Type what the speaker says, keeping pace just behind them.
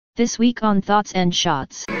This week on Thoughts and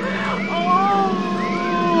Shots.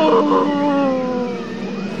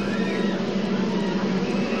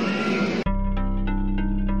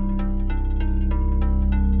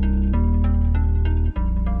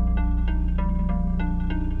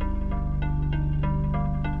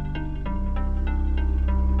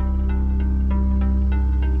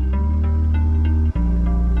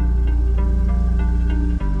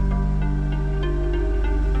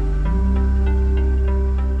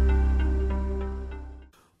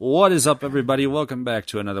 What is up, everybody? Welcome back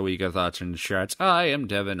to another week of Thoughts and Shots. I am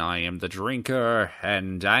Devin, I am the drinker,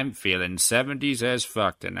 and I'm feeling 70s as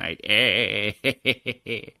fuck tonight.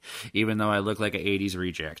 Even though I look like an 80s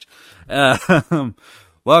reject.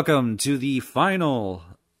 Welcome to the final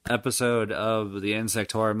episode of the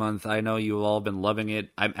Insect Horror Month. I know you've all been loving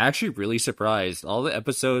it. I'm actually really surprised. All the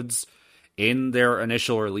episodes in their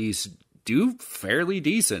initial release do fairly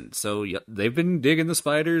decent. So they've been digging the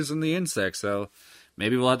spiders and the insects, so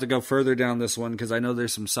maybe we'll have to go further down this one, because I know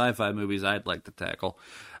there's some sci-fi movies I'd like to tackle.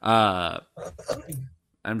 I'm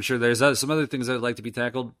sure there's some other things I'd like to be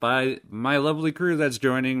tackled by my lovely crew that's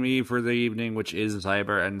joining me for the evening, which is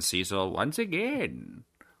Zyber and Cecil once again.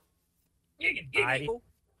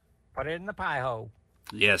 Put it in the pie hole.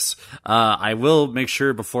 Yes. I will make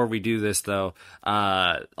sure before we do this, though,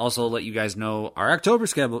 also let you guys know our October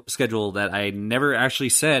schedule that I never actually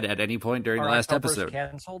said at any point during the last episode.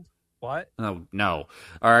 Canceled? What? Oh, no.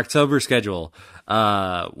 Our October schedule.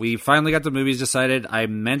 We finally got the movies decided. I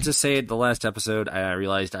meant to say it the last episode. I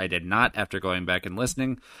realized I did not after going back and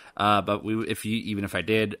listening. But even if I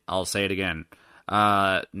did, I'll say it again.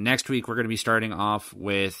 Next week, we're going to be starting off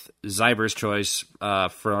with Zyber's choice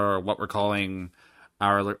for what we're calling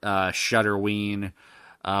our Shudderween,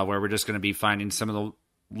 where we're just going to be finding some of the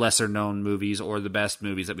lesser known movies or the best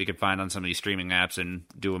movies that we could find on some of these streaming apps and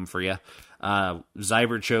do them for you.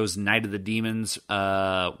 Zyber chose Night of the Demons.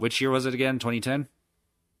 Which year was it again? 2010?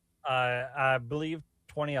 I believe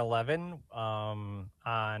 2011 on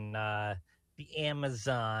the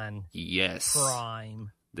Amazon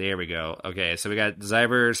Prime. There we go. Okay, so we got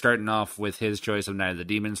Zyber starting off with his choice of Night of the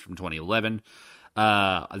Demons from 2011.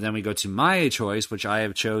 Then we go to my choice, which I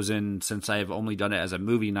have chosen since I have only done it as a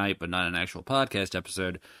movie night, but not an actual podcast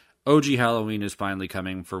episode. OG Halloween is finally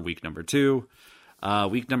coming for week number 2.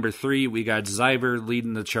 Week number 3, we got Zyber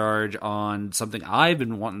leading the charge on something I've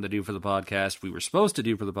been wanting to do for the podcast. We were supposed to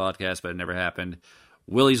do for the podcast, but it never happened.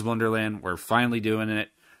 Willy's Wonderland. We're finally doing it,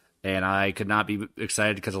 and I could not be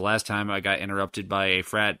excited because the last time I got interrupted by a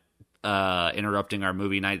frat interrupting our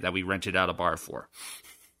movie night that we rented out a bar for.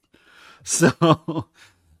 So,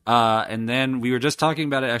 and then we were just talking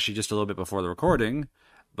about it actually just a little bit before the recording,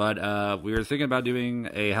 but we were thinking about doing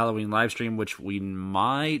a Halloween live stream, which we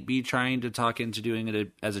might be trying to talk into doing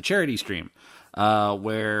it as a charity stream,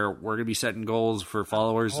 where we're going to be setting goals for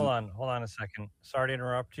followers. Hold on a second. Sorry to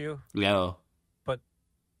interrupt you. Yeah. But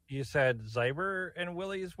you said Zyber and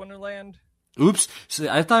Willy's Wonderland? Oops.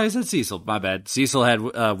 I thought I said Cecil. My bad. Cecil had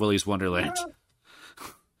Willy's Wonderland.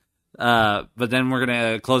 But then we're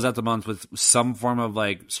going to close out the month with some form of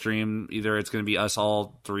like stream. Either it's going to be us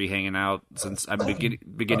all three hanging out, since I'm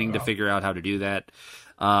beginning to figure out how to do that.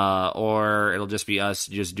 Or it'll just be us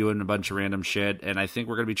just doing a bunch of random shit. And I think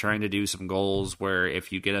we're going to be trying to do some goals where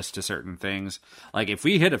if you get us to certain things, like if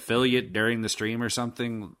we hit affiliate during the stream or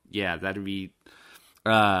something, yeah, that'd be,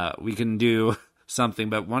 we can do something.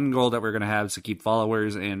 But one goal that we're going to have to keep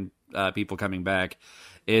followers and, people coming back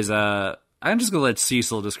is, I'm just going to let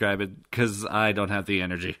Cecil describe it because I don't have the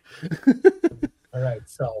energy. All right,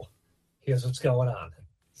 so here's what's going on.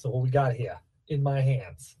 So what we got here in my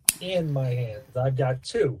hands, I've got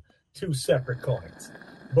two separate coins.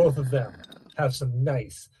 Both of them have some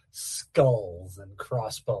nice skulls and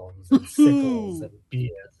crossbones and sickles and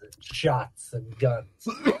beers and shots and guns.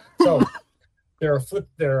 So they're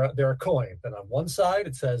a coin. Then on one side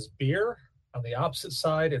it says beer. On the opposite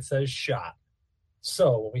side it says shot.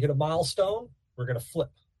 So when we hit a milestone, we're going to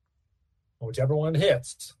flip. Whichever one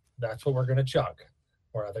hits, that's what we're going to chug.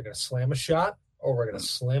 We're either going to slam a shot or we're going to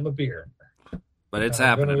slam a beer. But it's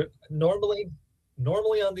happening. Normally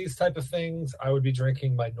on these type of things, I would be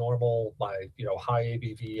drinking my high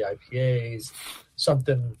ABV IPAs,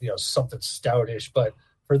 something stoutish. But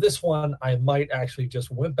for this one, I might actually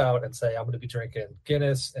just wimp out and say I'm going to be drinking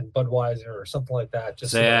Guinness and Budweiser or something like that.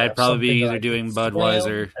 Just I'd probably be either doing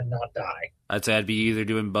Budweiser and not die. I'd say I'd be either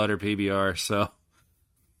doing Bud or PBR. So,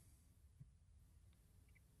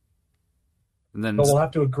 and then, but we'll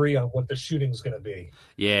have to agree on what the shooting's going to be.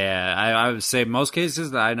 Yeah, I would say most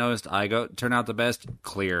cases that I noticed turn out the best.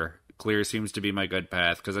 Clear Everclear seems to be my good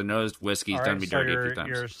path because I noticed whiskey's done me dirty a few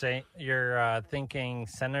times. You're thinking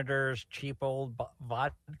Senator's cheap old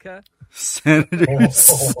vodka? Senators.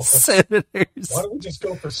 Why don't we just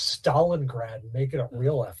go for Stalingrad and make it a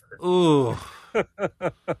real effort? Ooh.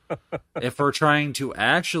 If we're trying to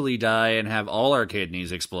actually die and have all our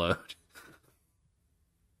kidneys explode.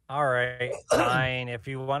 All right, fine. If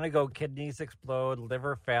you want to go kidneys explode,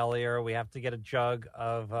 liver failure, we have to get a jug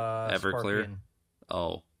of Everclear. Scorpion.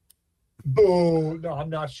 Oh. Boo! No, I'm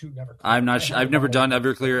not shooting Everclear. I've never done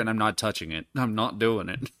Everclear, and I'm not touching it. I'm not doing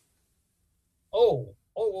it.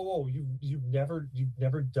 You've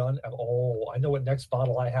never done. Oh, I know what next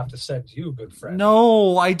bottle I have to send you, good friend.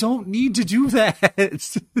 No, I don't need to do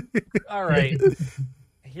that. All right.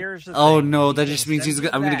 Here's the oh thing. no, that just means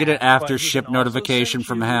I'm going to get an after ship notification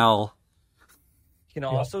from Hal. He can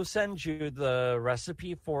also send you the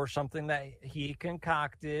recipe for something that he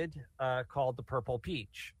concocted called the Purple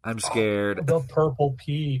Peach. I'm scared. The Purple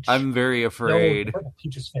Peach. I'm very afraid. No, the Purple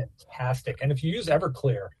Peach is fantastic. And if you use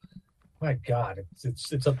Everclear, my God,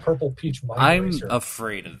 it's a Purple Peach mind I'm eraser.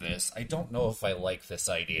 afraid of this. I don't know if I like this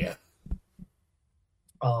idea.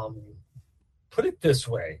 Put it this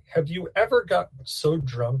way. Have you ever gotten so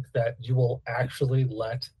drunk that you will actually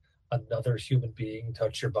let another human being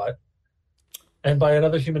touch your butt? And by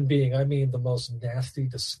another human being, I mean the most nasty,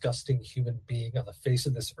 disgusting human being on the face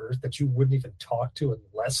of this earth that you wouldn't even talk to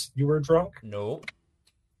unless you were drunk? Nope.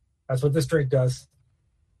 That's what this drink does.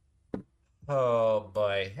 Oh,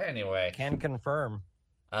 boy. Anyway. Can confirm.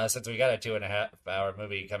 Since we got a 2.5-hour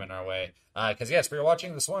movie coming our way. Because, yes, we were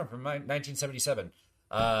watching The Swarm from 1977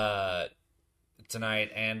 tonight.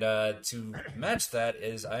 And to match that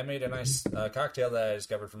is I made a nice cocktail that I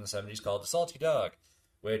discovered from the 70s called the Salty Dog,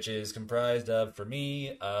 which is comprised of, for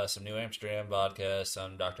me, some New Amsterdam vodka,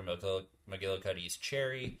 some Dr. McGillicuddy's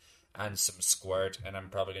cherry, and some Squirt. And I'm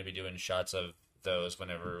probably going to be doing shots of those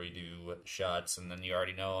whenever we do shots. And then you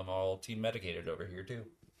already know I'm all team medicated over here, too.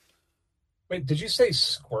 Wait, did you say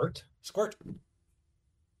squirt? Squirt.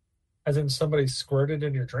 As in somebody squirted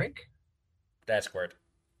in your drink? That's Squirt.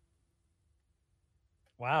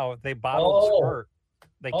 Wow, they bottled Squirt.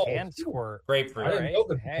 They can squirt. Grapefruit. I didn't know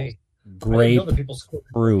that people, Hey.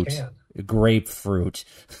 Grapefruit.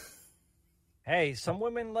 Hey, some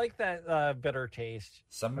women like that bitter taste.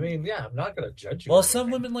 I mean, yeah, I'm not going to judge you. Well,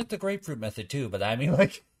 some women like the grapefruit method too, but I mean,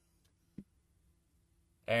 like,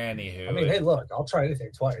 anywho. I mean, hey, look, I'll try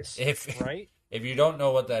anything twice. Right? If you don't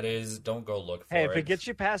know what that is, don't go look for it. Hey, if it gets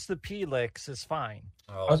you past the P licks, it's fine.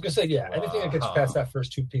 Oh, I was going to say, yeah, anything that gets you past that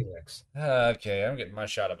first 2 P licks. Okay, I'm getting my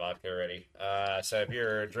shot of vodka ready. So if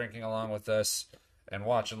you're drinking along with us and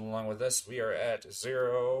watching along with us, we are at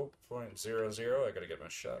 0.00. I gotta get my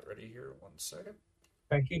shot ready here. 1 second.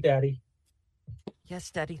 Thank you, Daddy. Yes,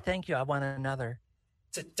 Daddy, thank you. I want another.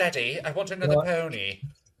 Daddy, I want another pony.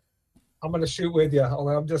 I'm going to shoot with you.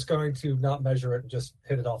 I'm just going to not measure it and just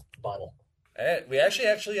hit it off the bottle. We actually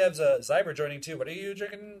have Zyber joining too. What are you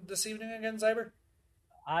drinking this evening again, Zyber?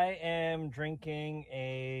 I am drinking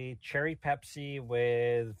a cherry Pepsi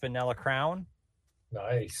with vanilla Crown.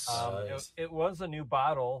 Nice. It was a new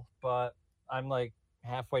bottle, but I'm like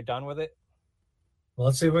halfway done with it. Well,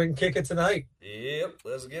 let's see if we can kick it tonight. Yep,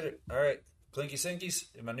 let's get it. All right, Clinky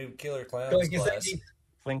Sinkies in my new Killer Clowns Clinky class. Sinky.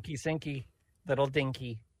 Flinky Sinky, little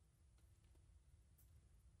dinky.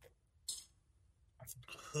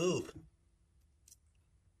 Ooh.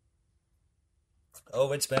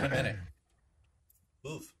 Oh, it's been a minute.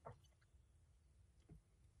 Oof.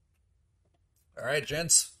 All right,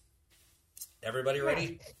 gents. Everybody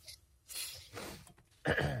ready?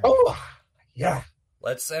 Oh, yeah.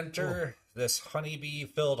 Let's enter this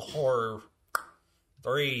honeybee-filled horror.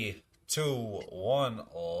 3, 2, 1,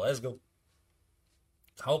 let's go.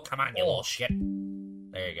 Oh, come on, you little shit.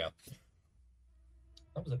 There you go.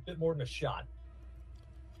 That was a bit more than a shot.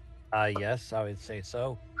 Yes, I would say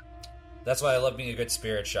so. That's why I love being a good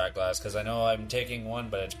spirit shot glass, because I know I'm taking 1,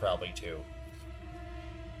 but it's probably 2.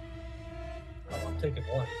 Oh, I'm taking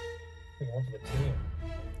 1. I'm taking 1 for the team.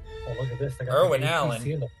 Oh, look at this. They got Irwin the APC Allen.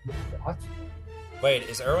 in the shot. Wait,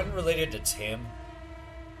 is Irwin related to Tim?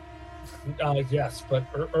 Yes, but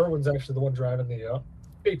Irwin's actually the one driving the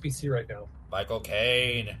APC right now. Michael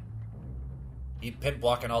Caine. He pin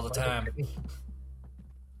blocking all the time.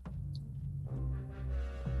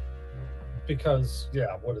 Because,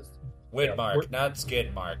 yeah, what is... Widmark, not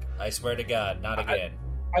skid mark. I swear to God, not again.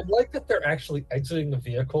 I like that they're actually exiting the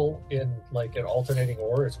vehicle in, like, an alternating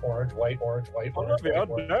order. It's orange, white, orange, white, orange, white,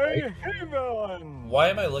 orange, white. Why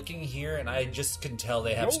am I looking here and I just can tell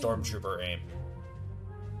they have Stormtrooper aim?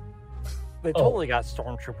 They totally got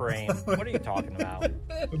Stormtrooper aim. What are you talking about?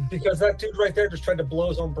 Because that dude right there just tried to blow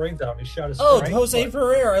his own brains out and he shot his Jose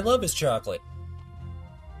Ferrer. I love his chocolate.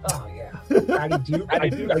 Oh, yeah. I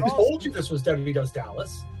told you this was Debbie Does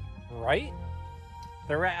Dallas. Right?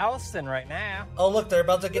 They're at Alston right now. Oh, look, they're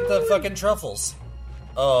about to get the fucking truffles.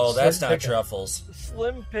 Oh, that's not truffles.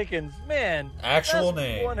 Slim Pickens. Man. Actual that's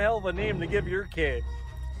name. One hell of a name to give your kid.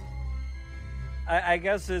 I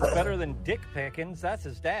guess it's better than Dick Pickens. That's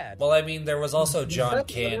his dad. Well, I mean, there was also John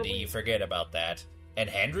Candy. You forget about that. And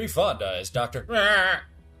Henry Fonda is Dr.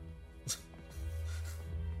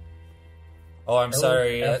 Oh, I'm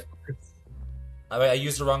sorry. I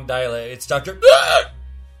used the wrong dialect. It's Dr.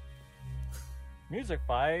 Music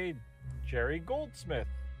by Jerry Goldsmith.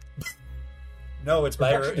 No, it's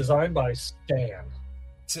by... Designed by Stan.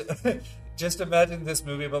 Just imagine this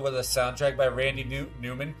movie, but with a soundtrack by Randy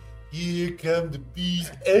Newman. Here come the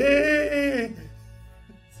beast.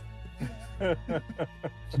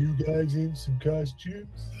 You guys in some costumes?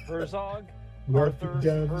 Herzog? Arthur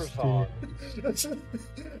Herzog.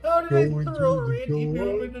 How did I throw Randy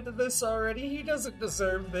Newman into this already? He doesn't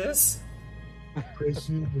deserve this.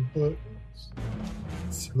 Pressing the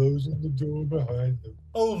buttons, closing the door behind them.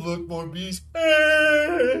 Oh, look, more beast.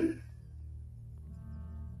 And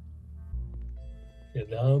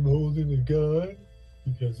I'm holding a gun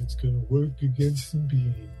because it's going to work against some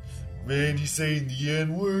bees. Randy saying the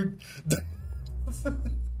N-word.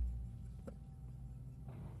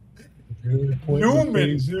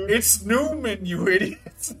 Newman! It's Newman, you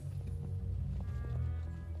idiots!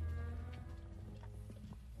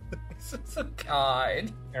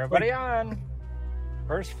 God. Everybody on.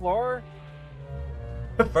 First floor.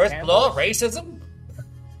 First floor, racism.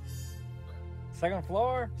 Second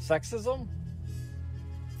floor, sexism.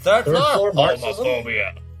 Third Third floor, Marxism.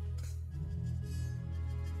 homophobia.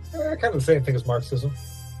 Kind of the same thing as Marxism.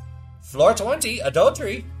 Floor 20,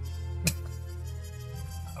 adultery.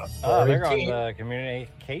 Oh, they're on the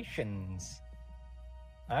communications.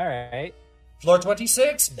 All right. Floor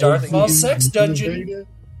 26, Darth Maul sex dungeon.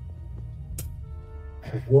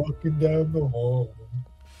 Walking down the hall.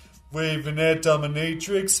 Waving at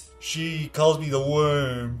dominatrix, she calls me the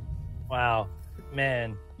worm. Wow.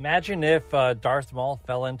 Man, imagine if Darth Maul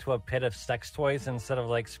fell into a pit of sex toys instead of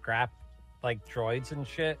like scrap, like droids and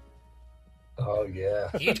shit. Oh, yeah.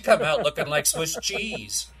 He'd come out looking like Swiss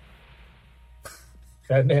cheese.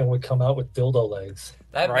 That man would come out with dildo legs.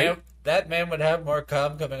 That man would have more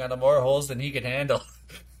cum coming out of more holes than he could handle.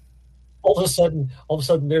 All of a sudden,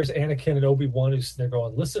 there's Anakin and Obi-Wan who's there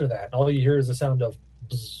going, listen to that. And all you hear is the sound of...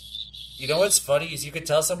 Bzz. You know what's funny is you could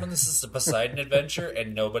tell someone this is the Poseidon Adventure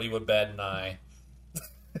and nobody would bat an eye.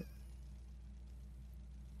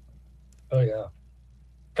 Oh, yeah.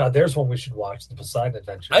 God, there's one we should watch, the Poseidon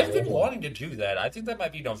Adventure. I've been wanting to do that. I think that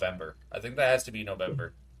might be November. I think that has to be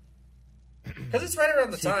November. Because it's right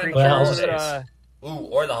around the time. Well,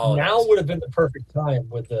 or the holidays. Now would have been the perfect time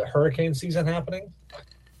with the hurricane season happening.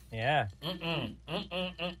 Yeah.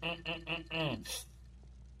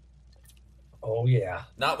 Oh, yeah.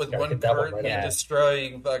 Not with one currently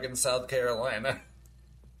destroying fucking South Carolina.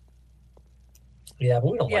 Yeah,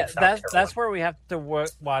 but we don't like South Carolina. That's where we have to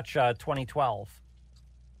watch 2012.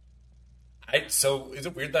 So is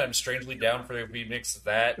it weird that I'm strangely down for the remix of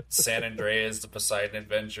that, San Andreas, the Poseidon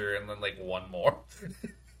Adventure, and then like one more?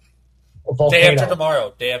 Day after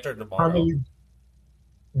tomorrow.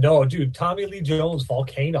 No, dude, Tommy Lee Jones,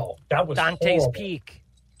 Volcano. That was Dante's horrible. Peak.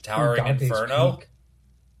 Towering Inferno. Peak.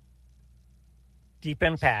 Deep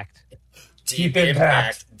Impact. Deep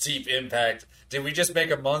Impact. Did we just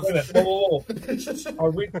make a month? Wait a minute. Whoa.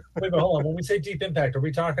 Wait a minute, hold on. When we say Deep Impact, are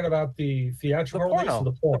we talking about the theatrical release or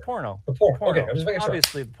the porno? The porno. Okay, I'm just making sure.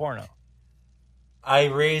 Obviously, the porno. I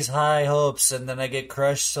raise high hopes and then I get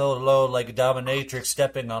crushed so low like a dominatrix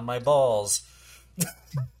stepping on my balls.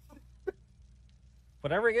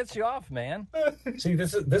 Whatever gets you off, man. See,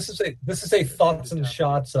 this is a thoughts and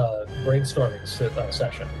shots brainstorming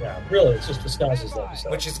session. Yeah, really, it's just disguised as that.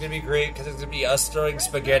 Which is going to be great because it's going to be us throwing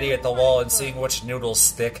spaghetti at the wall and seeing which noodles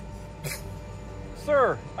stick.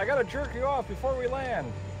 Sir, I got to jerk you off before we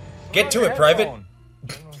land. Get to it, Private.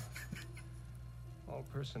 All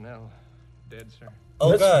personnel dead, sir.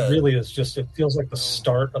 Oh, this God. Really is just, it feels like the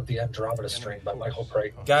start of the Andromeda Strain by Michael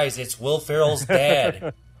Crichton. Guys, it's Will Ferrell's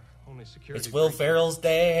dad. It's Will Ferrell's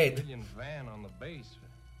dad.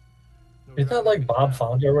 Isn't that like Bob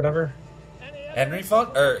Fonda or whatever? Henry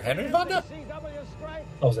Fonda?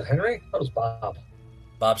 Oh, was it Henry? That was Bob.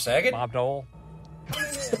 Bob Saget? Bob Dole.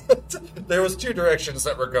 There was two directions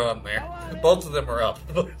that were going there. Both of them were up.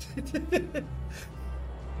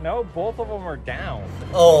 No, both of them are down.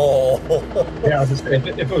 Oh. Yeah, I was just saying,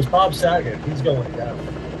 if it was Bob Saget, he's going down.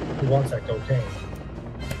 He wants that cocaine.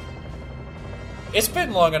 It's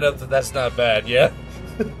been long enough that that's not bad, yeah?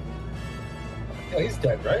 Yeah, he's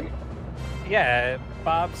dead, right? Yeah,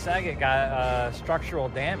 Bob Saget got structural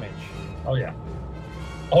damage. Oh, yeah.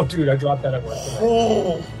 Oh, dude, I dropped that at work today.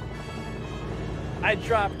 Oh. I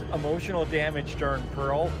dropped emotional damage during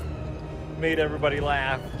Pearl. Made everybody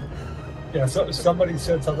laugh. Yeah, so somebody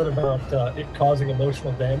said something about it causing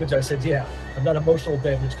emotional damage. I said, yeah, and that emotional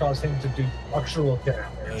damage caused him to do structural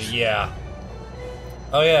damage. Yeah.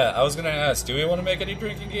 Oh, yeah, I was going to ask, do we want to make any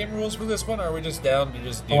drinking game rules for this one, or are we just down to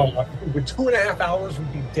just do it? With 2.5 hours,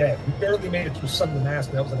 we'd be dead. We barely made it through Son of the Mask,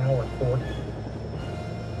 and that was an hour and 40.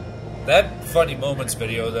 That Funny Moments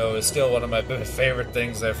video, though, is still one of my favorite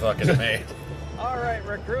things I fucking made. All right,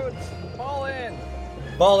 recruits, fall in.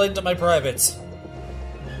 Ball into my privates.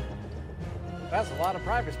 That's a lot of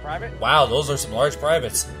privates, Private. Wow, those are some large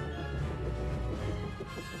privates.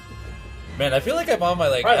 Man, I feel like I'm on my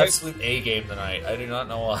Private. absolute A game tonight. I do not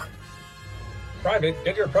know why. Private,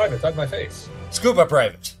 get your private out my face. Scuba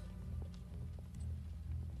private.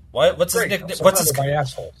 What's his Great, nickname? I'm What's his surrounded by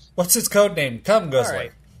assholes. What's his code name? Come, All Gosling.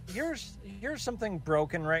 right, here's something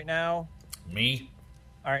broken right now. Me.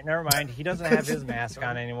 All right, never mind. He doesn't have his mask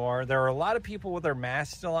on anymore. There are a lot of people with their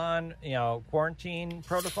masks still on. You know, quarantine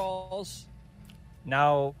protocols.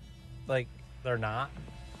 Now, like, they're not.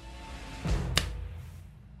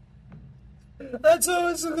 That's what I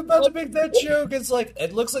was about to make that joke. It's like,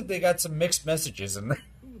 it looks like they got some mixed messages in there.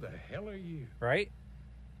 Who the hell are you? Right?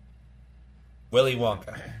 Willy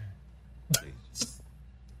Wonka. Please.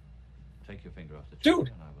 Take your finger off the Dude,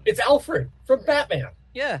 trigger and I will- it's Alfred from Batman.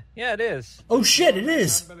 Yeah, it is. Oh shit, it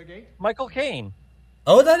is. By the gate? Michael Caine.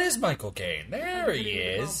 Oh, that is Michael Caine. There he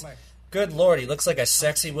is. Good lord, he looks like a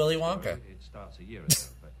sexy Willy Wonka. It starts a year ago,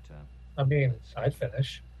 but I mean, I'd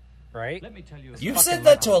finish. Right? let me tell you. You've Fucking said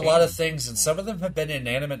that to a Michael lot Caine. of things, and some of them have been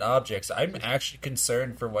inanimate objects. I'm actually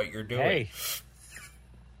concerned for what you're doing. Hey,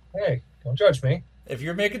 Hey, don't judge me. If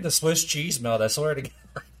you're making the Swiss cheese melt, I swear to God.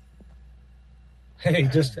 Hey,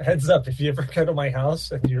 just heads up, if you ever come to my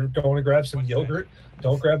house and you're going to grab some yogurt,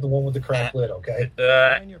 don't grab the one with the cracked lid, okay?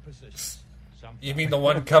 Find your position. You mean the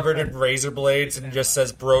one covered in razor blades and just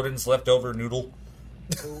says Broden's leftover noodle?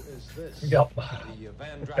 Who is this? Yep, The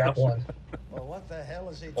Van that one. Well, what the hell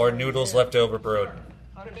is he Or doing noodles here? leftover Broden?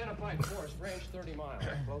 Unidentified force, range 30 miles.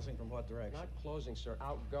 Closing from what direction? Not closing, sir.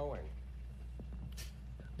 Outgoing.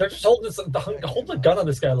 They're just holding the gun on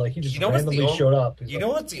this guy like he just You know what's the randomly only- showed up. He's You like,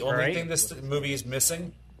 know what's the only Right? thing this movie is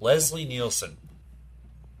missing? Leslie Nielsen.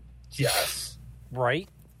 Yes. right?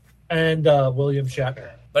 And William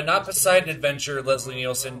Shatner. But not Poseidon Adventure Leslie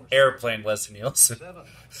Nielsen, Airplane Leslie Nielsen.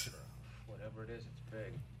 Whatever it is, it's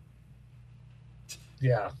big.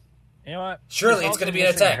 Yeah. You know what? Surely He's it's also gonna be an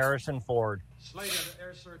missing attack. Harrison Ford. Slater,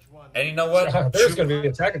 air search 1. And you know what? There's going to be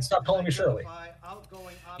an attack and stop calling me Shirley.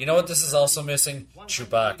 You know what this is also missing?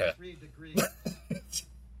 Chewbacca.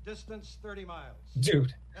 Distance 30 miles.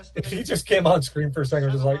 Dude, if he just came on screen for a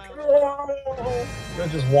second, just like, "Oh," then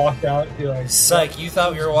just walked out and be like, Psych, you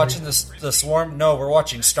thought we were watching the Swarm? No, we're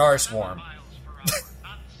watching Star Swarm.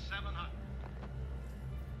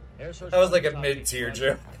 That was like a mid-tier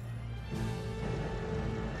joke.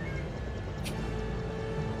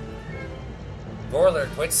 Boiler,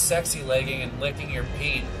 quit sexy legging and licking your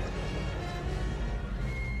Pete.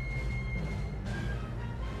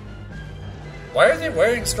 Why are they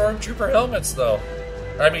wearing Stormtrooper helmets, though?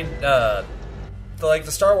 I mean, the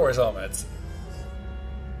Star Wars helmets.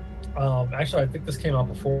 actually, I think this came out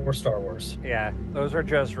before Star Wars. Yeah, those are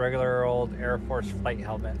just regular old Air Force flight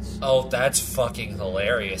helmets. Oh, that's fucking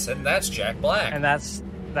hilarious. And that's Jack Black. And that's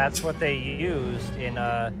what they used in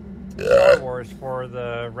Star Wars for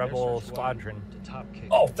the Rebel Squadron.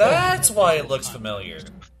 Oh, that's why it looks familiar.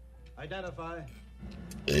 Identify.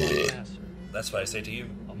 That's what I say to you.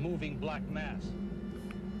 A moving black mass.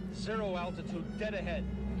 0 altitude, dead ahead.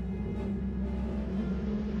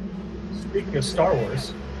 Speaking of Star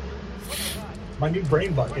Wars, my new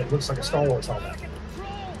brain bucket looks like a Star Wars helmet.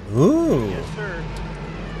 Ooh. Yes, sir.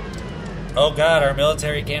 Oh god, our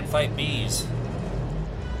military can't fight bees.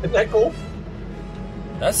 Isn't that cool?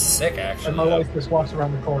 That's sick, actually. And my wife just walks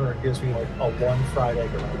around the corner and gives me like a one fried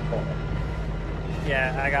egg around the corner.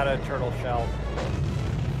 Yeah, I got a turtle shell.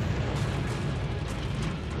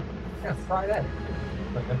 Yeah, fried egg.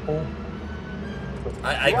 Like that cool?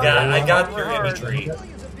 I got your imagery.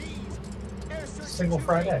 Single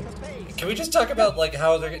fried egg. Can we just talk about like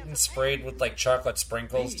how they're getting sprayed with like chocolate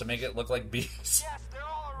sprinkles to make it look like bees?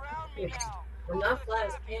 They're not flat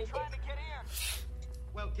as pancakes.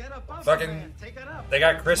 Well, get up, up Fucking- man. Take it up. They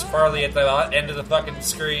got Chris Farley at the end of the fucking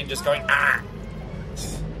screen just going, ah!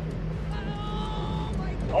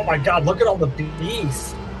 Oh my god, look at all the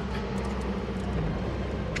bees.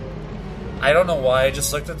 I don't know why, I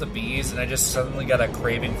just looked at the bees and I just suddenly got a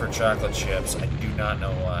craving for chocolate chips. I do not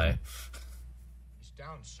know why.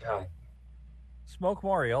 God. Smoke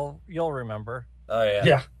more, you'll remember. Oh, yeah.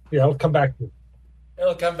 Yeah, it'll come back to me.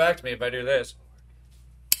 It'll come back to me if I do this.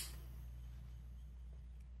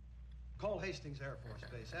 Call Hastings Air Force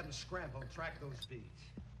Base. Have them scramble and track those bees.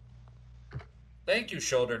 Thank you,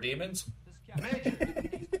 shoulder demons. Major,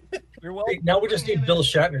 You're welcome. Now we just need Bill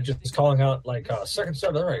Shatner just calling out like second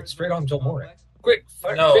start, all right, straight on till morning. Quick,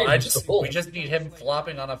 fire, No, big, the bull. we just need him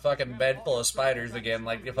flopping on a fucking bed full of spiders again,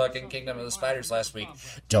 like the fucking Kingdom of the Spiders last week.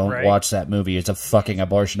 Don't Right. watch that movie. It's a fucking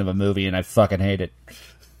abortion of a movie, and I fucking hate it.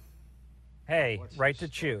 Hey, right to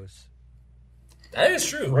choose. That is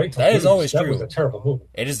true. Right to That is choose. always That true. was a terrible movie.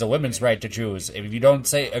 It is the women's right to choose. If you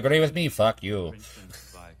don't agree with me, fuck you. Princeton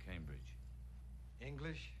via Cambridge.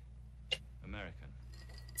 English, American.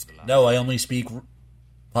 The last No, I only speak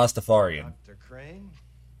Pastafarian. Dr. Crane.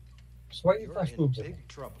 So why do you You're flash in boobs at me? big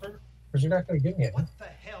trouble. Because you're not going to give me it. What the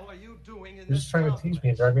hell are you doing in You're this just trying to tease me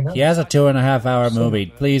and complex? drive me nuts. He has a 2.5-hour movie.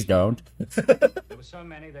 Please don't. There were so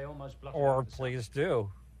many, they almost blocked Or out the please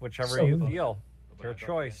do. Whichever So you good. feel. But It's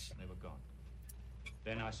your when I got choice. there, they were gone.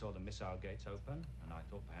 Then I saw the missile gates open, and I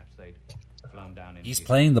thought perhaps they'd flown down into He's the-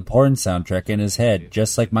 playing the porn soundtrack in his head,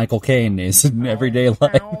 just like Michael Caine is in everyday life.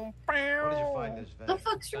 Where did you find this The van?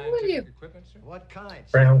 fuck's wrong with you? Equipment, sir? What kind?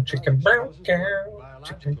 Brown chicken, brown cow.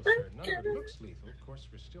 Biological, Chicken, sir. brown None of it looks lethal. Of course,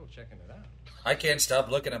 we're still checking it out. I can't stop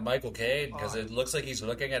looking at Michael Caine because it looks like he's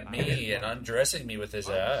looking at me and undressing me with his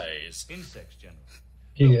eyes. Insects, General.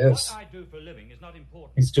 He is. What I do for a living is not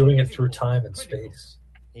important. He's doing it through time and space.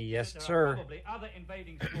 Yes, There are sir. probably other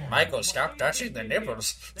invading swarms. Michael, stop touching the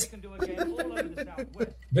nipples. They can do again all over the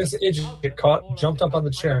Southwest. This idiot get caught, jumped up on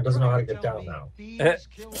the chair, and doesn't know how to get down now. Bees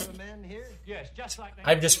killed the men here? Yes, just like they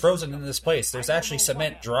I'm just frozen in this place. There's actually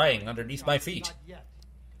cement drying underneath my feet. Not yet.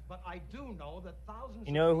 But I do know that thousands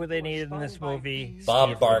You know of who they people are needed in this stung by movie? bees Bob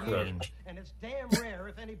every Barker. year, and it's damn rare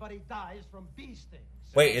if anybody dies from bee stings.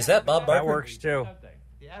 Wait, is that Bob That Barker? works too.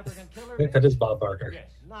 The African killer? I think that is Bob Barker.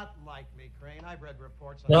 Yes, not likely, Crane. I've read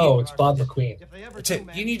reports. No, on it's Bob McQueen. If they ever T- do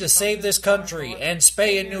manage You need to stop save this country war, and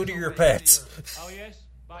spay and neuter your pets. Oh, yes?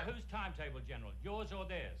 By whose timetable, General? Yours or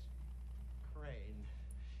theirs? Crane,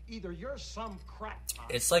 either you're some crackpot.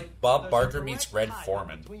 It's like or Bob there's Barker a meets direct Red tie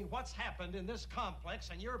Foreman. between what's happened in this complex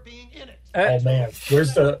and you're being in it. Oh man,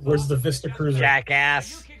 where's the Vista Cruiser?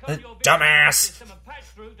 Jackass. Dumbass.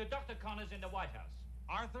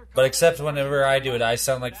 Arthur, But except whenever I do it, I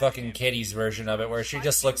sound like fucking Katie's version of it, where she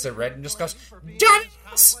just looks at Red and just goes,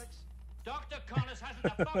 "Dumbass."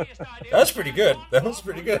 That's pretty good. That was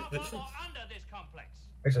pretty good.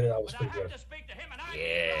 Actually, that was pretty good.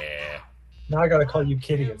 Yeah. Now I gotta call you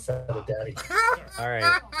Kitty instead of Daddy. All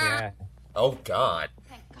right. Yeah. Oh God.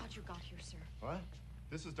 Thank God you got here, sir. What?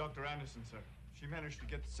 This is Dr. Anderson, sir. She managed to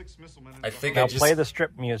get 6 missile men. I think Now I just- play the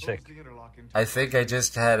strip music. I think I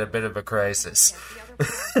just had a bit of a crisis.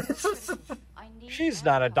 She's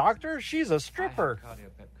not a doctor. She's a stripper.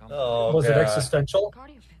 Oh, Was it God. existential?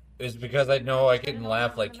 It's because I know I can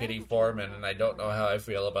laugh like Kitty Foreman, and I don't know how I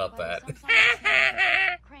feel about that.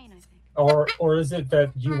 Or is it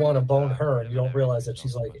that you want to bone her and you don't realize that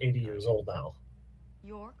she's like 80 years old now?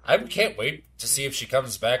 I can't wait to see if she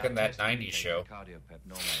comes back in that 90s show.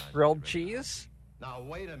 Grilled cheese? Now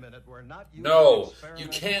wait a minute, we're not using No, you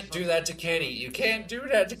experimental can't do that to Kitty. You can't do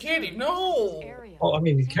that to Kitty. No. Well, I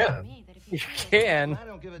mean, you can. You can. I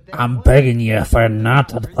don't give a damn I'm what begging you for not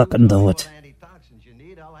to fucking do it. antitoxins you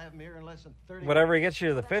need. I'll have 'em here in less than 30 Whatever minutes. gets you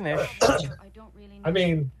to the finish. I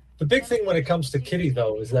mean, the big thing when it comes to Kitty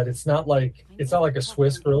though is that it's not like a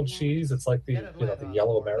Swiss grilled cheese. It's like the the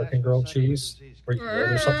yellow American grilled cheese where you know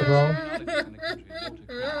there's something wrong.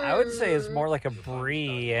 I would say it's more like a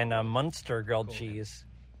brie and a Munster grilled cheese.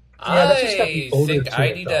 Yeah, that's just got the I odor think to I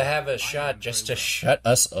it, need though. to have a shot just to shut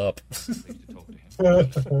us up.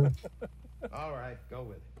 All right, go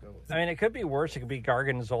with it. Go with it. I mean, it could be worse. It could be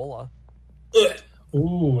Gargonzola.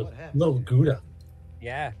 Ooh, little Gouda.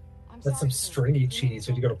 Yeah. That's some stringy cheese.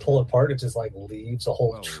 When you go to pull it apart, it just like leaves a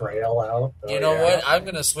whole trail out. You know what? I'm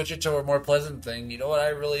going to switch it to a more pleasant thing. You know what I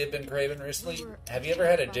really have been craving recently? Have you ever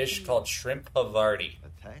had a dish called shrimp Havarti?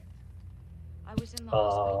 Attack? I was in the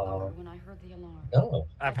hospital when I heard the alarm. No.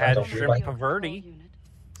 I've had don't shrimp like- Havarti.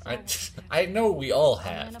 I know we all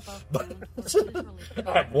have, but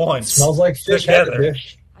at once. Smells like fish out of together.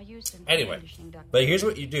 dish. Anyway, but here's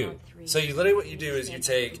what you do. So you literally what you do is you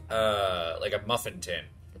take like a muffin tin,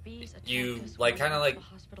 you like kind of like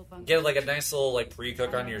get like a nice little like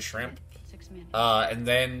pre-cook on your shrimp, and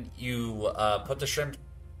then you put the shrimp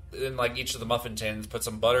in like each of the muffin tins, put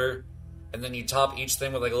some butter, and then you top each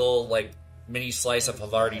thing with like a little like mini slice of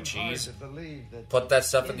Havarti cheese. Put that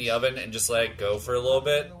stuff in the oven and just let it go for a little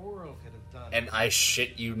bit. And I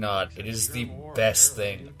shit you not, it is the best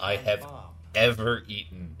thing I have ever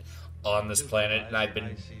eaten on this planet, and I've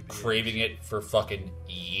been craving it for fucking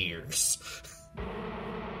years.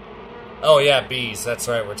 Oh yeah, bees, that's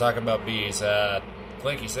right, we're talking about bees.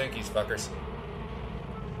 Clinky Sinkies, fuckers.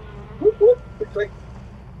 Whoop, whoop. Click.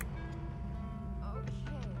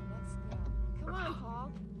 Come on,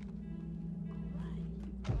 Paul.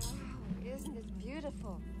 Isn't it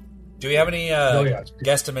beautiful? Do we have any yeah.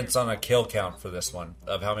 guesstimates on a kill count for this one,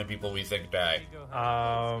 of how many people we think die?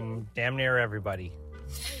 Damn near everybody.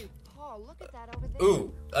 Hey, Paul, look at that over there.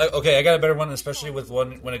 Ooh, okay, I got a better one, especially with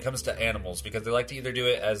one when it comes to animals, because they like to either do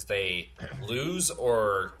it as they lose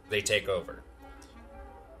or they take over.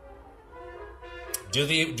 Do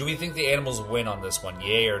we think the animals win on this one,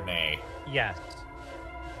 yay or nay? Yes.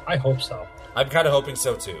 I hope so. I'm kind of hoping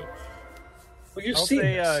so too. Well, you've Hope seen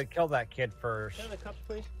they this. kill that kid first. Can I have the cups,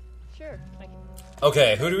 please? Sure. Thank you.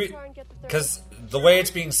 Okay, who do we... Because the way it's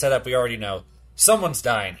being set up, we already know. Someone's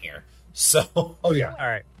dying here. So... Oh, yeah. All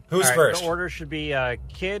right. Who's All right, first? The order should be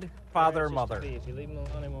kid, father, mother. If you leave them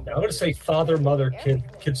alone, they won't I'm going to say father, mother,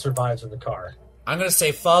 kid survives in the car. I'm going to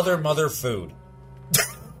say father, mother, food.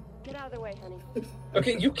 Get out of the way, honey.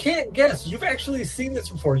 Okay, you can't guess. You've actually seen this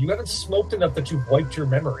before. You haven't smoked enough that you've wiped your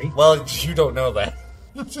memory. Well, you don't know that.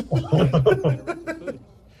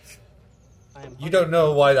 You don't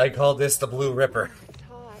know why I call this the Blue Ripper.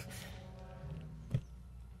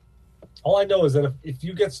 All I know is that if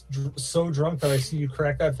you get so drunk that I see you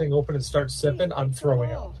crack that thing open and start sipping, I'm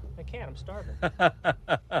throwing up. I can't. I'm starving.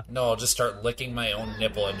 No, I'll just start licking my own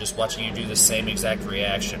nipple and just watching you do the same exact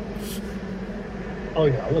reaction. Oh,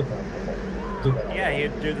 yeah, look at that. Do that all Yeah, day.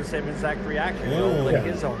 he'd do the same exact reaction. Ooh. He'll lick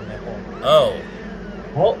Yeah. his own nipple. Oh.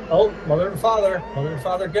 Oh, mother and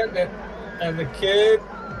father getting it. And the kid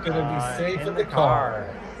gonna be safe in the car.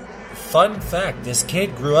 Fun fact, this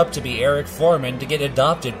kid grew up to be Eric Foreman to get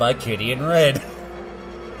adopted by Kitty and Red.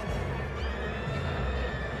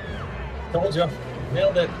 Told you.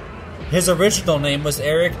 Nailed it. His original name was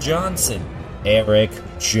Eric Johnson. Eric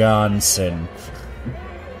Johnson.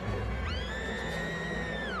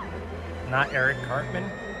 Not Eric Cartman.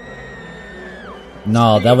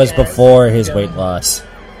 No, that was before his weight loss.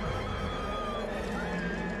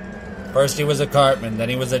 First he was a Cartman, then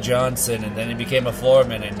he was a Johnson, and then he became a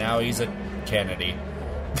Foreman, and now he's a Kennedy.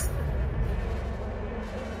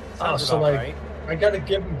 Sounds So, about like, right. I gotta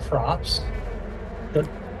give them props.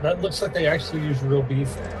 That looks like they actually use real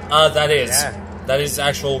beef. That is. Yeah. That is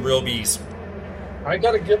actual real bees. I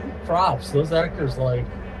gotta give them props. Those actors, like,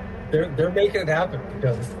 they're making it happen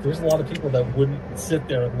because there's a lot of people that wouldn't sit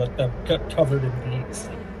there and let them get covered in bees.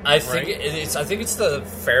 I think Right. it's the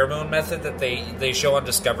pheromone method that they show on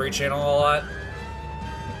Discovery Channel a lot.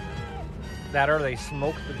 That or they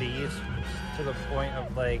smoke the bees to the point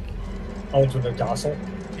of like, Ultimate docile.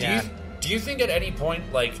 yeah. Do you think at any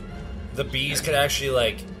point like the bees could actually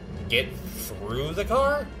like get through the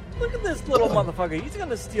car? Look at this little motherfucker. He's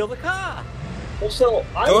gonna steal the car. Well, so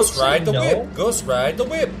I Ghost would say ride the no. whip. Ghost ride the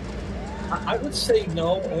whip. I would say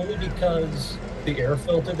no, only because the air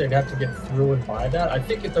filter, they'd have to get through and by that. I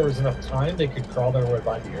think if there was enough time, they could crawl their way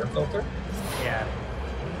by the air filter. Yeah.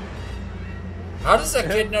 How does that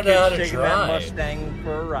kid know how to Taking that drive? Mustang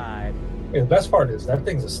for a ride. Yeah, the best part is that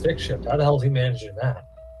thing's a stick shift. How the hell is he managing that?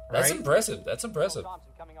 That's Right? impressive. That's impressive.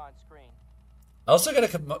 Thompson coming on screen. I also got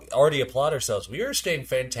to already applaud ourselves. We are staying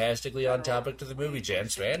fantastically on topic to the movie,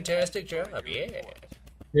 gents. Fantastic job. Yeah.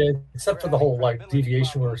 Yeah, except for the whole like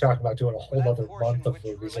deviation we were talking about doing a whole other month of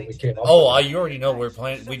movies that we came up Oh, with. you already know we're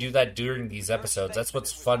playing. We do that during these episodes. That's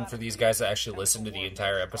what's fun for these guys to actually listen to the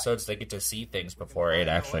entire episodes. They get to see things before it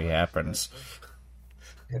actually happens.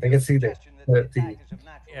 Yeah, they can see the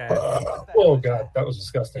Yeah. oh god, that was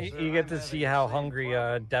disgusting. You get to see how hungry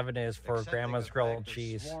Devin is for Grandma's grilled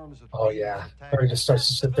cheese. Oh yeah, or he just starts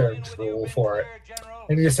to sit there and drool for it,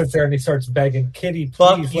 and he just sits there and he starts begging Kitty, please.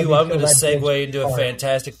 Fuck let you, me I'm kill going to that bitch segue into a car."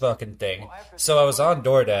 fantastic fucking thing. So I was on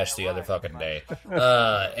DoorDash the other fucking day.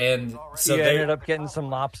 And so You they... ended up getting some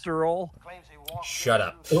lobster roll. Shut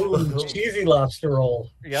up. Ooh, cheesy lobster roll.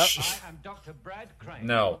 Yep. I am Dr. Brad Crane.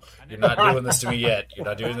 No, you're not doing this to me yet. You're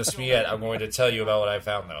not doing this to me yet. I'm going to tell you about what I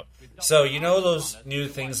found, though. So, you know those new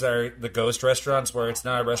things that are the ghost restaurants where it's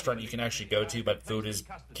not a restaurant you can actually go to, but food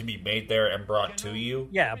can be made there and brought to you?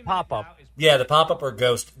 Yeah, pop up. Yeah, the pop-up or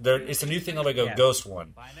ghost. It's a new thing like a ghost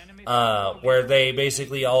one, where they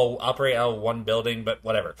basically all operate out of one building, but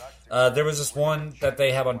whatever. There was this one that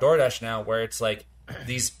they have on DoorDash now where it's like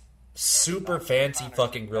these super fancy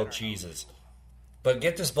fucking grilled cheeses. But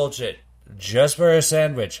get this bullshit. Just for a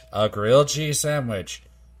sandwich, a grilled cheese sandwich,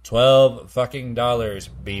 $12 fucking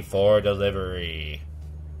before delivery.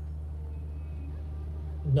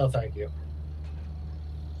 No, thank you.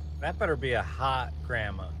 That better be a hot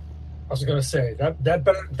grandma. I was gonna say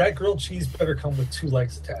that grilled cheese better come with 2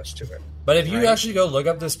 legs attached to it. But if you actually go look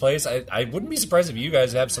up this place, I wouldn't be surprised if you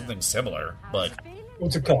guys have something similar. But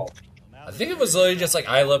what's it called? I think it was literally just like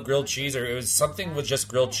I love grilled cheese, or it was something with just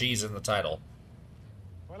grilled cheese in the title.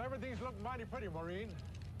 Well, everything's looking mighty pretty, Maureen.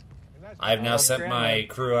 I've now sent my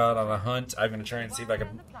crew out on a hunt. I'm going to try and see if I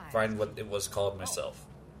can find what it was called myself.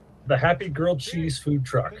 The Happy Grilled Cheese Food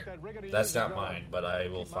Truck. That's not mine, but I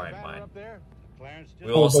will find mine.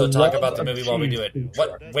 We'll Oh, also the talk Wall about the of movie while we Cheese do it. food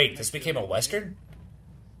What? truck. Wait, this became a Western?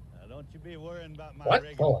 Don't you be worrying about my What?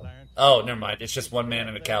 regular Oh. Clarence. Oh, never mind. It's just one man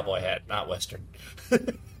in a cowboy hat, not Western.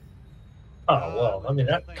 Oh, well, I mean,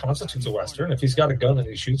 that constitutes a Western. If he's got a gun and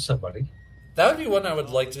he shoots somebody. That would be one I would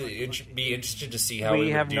like to be interested to see how We we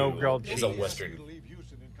have would no do grilled is a cheese. Western.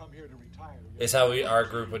 Is how our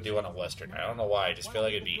group would do on a Western. I don't know why. I just feel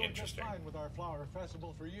like it'd be interesting.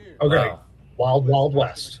 Okay. Wow. Wild Wild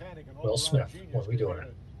West. Will Smith. When we doing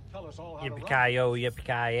it? Yippee-ki-yo,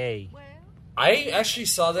 yippee-ki-yay. I actually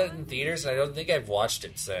saw that in theaters, and I don't think I've watched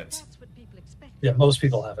it since. Yeah, most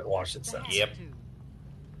people haven't watched it since. Yep.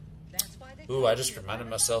 Ooh, I just reminded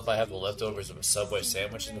myself I have the leftovers of a Subway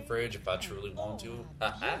sandwich in the fridge if I truly want to.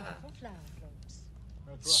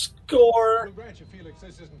 Score!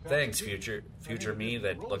 Thanks, future me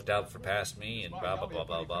that looked out for past me and blah, blah, blah,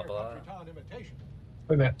 blah, blah, blah.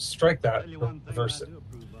 Wait a minute. Strike that. Reverse it.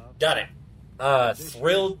 Got it.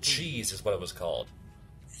 Thrilled cheese is what it was called.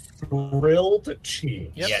 Grilled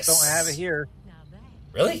cheese. Yep, Yes. don't have it here.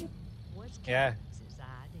 Really? Yeah.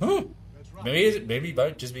 Huh. Maybe it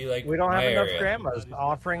might just be like We don't my have enough area. grandmas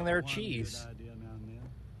offering their cheese.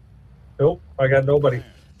 Nope, I got nobody.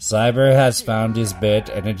 Cyber has found his bit,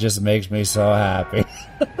 and it just makes me so happy.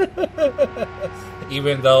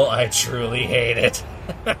 Even though I truly hate it.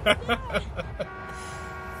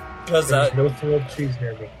 Because There's no grilled cheese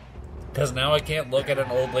near me. now I can't look at an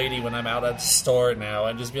old lady when I'm out at the store now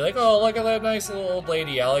and just be like, oh, look at that nice little old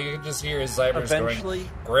lady. All you can just hear is Cyber's Eventually, going,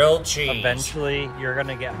 grilled cheese. Eventually, you're going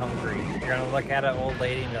to get hungry. You're going to look at an old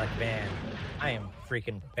lady and be like, man, I am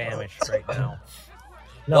freaking famished right now.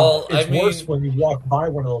 No, Well, it's I mean- worse when you walk by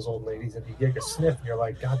one of those old ladies and you get a sniff and you're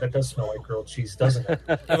like, God, that does smell like grilled cheese, doesn't it?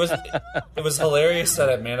 It was hilarious that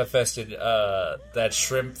I manifested that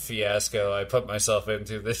shrimp fiasco I put myself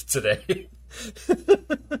into this today.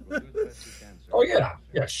 Oh, yeah.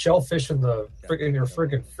 Yeah, shellfish in your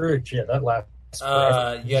friggin' fridge. Yeah, that lasts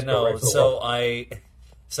forever. Yeah, Just go right no. for the wall.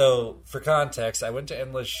 So for context, I went to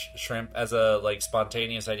Endless Shrimp as a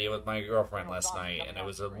spontaneous idea with my girlfriend last night, and it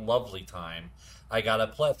was a lovely time. I got a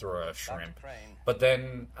plethora of shrimp, but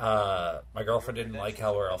then my girlfriend didn't like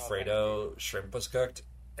how our Alfredo shrimp was cooked,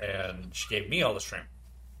 and she gave me all the shrimp.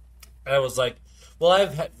 And I was like, "Well,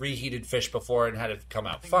 I've had reheated fish before and had it come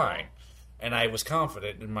out fine." And I was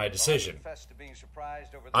confident in my decision.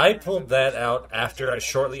 I pulled that out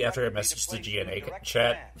shortly after I messaged the GNA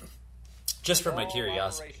chat, just for my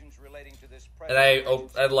curiosity. And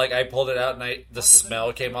I pulled it out, and the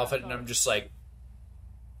smell came off it, and I'm just like,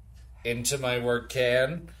 into my work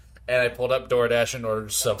can, and I pulled up DoorDash and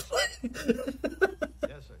ordered Subway.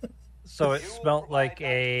 So it smelled like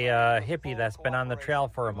a hippie that's been on the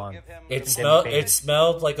trail for a month. It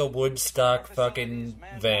smelled like a Woodstock fucking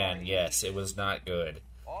van. Yes, it was not good.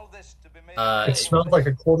 It smelled like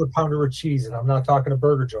a quarter pounder of cheese, and I'm not talking a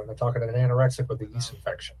burger joint. I'm talking an anorexic with a yeast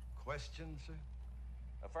infection. Question, sir?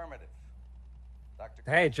 Affirmative.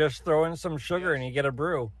 Hey, just throw in some sugar and you get a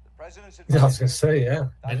brew. Yeah, I was going to say, yeah.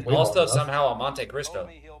 And Way also more enough. somehow a Monte Cristo.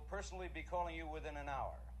 He'll personally be calling you within an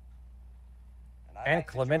hour. And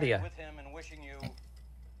chlamydia. With him and wishing you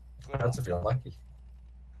That's if you're lucky.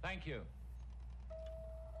 Thank you.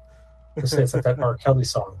 I say it's like that R. Kelly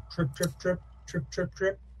song. Trip, trip, trip, trip, trip,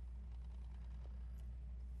 trip.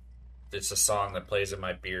 It's a song that plays in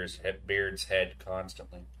my beard's head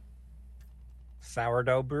constantly.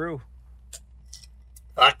 Sourdough brew.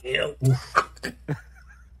 Fuck you.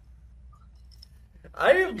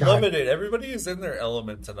 I am God. limited. Everybody is in their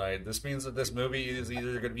element tonight. This means that this movie is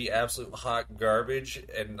either going to be absolute hot garbage,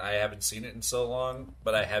 and I haven't seen it in so long,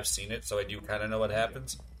 but I have seen it, so I do kind of know what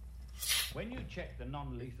happens. When you check the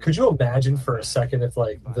non-lethal... Could you imagine for a second if,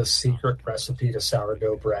 like, the secret recipe to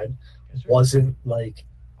sourdough bread wasn't, like,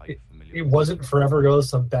 it wasn't forever ago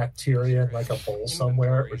some bacteria in, like, a bowl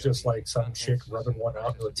somewhere. It was just, like, some chick rubbing one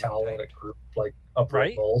out into a towel and it grew, like,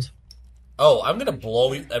 upright mold. Oh, I'm going to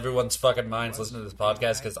blow everyone's fucking minds listening to this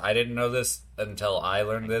podcast, because I didn't know this until I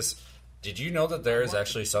learned this. Did you know that there is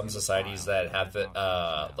actually some societies that have,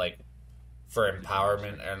 like, for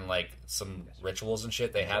empowerment and, like, some rituals and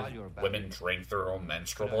shit, they have women drink their own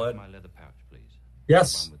menstrual blood?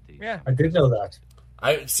 Yes. Yeah. I did know that.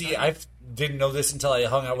 I didn't know this until I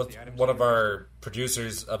hung out with one of our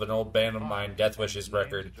producers of an old band of mine, Death Wishes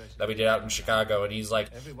record, that we did out in Chicago, and he's like,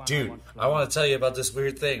 dude, I want to tell you about this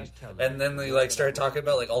weird thing. And then they, like, started talking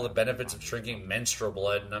about, like, all the benefits of drinking menstrual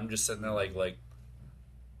blood, and I'm just sitting there like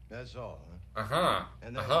That's all, huh?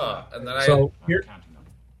 And then So,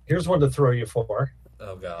 here's one to throw you for.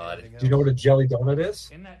 Oh, God. Do you know what a jelly donut is?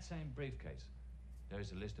 In that same briefcase, there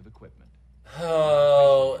is a list of equipment.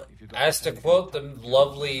 Oh, as to quote the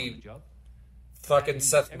lovely fucking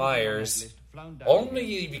Seth Meyers,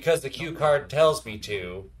 only because the cue card tells me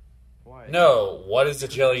to. No, what is a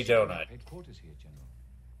jelly donut?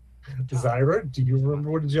 Zyra, do you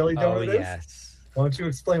remember what a jelly donut is? Yes. Why don't you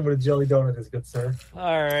explain what a jelly donut is, good sir?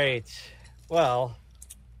 All right. Well,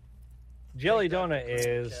 jelly donut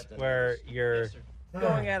is where you're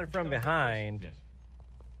going at it from behind,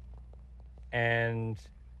 and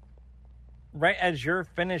right as you're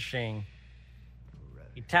finishing,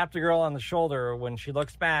 you tap the girl on the shoulder. When she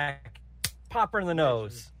looks back, pop her in the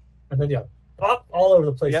nose. And then you pop all over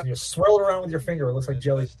the place, and you swirl it around with your finger. It looks like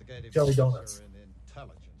jelly donuts.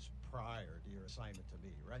 Intelligence prior to your assignment to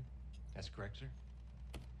me, right? That's correct, sir.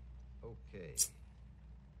 Okay.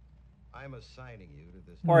 I'm assigning you to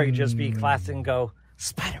this. Or you just be classic and go,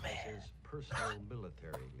 Spider-Man. His personal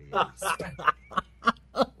military liaison.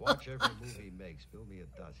 Watch every movie he makes. Build me a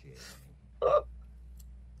dossier.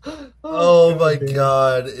 Oh my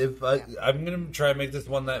God! I'm gonna try and make this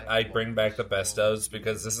one that I bring back the best ofs,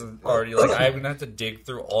 because this is already like I'm gonna have to dig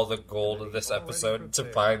through all the gold of this episode to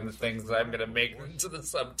find the things that I'm gonna make into the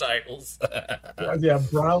subtitles. Yeah,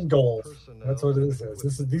 brown gold. That's what this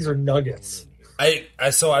is. These are nuggets.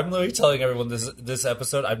 So I'm literally telling everyone this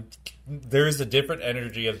episode. There is a different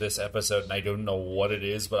energy of this episode, and I don't know what it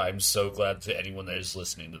is, but I'm so glad to anyone that is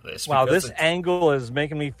listening to this. Wow, this angle is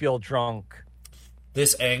making me feel drunk.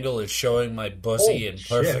 This angle is showing my bussy in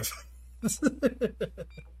perfect.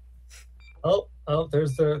 Oh,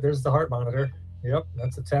 there's the heart monitor. Yep,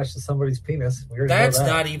 that's attached to somebody's penis. We already That's know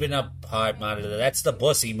that. not even a heart monitor. That's the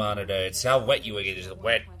bussy monitor. It's how wet you get. It's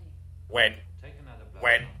wet.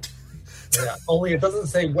 Yeah, only it doesn't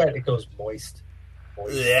say wet. It goes moist.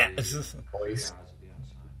 Yeah. Moist.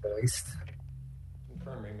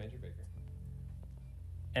 Infirmary, Major Baker.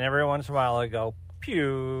 And every once in a while I go,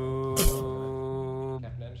 pew.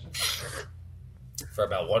 Captain Anderson. For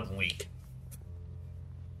about 1 week.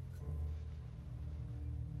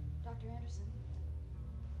 Dr. Anderson.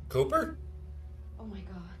 Cooper? Oh my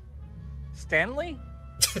God. Stanley?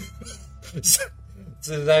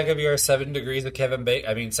 So is that gonna be our 7 degrees of Kevin Bacon?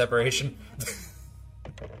 I mean, separation.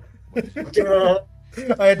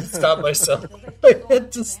 I had to stop myself.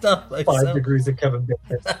 5 degrees of Kevin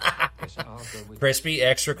Bacon. Crispy,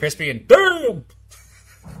 extra crispy, and boom!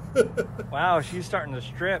 Wow, she's starting to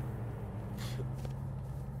strip.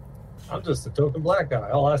 I'm just a token black guy.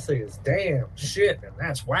 All I say is damn, shit, and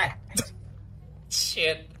that's whack.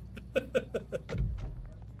 Shit.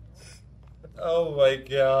 Oh my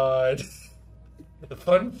God.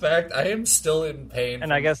 Fun fact, I am still in pain.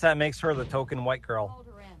 And I guess that makes her the token white girl.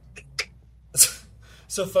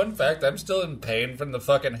 So fun fact, I'm still in pain from the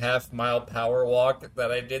fucking half-mile power walk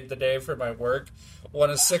that I did today for my work. Won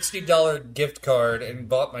a $60 gift card and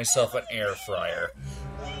bought myself an air fryer.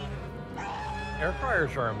 Air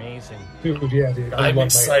fryers are amazing. Dude, yeah, dude. I'm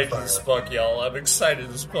excited as fuck, y'all. I'm excited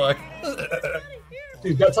as fuck.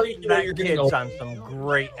 Dude, that's how you know That you're getting kid's old. on some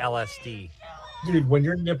great LSD. Dude, when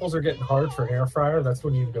your nipples are getting hard for an air fryer, that's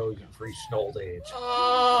when you know you've reached an old age.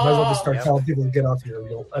 Might as well just start telling people to get off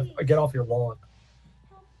your lawn.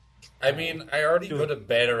 I mean, I already go to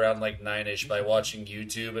bed around like 9-ish by watching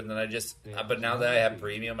YouTube, and then but now that I have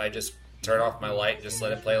premium, I just turn off my light and just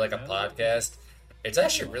let it play like a podcast. It's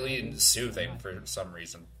actually really soothing for some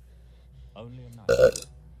reason.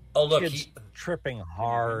 Oh, look, Kid's tripping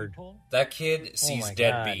hard. That kid sees my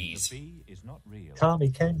dead God. bees. Tommy,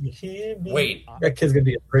 can you hear me? Wait. That kid's going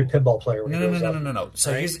to be a great pinball player when he grows up. No.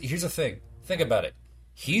 So Right? here's the thing. Think about it.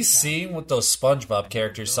 He's seeing what those SpongeBob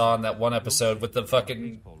characters saw in that one episode with the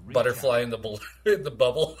fucking butterfly in the in the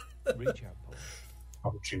bubble. Reach out, Paul.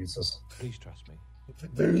 Oh, Jesus. Please trust me.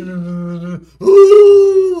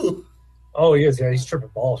 Oh, he is. Yeah, he's tripping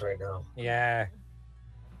balls right now. Yeah.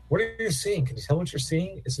 What are you seeing? Can you tell what you're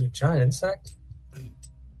seeing? Is it a giant insect?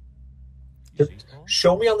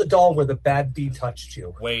 Show me on the doll where the bad bee touched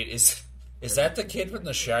you. Wait, is that the kid from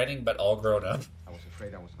The Shining, but all grown up? I was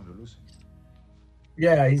afraid I was going to lose him.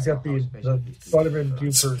 Yeah, he's got the Butterman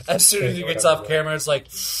Buford. As soon as he gets off camera, it's like,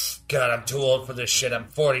 God, I'm too old for this shit. I'm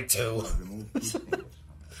 42. That's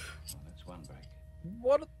one break.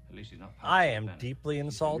 What? At least he's not. I am deeply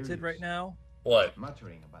insulted right now. What?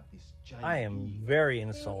 Muttering about this giant I am very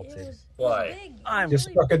insulted. Why? I'm Just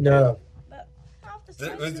fucking.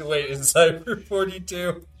 Wait, is Cyber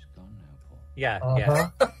 42? Yeah, Uh-huh.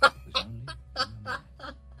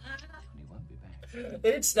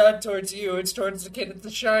 It's not towards you, it's towards the kid at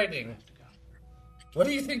The Shining. What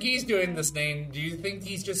do you think he's doing this name? Do you think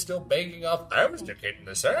he's just still banging off, I was the kid in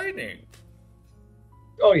The Shining?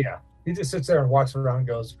 Oh, yeah. He just sits there and walks around and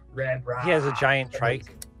goes, Red Rock. He has a giant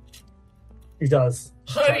trike. He does.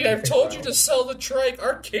 Honey, I've told you to sell the trike.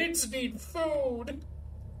 Our kids need food.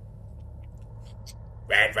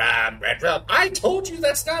 Red rum. I told you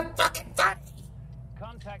that's not fucking fun.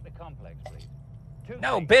 Contact the complex, please.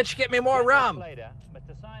 No, bitch, get me more rum. Later,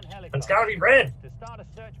 Mr. Sign It's gotta be red. To start a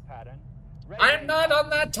search pattern. I'm not on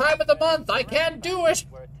that time of the month. I can't do it.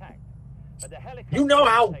 You know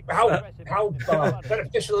how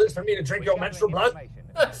beneficial it is for me to drink your menstrual blood?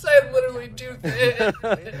 I literally do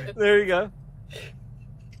that. There you go.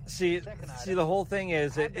 See, the whole thing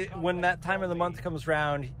is, when that time of the month comes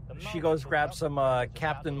around, she goes grab some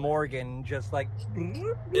Captain Morgan, just like.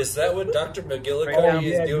 Is that what Dr. McGillicuddy Right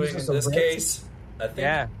is doing in this red. case? I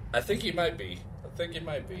think he might be.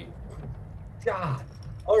 God.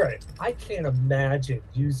 All right. I can't imagine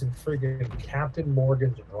using friggin' Captain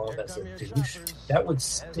Morgan's rum as a douche. That would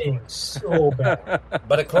sting so bad.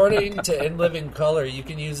 But according to In Living Color, you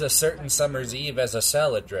can use a certain summer's eve as a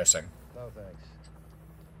salad dressing. No, thanks.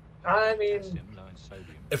 I mean,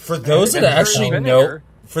 For those that actually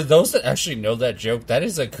know that joke, that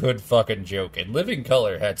is a good fucking joke. And Living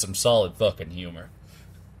Color had some solid fucking humor.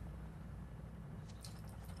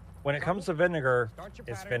 When it comes to vinegar,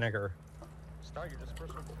 it's vinegar. Start your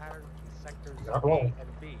dispersal pattern in sectors Not A wrong.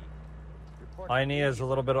 and B. Report All I need is a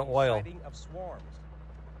little bit of oil. sighting of swarms.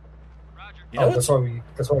 that's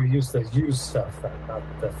why we use the used stuff, then, not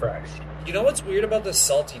the fresh. You know what's weird about this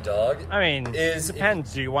salty dog? I mean, it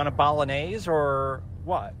depends. Do you want a bolognese or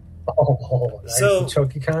what? Oh, nice So- and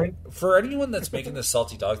chunky kind. For anyone that's making this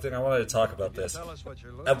salty dog thing, I wanted to talk about this.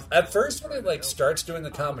 At first, when it starts doing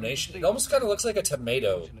the combination, it almost kind of looks like a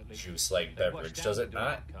tomato juice beverage, does it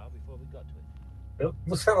not? It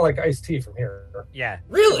looks kind of like iced tea from here. Yeah.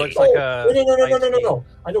 Really? It looks like a No.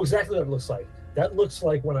 I know exactly what it looks like. That looks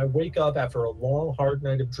like when I wake up after a long, hard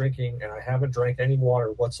night of drinking and I haven't drank any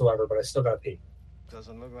water whatsoever, but I still got to pee.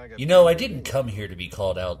 Doesn't look like You know, I didn't come here to be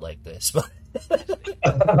called out like this, but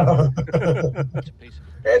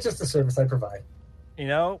It's just a service I provide. You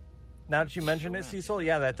know, now that you mention it, Cecil,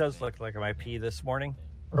 yeah, that does look like my pee this morning.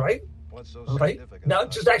 Right? What's so Right? significant Now,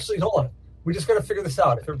 about just actually, hold on. We just got to figure this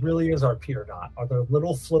out. If it really is our pee or not. Are there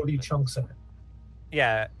little floaty chunks in it?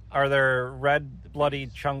 Yeah. Are there red, bloody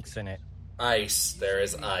chunks in it? ice. There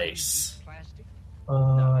is ice.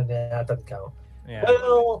 Nah, that doesn't count. Yeah.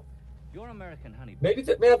 Well, Your American honey. maybe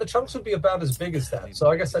the chunks would be about as big as that, so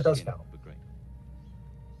I guess that does count.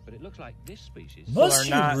 But it looks like this species Must you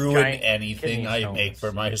not ruin giant anything kidney I stones. make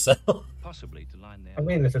for myself? possibly to line their. I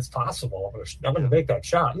mean, if it's possible, I'm going to make that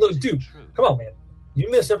shot. Look, dude, come on, man. You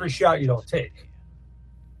miss every shot you don't take.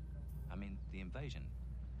 I mean, the invasion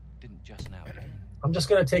didn't just now end. I'm just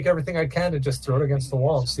going to take everything I can and just throw it against the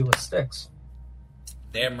wall and see what sticks.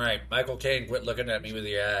 Damn right. Michael Caine, quit looking at me with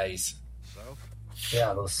your eyes.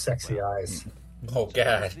 Yeah, those sexy eyes. Oh,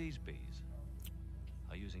 God. These bees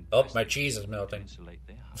are using Oh, my cheese is melting. insulate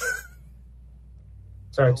their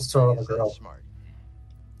Sorry, just throw it on the grill. smart.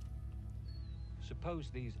 Suppose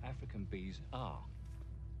these African bees are.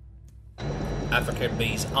 African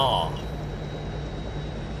bees are.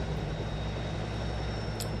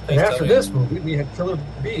 And after this movie, we had killer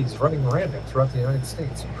bees running random throughout the United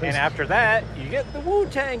States. And after that, you get the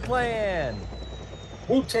Wu-Tang Clan.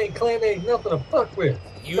 Wu-Tang Clan ain't nothing to fuck with.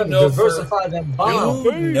 You Gotta know, diversify them bombs.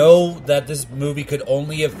 you know that this movie could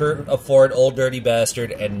only afford Old Dirty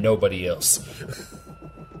Bastard and nobody else.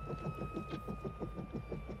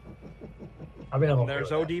 I mean, I'm okay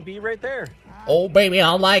There's with that. ODB right there. Oh, baby,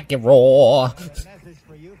 I like it raw. A message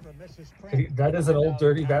for you from That is an old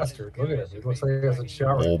dirty bastard. Look at him. He looks like he hasn't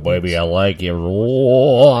showered. Oh, baby, I like it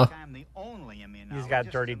raw. He's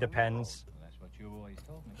got dirty Depends.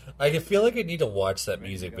 I feel like I need to watch that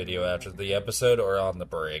music video after the episode or on the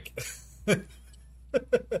break. I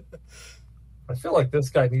feel like this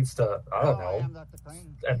guy needs to, I don't know,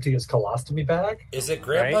 empty his colostomy bag. Is it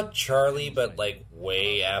Grandpa Charlie, but like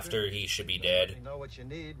way after he should be dead? You know what you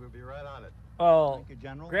need, we'll be right on it. Well,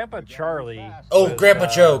 Grandpa Charlie. Oh, was, Grandpa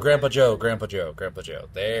Joe. There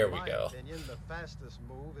we go. The fastest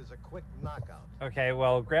move is a quick knockout. Okay,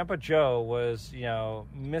 well, Grandpa Joe was,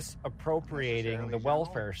 misappropriating the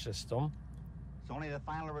welfare system. It's only the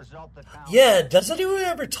final result that counts. Yeah, does anyone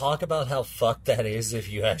ever talk about how fucked that is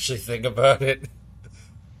if you actually think about it?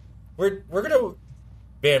 We're gonna...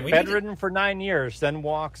 Man, bedridden for 9 years, then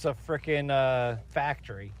walks a frickin'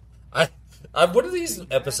 factory. One of these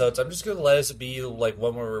episodes, I'm just going to let us be like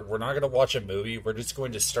one where we're not going to watch a movie. We're just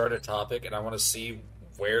going to start a topic, and I want to see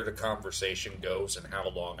where the conversation goes and how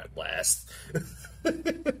long it lasts.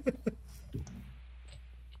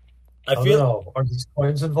 I don't know. Are these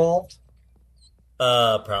coins involved?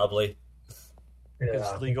 Probably.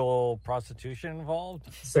 Yeah. Is legal prostitution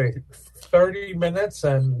involved? Say 30 minutes,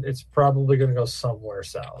 and it's probably going to go somewhere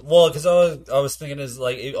south. Well, because I was thinking is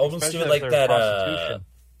like it almost do it like that.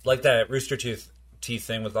 Like that Rooster Teeth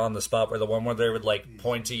thing with On the Spot, where the one where they would like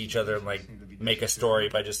point to each other and like make a story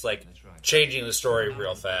by just like changing the story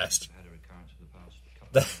real fast.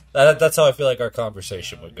 That's how I feel like our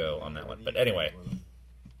conversation would go on that one. But anyway,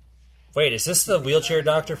 wait, is this the wheelchair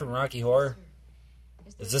doctor from Rocky Horror?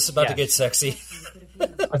 Is this about to get sexy? I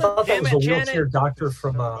thought that was the wheelchair doctor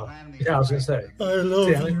from. Yeah, I was gonna say. I love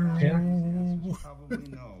you.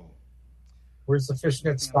 Where's the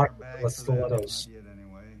fishnet stock with stilettos?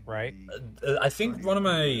 Right. I think one of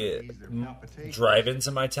my drive-ins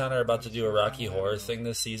in my town are about to do a Rocky Horror thing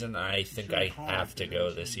this season. I think I have to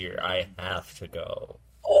go this year. I have to go.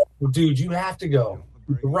 Oh, dude, you have to go.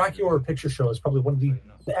 The Rocky Horror Picture Show is probably one of the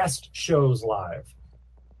best shows live.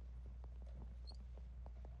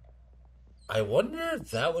 I wonder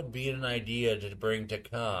if that would be an idea to bring to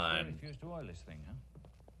con.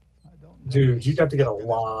 Dude, you'd have to get a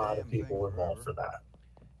lot of people involved for that.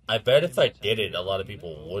 I bet if I did it, a lot of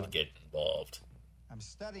people would get involved. I'm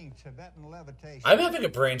studying Tibetan levitation. I'm having a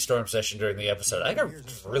brainstorm session during the episode. I gotta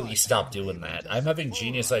really stop doing that. I'm having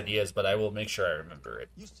genius ideas, but I will make sure I remember it.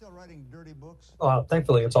 You still writing dirty books?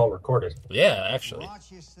 Thankfully, it's all recorded. Yeah, actually.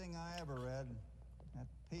 Watchiest thing I ever read.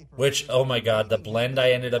 Which, oh my god, the blend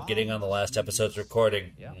I ended up getting on the last episode's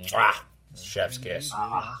recording. Mwah! Chef's kiss.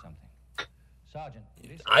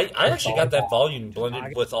 I actually got that volume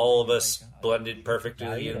blended with all of us blended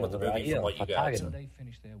perfectly in with the movie from what you got. So.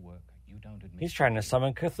 He's trying to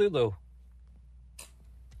summon Cthulhu.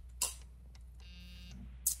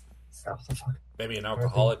 Maybe an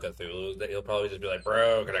alcoholic Cthulhu. He'll probably just be like,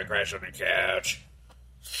 bro, can I crash on your couch?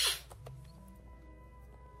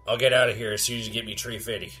 I'll get out of here as soon as you get me tree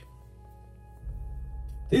fitty.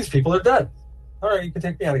 These people are dead. All right, you can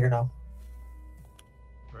take me out of here now.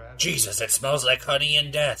 Jesus, it smells like honey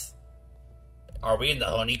and death. Are we in the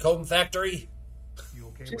honeycomb factory?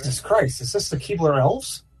 Jesus Christ, is this the Keebler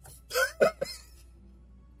Elves?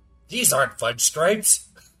 These aren't fudge stripes.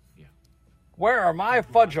 Where are my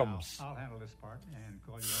fudgeums? I'll handle this part and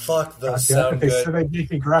call you. Fuck, those They sound good. said they'd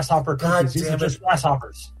make me grasshopper cookies. These are just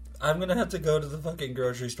grasshoppers. I'm gonna have to go to the fucking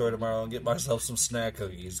grocery store tomorrow and get myself some snack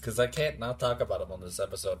cookies because I can't not talk about them on this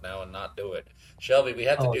episode now and not do it. Shelby, we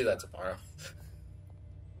have to do that tomorrow.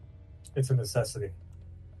 It's a necessity.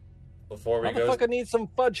 Before we go, Motherfucker needs some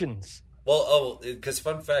fudgeons. Well, because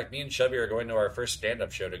fun fact, me and Shelby are going to our first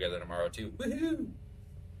stand-up show together tomorrow too. Woohoo!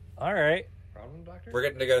 All right. Problem, Doctor? We're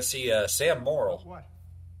getting to go see Sam Morrill. What?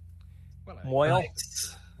 Well, Moyle?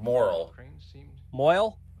 Morrill.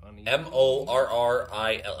 Moyle? Morrill.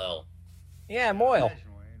 Yeah, Moyle.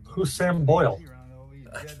 Who's Sam Boyle?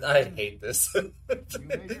 I hate this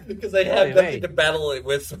because I have nothing to battle it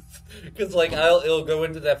with. Because like it'll go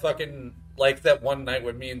into that fucking like that one night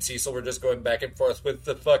when me and Cecil were just going back and forth with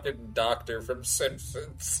the fucking doctor from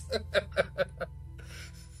Simpsons.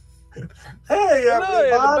 Hey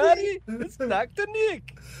everybody! It's Dr.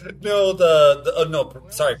 Nick. No,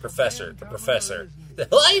 sorry, Professor. The Professor.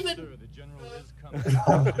 Ivan.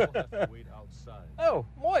 Oh,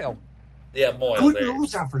 Moyle. Yeah, Moyle. Good there.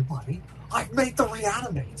 news, everybody. I've made the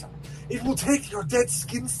Reanimator. It will take your dead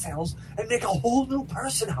skin cells and make a whole new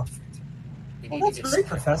person out of it. Well, that's great,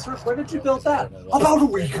 Professor. When did you build that? About a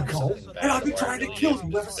week ago. And I've been trying to kill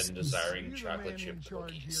you ever since. Been desiring chocolate chip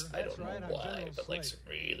cookies. I don't know why, but like some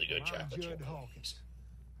really good chocolate chip cookies.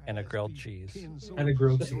 And a grilled cheese. And a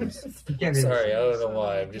grilled cheese. You can't Sorry, I even- don't know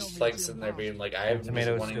why. I'm just like sitting there being like, I'm just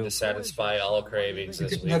Tomato wanting soup. to satisfy all cravings this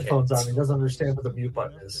Get weekend. headphones on. He doesn't understand what the mute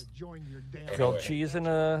button is. Grilled cheese in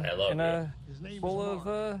a bowl of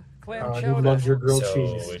clam He chowder. loves your grilled So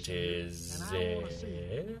cheese. it is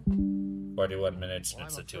 41 minutes and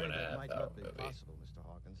it's a 2.5 hour movie.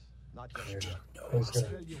 He's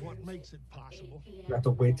gonna have to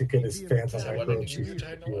wait to get his fans on that grilled cheese. You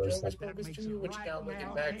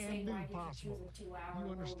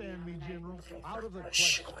understand me, General? Out of the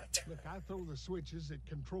question. Look, I throw the switches that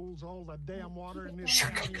controls all the damn water in this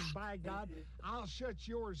county, and by God, I'll shut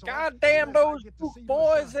yours off. Goddamn those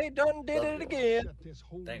boys, they done did it again. Shut this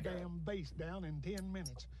whole Thank damn base down in 10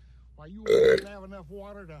 minutes. While you won't have enough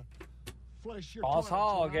water to flush your Boss toilets,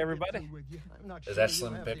 hog, and I'll everybody. get through with you. I'm not Is that sure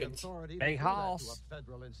Slim you have the Pickens? authority to Big do that to a house.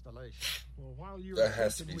 federal installation. Well, while you're That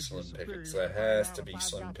has to assisting be with your Slim Pickens. superiors That has out to if be I've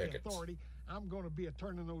Slim got the Pickens. authority, I'm going to be a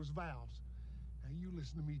turning those valves. Now you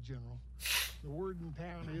listen to me, General. The word in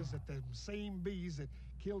town is that the same bees that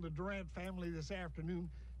killed the Durant family this afternoon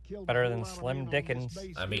killed Better a than whole lot of Slim men on Dickens. this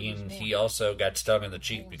base I here this mean, morning. he also got stung in the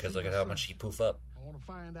cheek because look at how much he poof up. I want to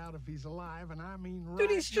find out if he's alive, and I mean right Dude,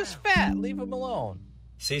 he's just now. fat. Leave him alone.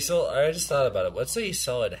 Cecil, I just thought about it. What's the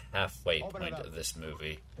solid halfway point of this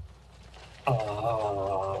movie?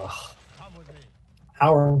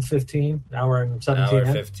 Hour and 15, hour and 17. Hour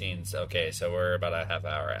in. 15. Okay, so we're about a half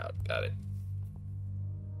hour out. Got it.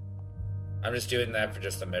 I'm just doing that for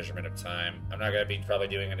just a measurement of time. I'm not going to be probably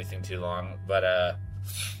doing anything too long, but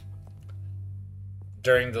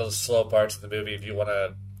during those slow parts of the movie, if you want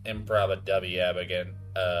to improv a W-ab again,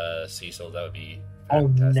 Cecil, that would be Oh,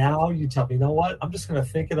 fantastic. now you tell me. You know what? I'm just going to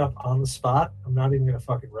think it up on the spot. I'm not even going to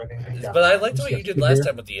fucking write anything down. But I I'm liked just what gonna you did sit last here.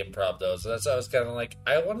 time with the improv, though. So that's why I was kind of like,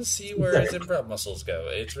 I want to see where his improv muscles go.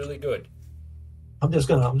 It's really good. I'm just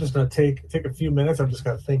gonna take a few minutes. I'm just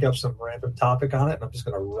gonna think up some random topic on it, and I'm just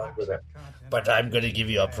gonna run with it. But I'm going to give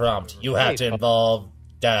you a prompt. You have to involve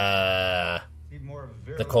the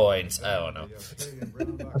coins. I don't know.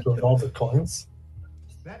 I have to involve the coins.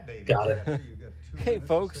 Got it. Hey,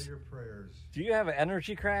 folks, do you have an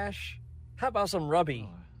energy crash? How about some Rubby?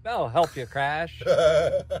 That'll help you crash.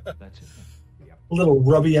 A little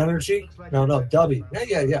rubby energy. No, Dubby.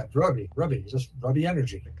 Yeah. Rubby. Just rubby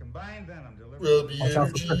energy. Combined venom delivered. Rubby Watch out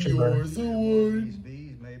for energy, friction you're burn. the one. These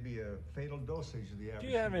bees may be a fatal dosage of the average. Do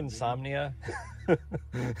you have insomnia?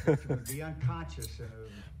 would be unconscious in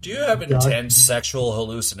Do you have intense sexual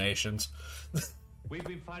hallucinations? We've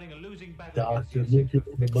been fighting a losing battle. Doctor, look at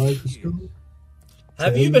the microscope.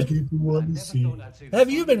 Have you Tell been people what to see. Have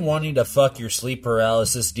you been wanting to fuck your sleep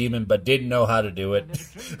paralysis demon but didn't know how to do it?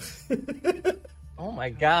 Oh my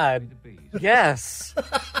God! Yes.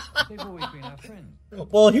 They've always been our friends.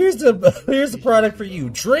 Well, here's the product for you.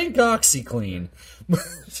 Drink OxyClean.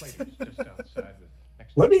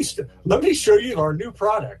 Let me show you our new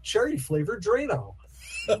product, cherry flavored Drano.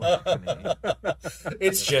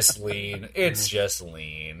 It's just lean. It's just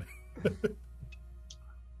lean.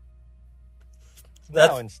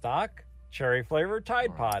 Now in stock, cherry flavored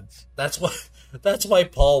Tide Pods. That's why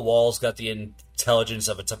Paul Wall's got the intelligence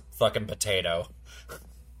of a fucking potato.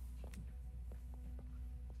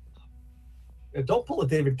 And don't pull a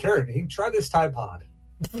David Carradine. Try this Tide Pod.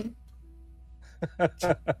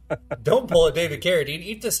 Don't pull a David Carradine.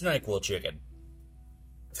 Eat this NyQuil chicken.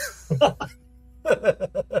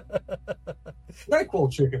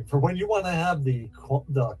 NyQuil chicken for when you want to have the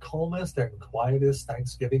calmest and quietest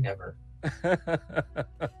Thanksgiving ever.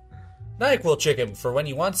 NyQuil chicken for when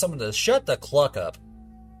you want someone to shut the cluck up.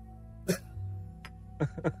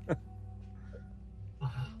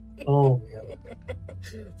 Oh man.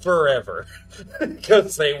 Forever.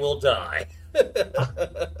 Because they will die.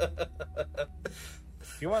 If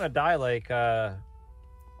you want to die like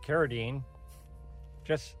Carradine,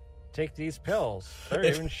 just take these pills. They're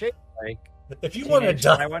even shaped like if you want to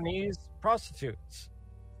die Taiwanese prostitutes.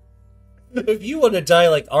 If you want to die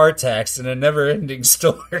like Artax in a never-ending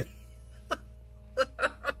story.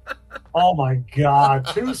 Oh my God!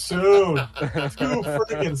 Too soon. Too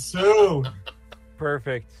freaking soon.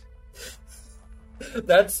 Perfect.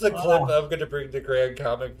 That's the clip I'm going to bring to Grand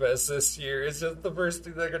Comic Fest this year. It's just the first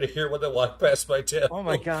thing they're going to hear when they walk past my table. Oh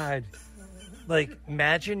my God. Like,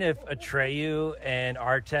 imagine if Atreyu and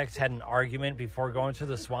Artax had an argument before going to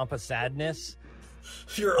the Swamp of Sadness.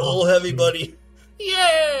 You're a little heavy, buddy.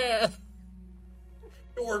 Yeah!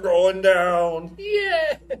 We're going down.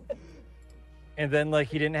 Yeah! And then, like,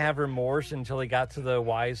 he didn't have remorse until he got to the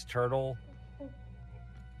wise turtle.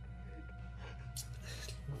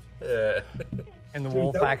 Yeah. And the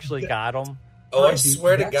wolf actually got him. Oh, I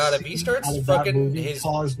swear to God, if he That starts scene out of fucking that movie his...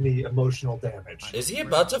 caused me emotional damage. Is he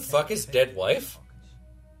about to fuck his dead wife?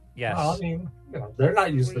 Yes. I mean, you know, they're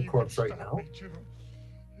not using the corpse right now.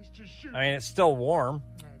 I mean, it's still warm.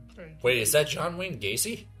 Wait, is that John Wayne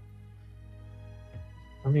Gacy?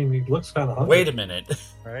 I mean, he looks kind of hungry. Wait a minute.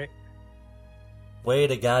 Right?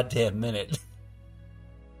 Wait a goddamn minute.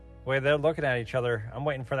 Wait, they're looking at each other. I'm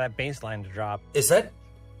waiting for that bass line to drop. Is that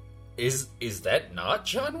not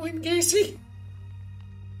John Wayne Gacy?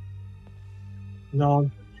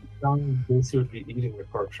 No, John Gacy would be eating the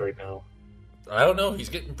corpse right now. I don't know. He's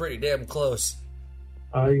getting pretty damn close.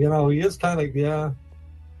 You know, he is kind of, yeah.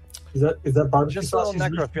 Is that barbecue Just a little sauce?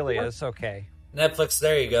 he's necrophilia. It's okay. Netflix,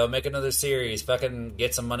 there you go. Make another series. Fucking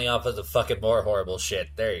get some money off of the fucking more horrible shit.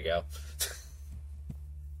 There you go.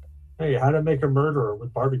 Hey, how to make a murderer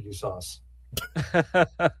with barbecue sauce?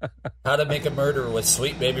 How to make a murderer with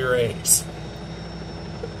Sweet Baby Ray's.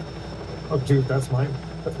 Oh, dude, that's my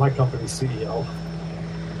company's CEO.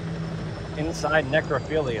 Inside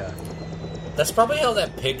necrophilia. That's probably how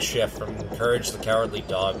that pig chef from Courage the Cowardly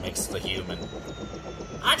Dog makes the human.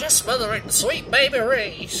 I just smother it in Sweet Baby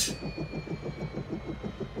Ray's.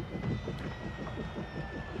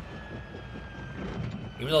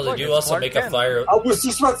 Even though they do also make a fire... I was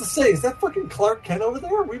just about to say, is that fucking Clark Kent over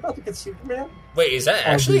there? Are we about to get Superman? Wait, is that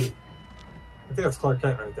actually? I think that's Clark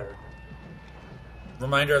Kent right there.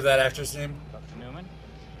 Reminder of that actor's name? Dr. Newman?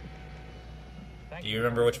 Do you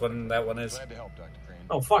remember which one that one is? Glad to help, Dr. Crane.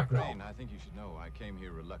 Oh, fuck no. Crane, I think you should know I came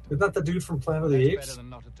here reluctantly. Isn't that the dude from Planet of the That's Apes? better than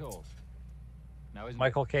not at all. Now, isn't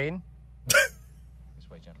Michael Caine? This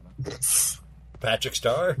way, gentlemen. Patrick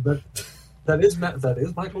Starr? That is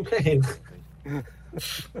Michael Caine.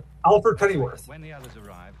 Alfred Pennyworth. When the others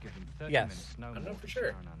arrive, give them 30 Yes. minutes. No I know more for to sure.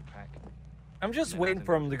 shower and unpack. I'm just waiting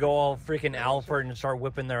for them to go all freaking Alfred and start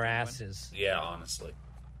whipping their asses. Yeah, honestly.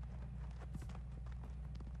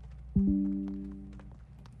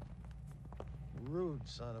 Rude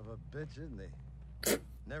son of a bitch, isn't he?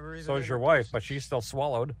 Never even. So is your wife, but she's still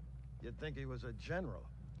swallowed. You'd think he was a general.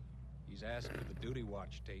 He's asked for the duty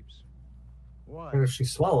watch tapes. Why? And if she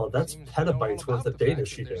swallowed, that's Seems to know all petabytes worth about of the data fact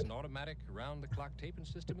she that there's did. an automatic around-the-clock taping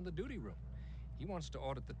system in the duty room. He wants to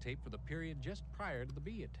audit the tape for the period just prior to the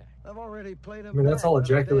bee attack. I've already played him. I mean, that's all back,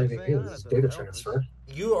 but I ejaculating didn't is think data I'd transfer.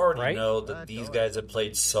 You already Right? know that these guys have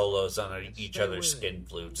played solos on each other's skin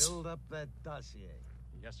flutes. Build up that dossier.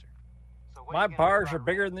 Yes, sir. My bars are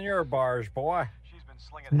bigger than your bars, boy.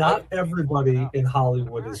 Not everybody in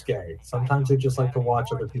Hollywood is gay. Sometimes they just like to watch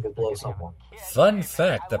other people blow someone. Fun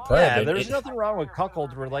fact, the Yeah, private... there's nothing wrong with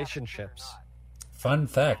cuckold relationships. Fun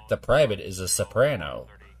fact, the private is a soprano.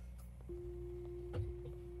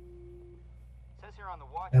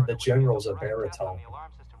 And the general's a baritone.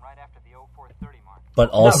 But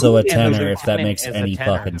also a who- tenor, and if that lieutenant makes is a any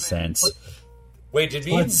tenor. fucking sense. Wait, did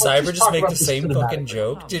me and Let's Cyber just just talk make about the this same fucking cinematically.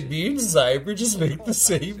 joke? Did me and Cyber just make the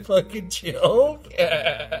same fucking joke?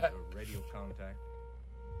 Radio contact.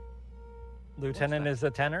 Lieutenant is a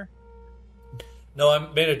tenor? No, I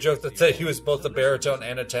made a joke that said he was both a baritone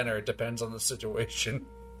and a tenor. It depends on the situation.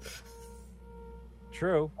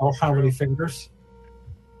 True. Oh, how many fingers?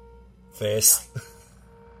 Face.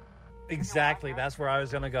 Exactly, that's where I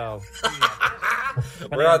was going to go.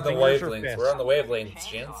 We're on the Fingers or wavelengths. fists? We're on the wavelengths,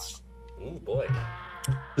 gents. Ooh, boy.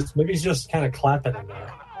 Maybe he's just kind of clapping in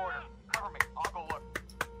there.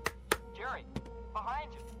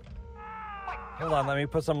 Hold on, let me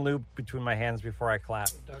put some lube between my hands before I clap.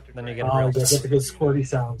 Then you get a Oh, real... get the good squirty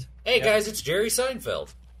sound. Hey, guys, it's Jerry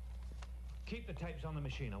Seinfeld. Keep the tapes on the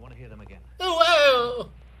machine. I want to hear them again. Oh,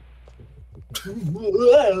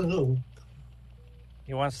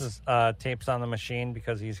 He wants his tapes on the machine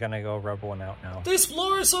because he's going to go rub one out now. this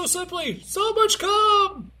floor is so simply so much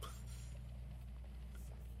cum.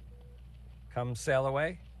 Come sail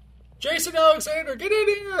away. Jason Alexander, get in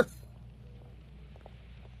here.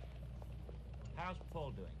 How's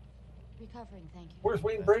Paul doing? Recovering, thank you. Where's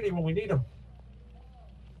Wayne Brady when we need him?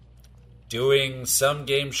 Doing some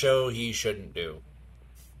game show he shouldn't do.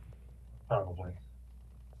 Probably.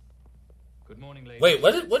 Good morning, ladies. Wait,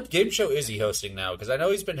 what game show is he hosting now? Because I know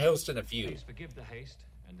he's been hosting a few. Please forgive the haste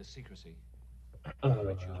and the secrecy. Uh,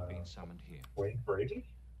 But you have been summoned here. Wayne Brady?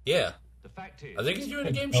 Yeah. The fact is, I think he's doing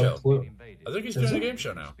a game No show. clue. I think he's Is doing a he? game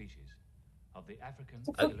show now. Of the African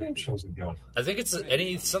What the fuck game shows he doing? I think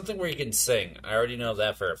it's something where you can sing. I already know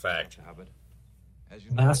that for a fact. As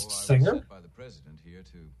you know, Masked I was singer? sent by the president here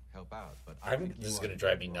to help out, but This is going to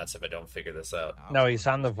drive me nuts if I don't figure this out. No, he's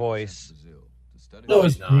on The Voice. No,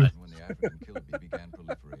 he's not. When the African killer bee began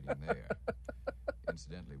proliferating there.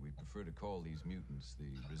 Incidentally, we prefer to call these mutants the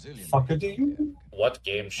Brazilian. Fucker do you? What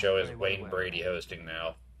game show is Wayne Brady hosting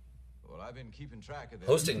now? Well, I've been keeping track of that.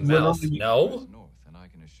 Hosting Mouth? No. And I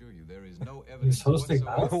can assure you there is no evidence. He's hosting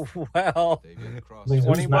Mouth? Well, I mean,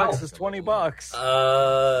 who's Mouth? is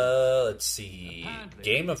 $20. Let's see.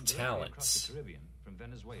 Game of Talents.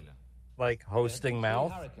 Like hosting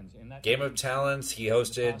Mouth? Game of Talents. He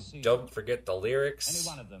hosted Don't Forget the Lyrics.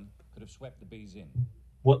 Any one of them could have swept the bees in.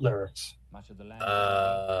 What lyrics? Much of the land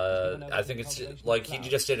I think it's like he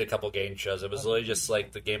just did a couple game shows. It was literally just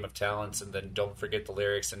like the Game of Talents and then Don't Forget the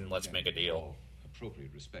Lyrics and Let's Make a Deal.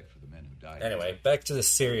 Appropriate respect for the men who died. Anyway, back to the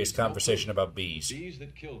serious conversation about bees. Bees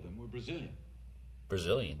that killed them were Brazilian.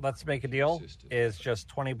 Brazilian. Let's Make a Deal is just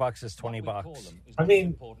 $20 is $20. I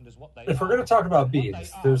mean, if we're going to talk about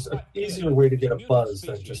bees, there's an easier way to get a buzz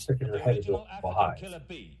than just sticking your head into a hive.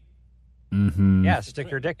 Mm-hmm. Yeah, stick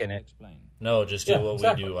your dick in it. No, just do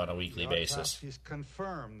what we do on a weekly basis. Autopsies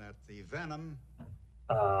confirm that the venom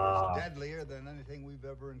is deadlier than anything we've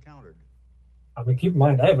ever encountered. I mean, keep in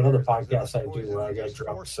mind, I have another podcast I do where I get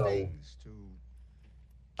drunk, so...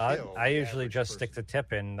 I usually just stick the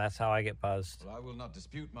tip in. That's how I get buzzed. Well, I will not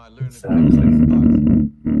dispute my learned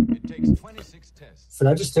Exactly. It takes 26 tests. So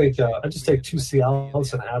I just take 2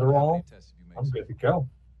 Cialis and Adderall. I'm good to go.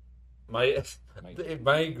 My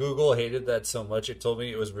Google hated that so much it told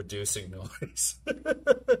me it was reducing noise.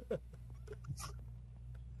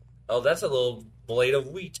 Oh, that's a little blade of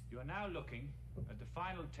wheat. You are now looking at the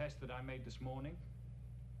final test that I made this morning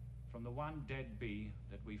from the one dead bee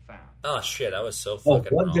that we found. Oh shit, I was so Oh,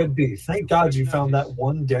 fucking one wrong. dead bee. Thank God you found that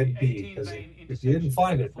one dead bee, because if you didn't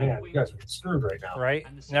find it, man, you guys are screwed right now. Right?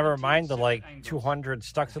 Never mind the like 200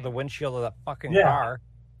 stuck to the windshield of that fucking Yeah. car.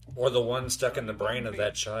 Or the one stuck in the brain of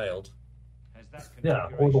that child. Yeah,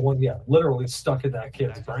 or the one, literally stuck in that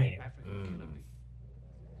kid's brain.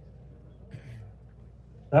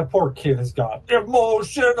 That poor kid has got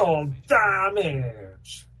emotional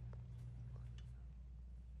damage.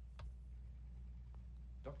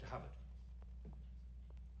 Dr. Hubbard,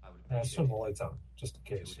 I would Yeah, let's turn the lights on, just in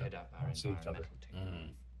case. head up our Don't see each other. environmental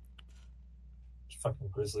team. It's fucking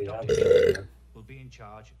Grizzly Dr. Adams. Krim will be in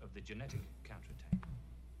charge of the genetic counterattack.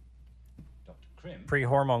 Dr. Krim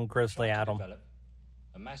Pre-hormone Grizzly tried to Adam. develop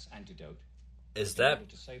a mass antidote Is in order that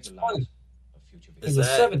to save the lives of future In victims. the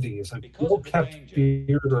that- 70s, a well-kept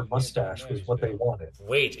beard or mustache was what they wanted.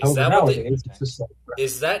 Wait, is However, that what they, nowadays, it's just like...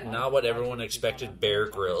 is that not what everyone expected Bear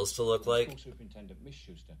Grylls to look like? School Superintendent Miss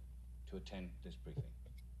Schuster to attend this briefing.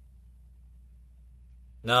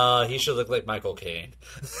 No, he should look like Michael Caine.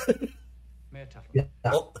 Mayor Tuttle. Yeah.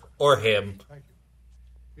 Or him.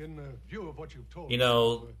 In view of what you've told You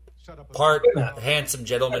know, me, set up a- part handsome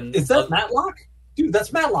gentleman. Is that Matlock? Dude,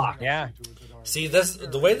 that's Matlock. Yeah. See, this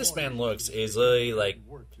the way this man looks is literally like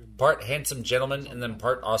part handsome gentleman and then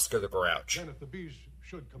part Oscar the Grouch. Then if the bees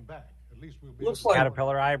should come back, at least we'll be Looks able to- like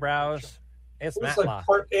Caterpillar eyebrows. It's looks Matlock. like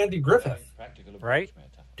part Andy Griffith. Practical approach, Right? Mayor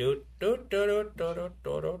Tuttle. Do do do do do do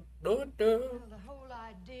do do do do. Well, the whole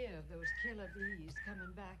idea of those killer bees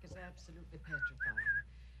coming back is absolutely petrifying.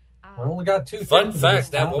 I only got 2 Fun things in fact, this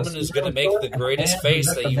that house. woman is gonna make the greatest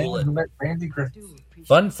face that you will- met Andy Griffith.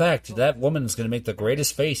 Fun fact: that woman's going to make the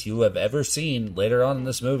greatest face you have ever seen later on in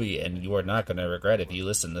this movie, and you are not going to regret if you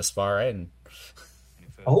listen this far in.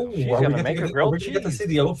 Oh, She's are we gonna gonna make a get grilled to cheese. see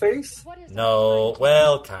the O face? No,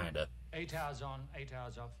 well, kinda. 8 hours on, 8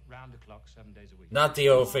 hours off, round the clock, 7 days a week. Not the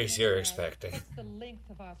O face you're expecting. What's the length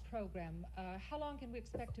of our program? How long can we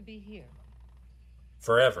expect to be here?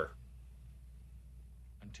 Forever.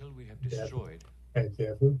 Until we have destroyed And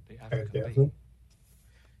careful. the And African careful. bee.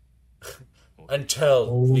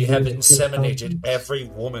 Until we have inseminated every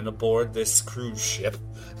woman aboard this cruise ship.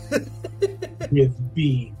 With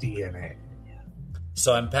bee DNA.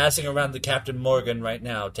 So I'm passing around the Captain Morgan right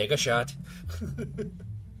now. Take a shot.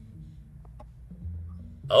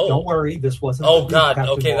 Oh. Don't worry, this wasn't. Oh, the God.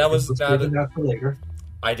 Captain Okay, that Morgan. was Let's not save a- that for later.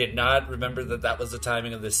 I did not remember that was the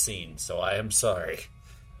timing of this scene, so I am sorry.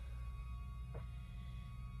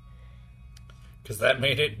 Because that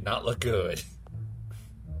made it not look good.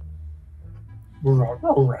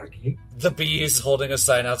 Raggy. The bee is holding a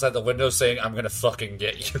sign outside the window saying, "I'm gonna fucking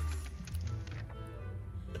get you."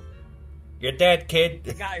 You're dead, kid.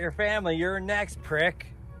 You got your family. You're next, prick.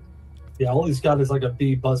 Yeah, all he's got is like a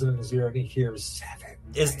bee buzzing in his ear, and he hears 7.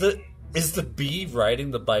 Is the bee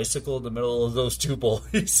riding the bicycle in the middle of those two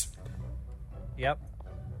boys? Yep.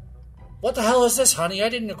 What the hell is this, honey? I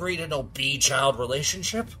didn't agree to no bee-child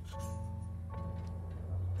relationship.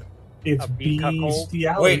 It's A bee cuckold?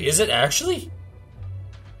 bestiality. Wait, is it actually?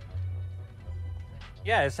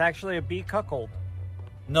 Yeah, it's actually a bee cuckold.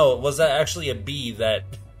 No, was that actually a bee that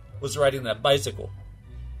was riding that bicycle?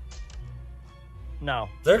 No.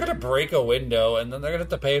 They're gonna break a window and then they're gonna have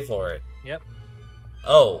to pay for it. Yep.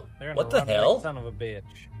 Oh, They're gonna what the run like hell? son of a bitch.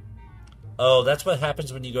 Oh, that's what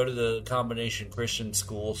happens when you go to the combination Christian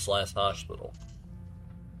school / hospital.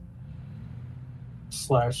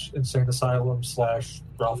 / insane asylum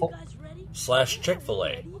 / brothel. /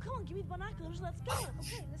 Chick-fil-A. Well, come on, give me the binoculars. Let's go.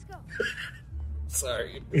 Okay, let's go.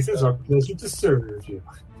 Sorry. It is our pleasure to serve you.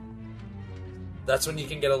 That's when you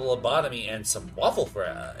can get a lobotomy and some waffle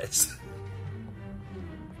fries.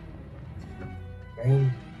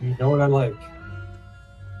 And you know what I like.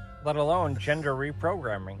 Let alone gender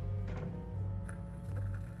reprogramming.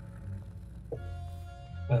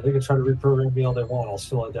 They can try to reprogram me all they want. I'll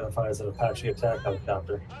still identify as an Apache attack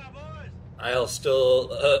helicopter. I'll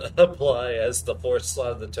still apply as the fourth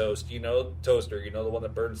slot of the toast. You know, toaster. You know, the one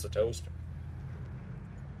that burns the toast.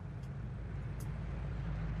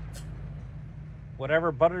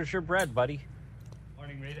 Whatever butters your bread, buddy.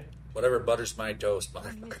 Morning, Rita. Whatever butters my toast,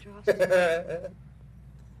 motherfucker.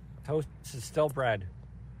 Toast is still bread.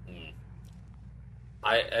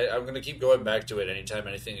 I'm going to keep going back to it anytime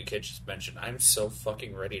anything a kid just mentioned. I'm so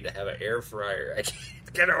fucking ready to have an air fryer. I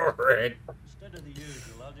can't get over it. Instead of the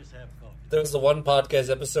usual, I'll just have coffee. There was the one podcast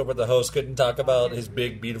episode where the host couldn't talk about his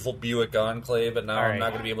big, beautiful Buick Enclave, and now I'm not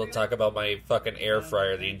going to be able to talk about my fucking air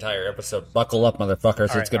fryer the entire episode. Buckle up,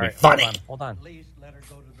 motherfuckers. It's going to be funny. Hold on.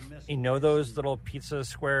 You know those little pizza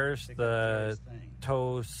squares? The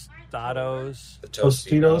Tostados? The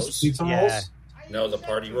Tostitos pizza rolls? No, the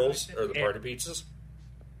party rolls? Or the party pizzas?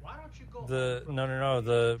 No,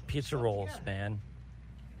 the pizza rolls, man.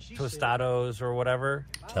 Tostados or whatever.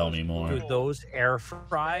 Tell me more. Dude, those air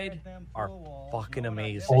fried are fucking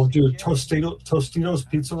amazing. Oh, dude, Tostitos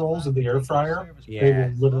pizza rolls in the air fryer, they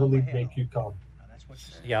will literally make you come.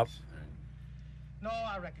 Yep. No,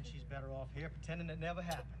 I reckon she's better off here pretending it never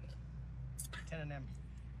happened. Pretending them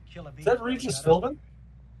killer bees. Is that Regis Philbin?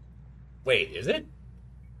 Wait, is it?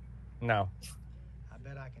 No. I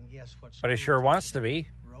bet I can guess what. But it sure wants to be.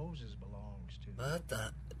 Roses belongs to. What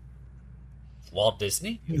the? Walt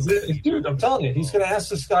Disney? Dude, I'm telling you, he's going to ask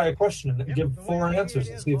this guy a question and give 4 answers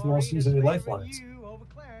and see if he wants to use any lifelines. I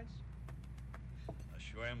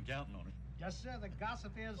sure am counting on it. Yes, sir. The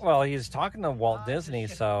gossip is. Well, he's talking to Walt Disney,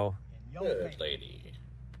 so. Good lady.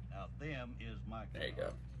 Now, them is my. There you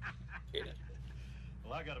go. Get it.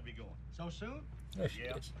 Well, I gotta be going. So soon? There she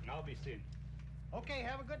Yeah, is. I'll be soon. Okay,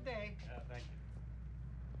 have a good day. Thank you.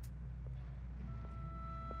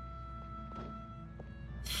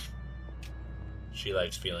 She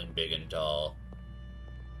likes feeling big and tall.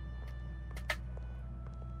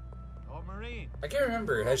 Oh, Marine. I can't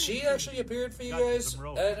remember. Has she actually appeared for you guys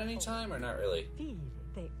at any time or not really?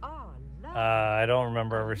 They are I don't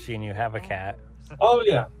remember ever seeing you have a cat. Oh,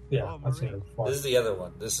 yeah. I've seen it before. This is the other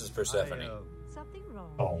one. This is Persephone. something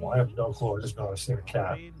wrong. Oh, I have no clue. I just know I've seen a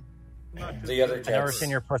cat. The other I've never cat's... seen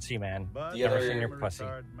your pussy, man. Never seen your pussy.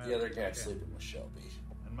 The other cat's sleeping with Shelby.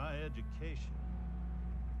 And my education,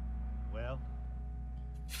 well,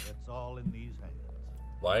 it's all in these hands.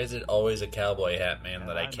 Why is it always a cowboy hat man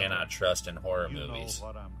that I cannot trust in horror movies?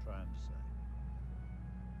 What I'm trying to say.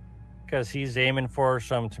 Because he's aiming for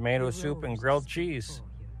some tomato soup and grilled cheese.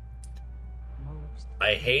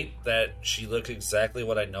 I hate that she looks exactly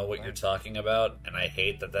what I know what you're talking about, and I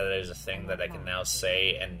hate that that is a thing that I can now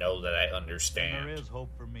say and know that I understand. There is hope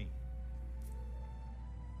for me.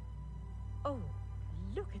 Oh,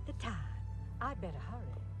 look at the time. I better hurry.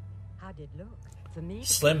 How'd it look? For me?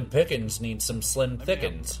 Slim Pickens needs some Slim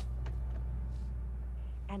Thickens.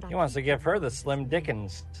 He wants to give her the Slim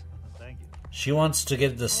Dickens. Thank you. She wants to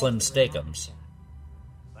get the Slim Steakums.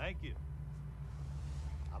 Thank you.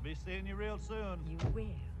 I'll be seeing you real soon. You will.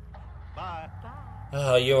 Bye.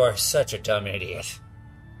 Oh, you are such a dumb idiot.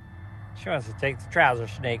 She wants to take the trouser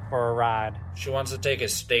snake for a ride. She wants to take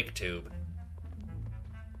his steak tube.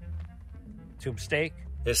 Tube steak?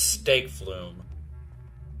 His steak flume.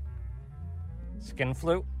 Skin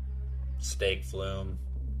flute? Steak flume.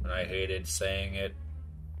 And I hated saying it.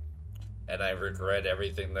 And I regret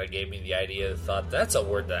everything that gave me the idea. Thought that's a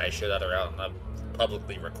word that I should utter out in a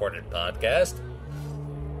publicly recorded podcast.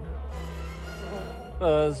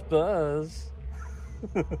 Buzz, buzz.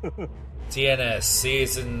 TNS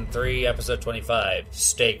Season 3, Episode 25,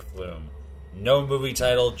 Steak Flume. No movie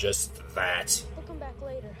title, just that. We'll come back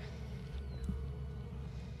later.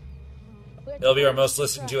 It'll be our most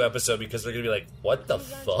listened to episode because they're going to be like, what the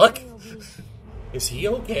fuck? Is he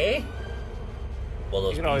okay? Well,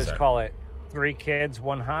 those You can always bees are. call it 3 kids,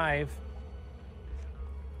 1 hive.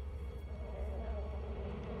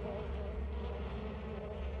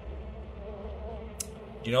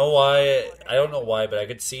 You know why? I don't know why, but I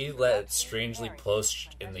could see that strangely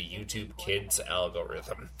pushed in the YouTube Kids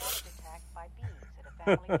algorithm. Attacked by bees at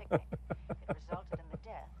a family picnic. It resulted in the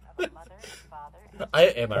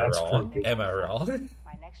Am I That's wrong? creepy. Am I wrong?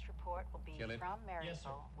 My next report will be from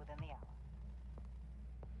Marysville within the hour.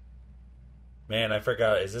 Man, I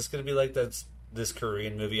forgot. Is this going to be like this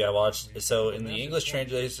Korean movie I watched? So in the English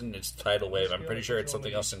translation, it's Tidal Wave. I'm pretty sure it's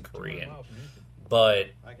something else in Korean. But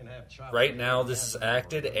right now, this is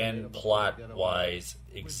acted and plot-wise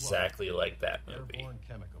exactly like that movie.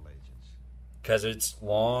 Because it's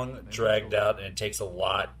long, dragged out, and it takes a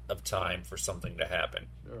lot of time for something to happen.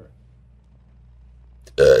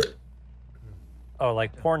 Oh,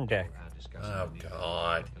 like porn dick. Oh,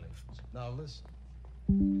 God. Now listen.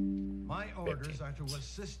 My orders are to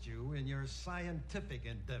assist you in your scientific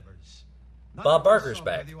endeavors. Not Bob to Barker's consult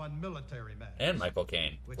back. with you on military matters, And Michael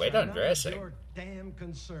Caine. which Wait are on not dressing. your damn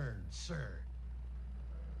concern, sir.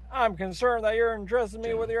 I'm concerned that you're undressing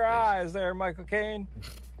me with your eyes there, Michael Caine.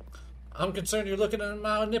 I'm concerned you're looking at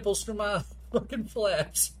my nipples through my fucking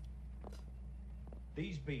flaps.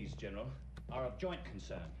 These bees, General, are of joint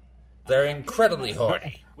concern. They're incredibly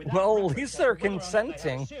horny. Well, at least they're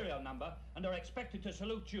consenting. Serial number and are expected to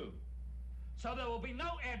salute you. So there will be no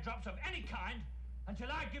airdrops of any kind until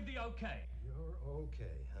I give the okay. You're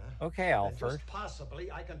okay, huh? Okay, Then Alfred. just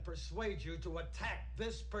possibly I can persuade you to attack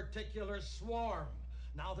this particular swarm.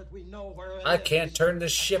 Now that we know where it I is. can't turn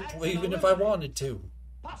this ship even if I wanted to.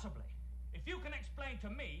 Possibly. If you can explain to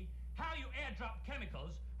me how you airdrop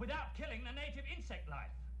chemicals without killing the native insect life.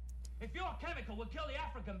 If your chemical will kill the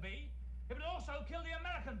African bee, it will also kill the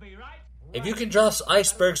American bee, right? If you can drop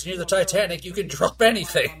icebergs near the Titanic, you can drop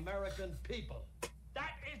anything. American people.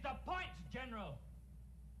 That is the point, General.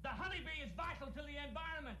 The honeybee is vital to the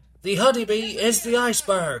environment. The honeybee is the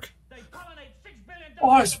iceberg. They pollinate 6 billion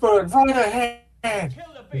Iceberg, right ahead.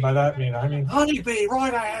 By that I mean honeybee,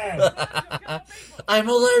 right ahead. I'm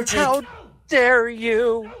allergic. How dare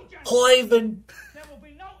you? Cliven.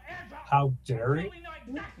 How dare you?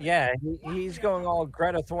 Yeah, he's going all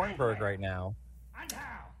Greta Thunberg right now.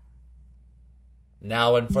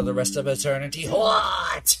 Now and for the rest of eternity.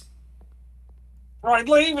 What? Right,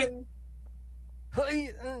 leaving. About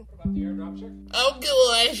the airdrop, sir? Oh,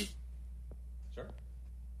 God. Sir?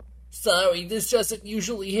 Sorry, this doesn't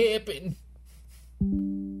usually happen.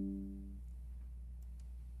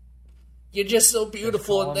 You're just so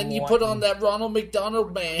beautiful, and then you put on that Ronald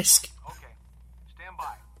McDonald mask. Stand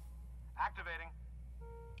by.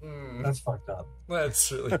 Activating. That's fucked up.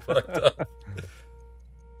 That's really fucked up.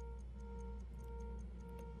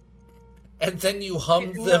 And then you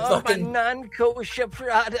hummed the fucking non-kosher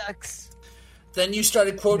products. Then you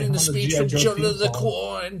started quoting the speech from Children of the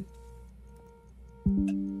Corn.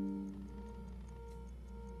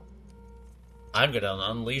 I'm gonna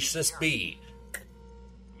unleash this bee.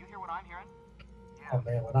 You hear what I'm hearing? Oh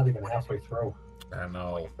man, we're not even halfway through. I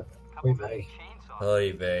know. Oy vey.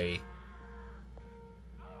 Oy vey.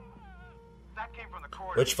 That came from the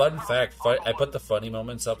corridor. Which, fun fact, I put the funny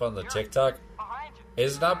moments up on the TikTok. It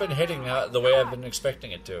has not been hitting the way I've been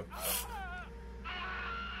expecting it to.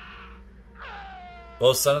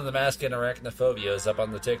 Both Son of the Mask and Arachnophobia is up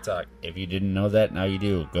on the TikTok. If you didn't know that, now you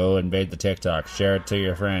do. Go invade the TikTok. Share it to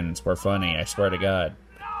your friends. We're funny, I swear to God.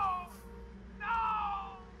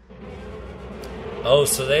 Oh,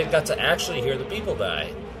 so they got to actually hear the people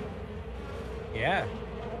die. Yeah.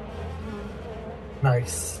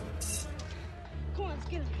 Nice. Come on, let's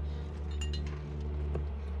get it.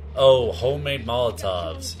 Oh, homemade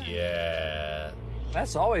Molotovs. Yeah.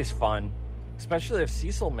 That's always fun. Especially if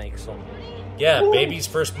Cecil makes them. Yeah, baby's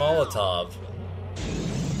first Molotov.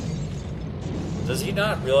 Does he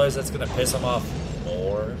not realize that's going to piss him off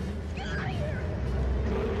more?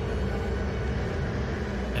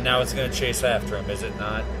 And now it's going to chase after him, is it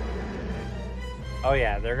not? Oh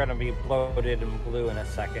yeah, they're gonna be bloated and blue in a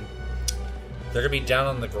second. They're going to be down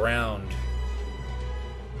on the ground.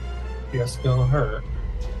 Yes, gonna hurt.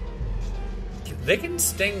 They can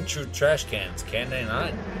sting trash cans, can they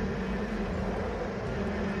not?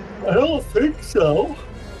 I don't think so.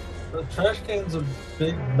 The trash can's a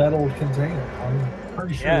big metal container. I'm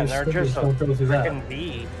pretty sure Yeah, the they're stickers just a don't go through that. freaking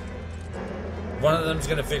bee. One of them's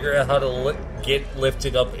going to figure out how to get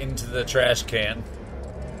lifted up into the trash can.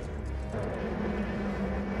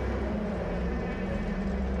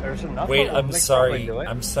 There's enough. Wait, of them. I'm They sorry. probably do it.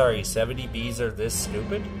 I'm sorry. 70 bees are this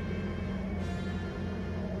stupid?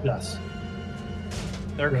 Yes.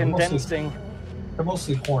 They're They're condensing. They're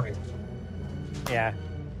mostly horny. Yeah.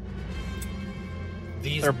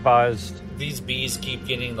 They're buzzed. These bees keep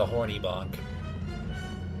getting the horny bonk.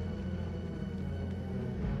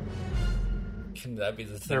 Can that be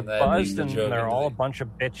the thing They're that buzzed the and joke they're into all a the bunch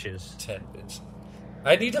of bitches. 10 bitch.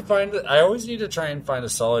 I always need to try and find a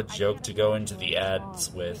solid joke to go into the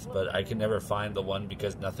ads with, but I can never find the one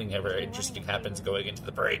because nothing ever interesting happens going into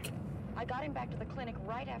the break. I got him back to the clinic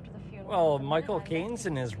right after the funeral. Well, Michael Caine's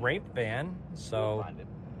in his rape van, so...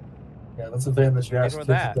 Yeah, that's a van that you ask with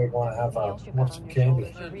kids that. if they want to have want some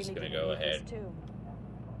candy. I'm just gonna go ahead.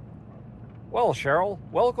 Well, Cheryl,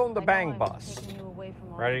 welcome to Bang Bus.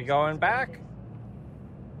 Ready going back?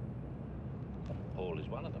 Paul is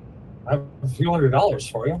one of them. I have a few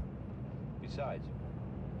 $100 for you. Besides,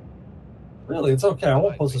 Really, it's okay. I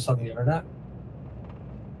won't post this on the internet.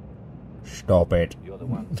 Stop it. you're the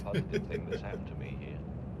one positive thing that's happened to me here.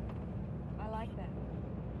 I like that.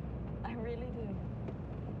 I really do.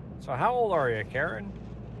 So how old are you, Karen?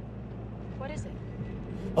 What is it?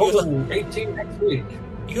 Oh, 18 next week.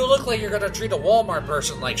 You look like you're gonna treat a Walmart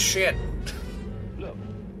person like shit.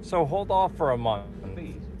 So hold off for a month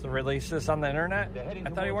to release this on the internet? I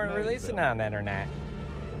thought you weren't releasing it on the internet.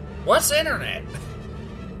 What's internet?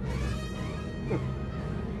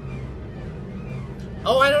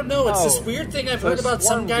 Oh, I don't know. It's this weird thing I've heard those about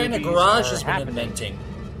some swarm guy in a babies garage are has been happening. inventing.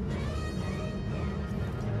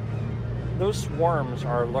 Those swarms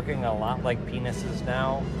are looking a lot like penises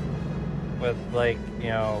now, with like, you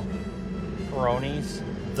know, coronis.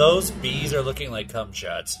 Those bees are looking like cum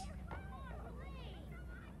shots.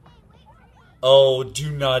 Oh,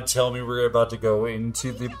 do not tell me we're about to go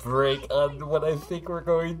into the break on what I think we're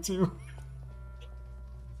going to.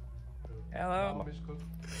 Hello.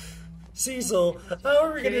 Cecil, how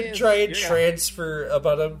are we going to try and transfer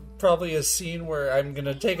about probably a scene where I'm going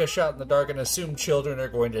to take a shot in the dark and assume children are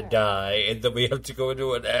going to die, and then we have to go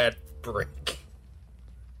into an ad break?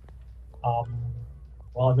 Well,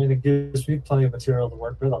 I mean, it gives me plenty of material to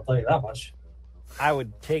work with, I'll tell you that much. I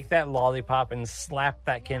would take that lollipop and slap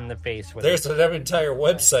that kid in the face with There's it. an entire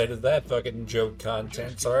website of that fucking joke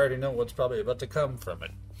content, so I already know what's probably about to come from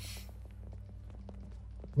it.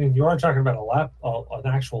 I mean, you are talking about an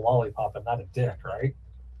actual lollipop and not a dick, right?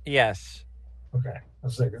 Yes. Okay. I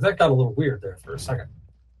was like, that got a little weird there for a second.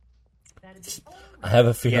 I have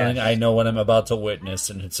a feeling I know what I'm about to witness,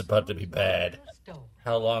 and it's about to be bad.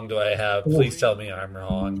 How long do I have? Please tell me I'm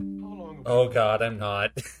wrong. Oh God, I'm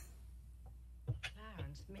not.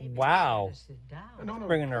 Wow.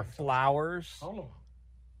 Bringing her flowers.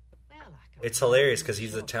 It's hilarious because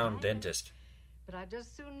he's the town dentist. But I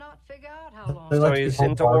just soon not figure out how long. So he's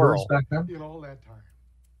into oral. Back then? You know, all that time.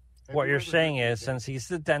 What you're saying is, since he's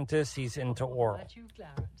the dentist, he's into oral.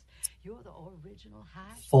 You're the original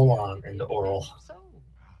high. Full on into oral.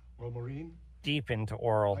 Well, Maureen, Deep into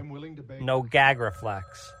oral. I'm willing to beg. No gag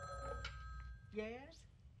reflex. Yes?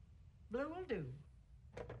 Blue will do.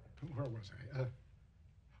 Where was I?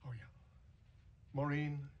 Oh, yeah.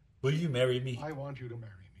 Maureen. Will you marry me? I want you to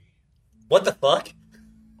marry me. What the fuck?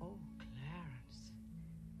 Oh, Clarence.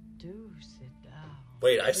 Do sit down.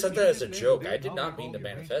 Wait, I said that as a joke. I did not mean to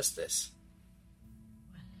manifest this.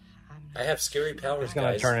 I have scary powers, It's going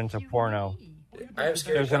to guys. turn into porno. I have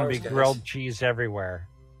scary There's going to powers, be guys. grilled cheese everywhere.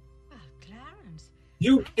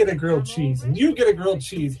 You get a grilled cheese, and you get a grilled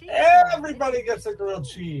cheese. Everybody gets a grilled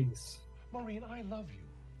cheese. Maureen, I love you.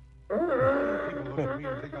 People look at me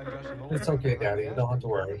and think I'm just an old It's okay, man. Daddy. You don't have to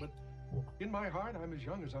worry. But in my heart, I'm as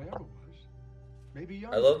young as I ever was. Maybe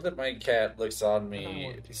younger. I love that my cat looks on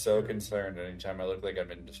me so concerned anytime I look like I'm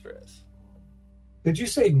in distress. Did you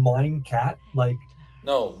say mine cat? Like,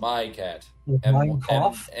 No, my cat. Like mine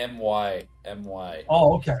cough? M-Y.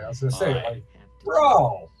 oh, okay. I was going to say, My. like,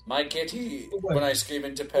 bro. My kitty, when I scream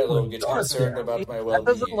into pillow, gets dark concerned there. about my That well-being.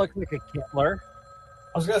 doesn't look like a Kittler.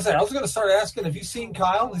 I was going to say, I was going to start asking, have you seen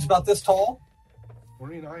Kyle? He's about this tall.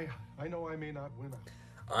 Maureen, I know I may not win out.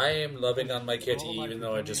 I am loving on my kitty, even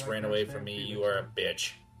though it just ran away from me. You are a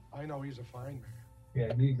bitch. I know he's a fine man.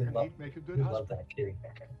 Yeah, you And love, he'd make a good you husband. love that kitty.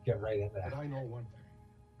 Get right in But that. I know one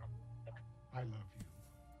thing. I love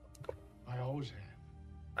you. I always have.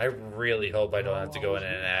 I really hope I don't have to go in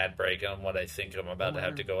an ad break on what I think I'm about to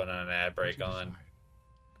have to go in on an ad break on.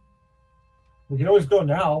 We can always go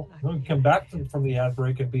now. We can come back from the ad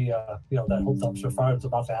break and be, that whole dumpster fire that's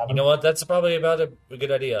about to happen. You know what? That's probably about a good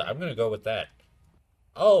idea. I'm going to go with that.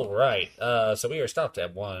 All right. So we are stopped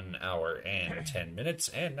at 1 hour and 10 minutes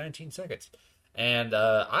and 19 seconds. And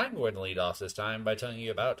I'm going to lead off this time by telling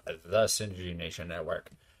you about the Synergy Nation Network.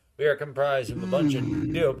 We are comprised of a bunch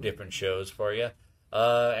of dope different shows for you.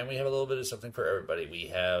 And we have a little bit of something for everybody. We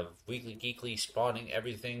have Weekly Geekly spawning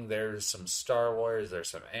everything. There's some Star Wars. There's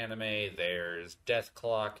some anime. There's Death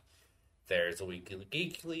Clock. There's a Weekly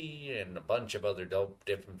Geekly and a bunch of other dope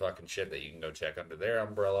different fucking shit that you can go check under their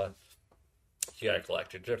umbrella. You got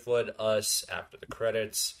Collector Driftwood, Us, After the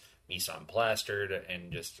Credits, Nissan Plastered,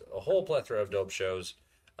 and just a whole plethora of dope shows.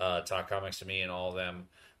 Talk Comics to Me and all of them,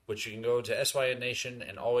 which you can go to SYN Nation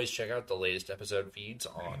and always check out the latest episode feeds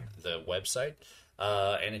on the website.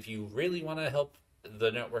 And if you really want to help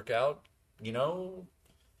the network out,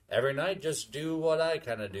 every night just do what I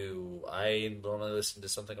kind of do. I normally listen to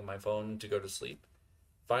something on my phone to go to sleep.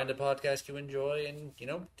 Find a podcast you enjoy and,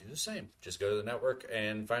 do the same. Just go to the network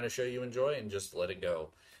and find a show you enjoy and just let it go.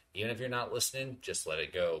 Even if you're not listening, just let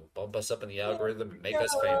it go. Bump us up in the algorithm and make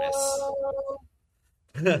us famous.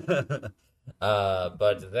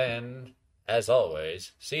 But then, as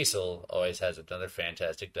always, Cecil always has another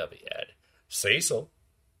fantastic W ad. Cecil.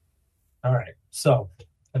 All right. So,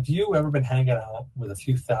 have you ever been hanging out with a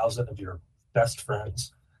few thousand of your best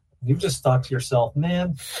friends? And you just thought to yourself,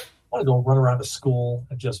 man, I want to go run around to school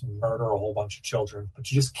and just murder a whole bunch of children,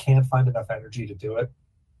 but you just can't find enough energy to do it?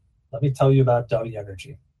 Let me tell you about W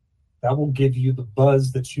Energy. That will give you the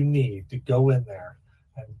buzz that you need to go in there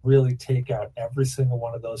and really take out every single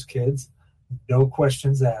one of those kids. No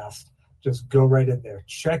questions asked. Just go right in there.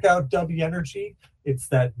 Check out W Energy. It's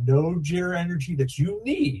that no-jeer energy that you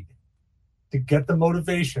need to get the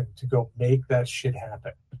motivation to go make that shit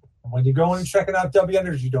happen. And when you go in and check it out W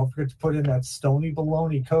Energy, don't forget to put in that Stony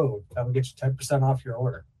Baloney code. That will get you 10% off your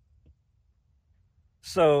order.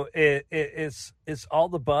 So it's all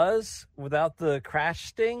the buzz without the crash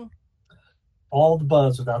sting? All the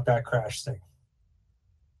buzz without that crash sting.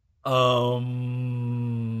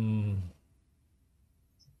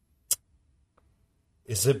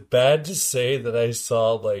 Is it bad to say that I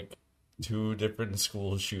saw, 2 different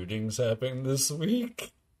school shootings happen this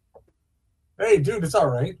week? Hey, dude, it's all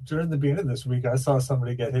right. During the beginning of this week, I saw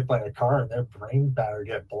somebody get hit by a car and their brain matter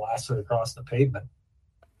get blasted across the pavement.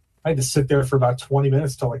 I had to sit there for about 20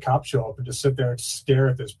 minutes till the cops show up and just sit there and stare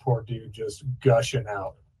at this poor dude just gushing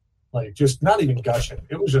out. Just not even gushing.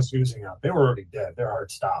 It was just oozing out. They were already dead. Their heart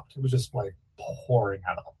stopped. It was just, pouring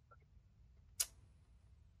out of them.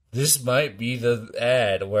 This might be the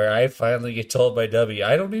ad where I finally get told by W,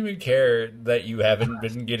 I don't even care that you haven't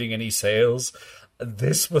been getting any sales.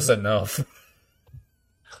 This was enough.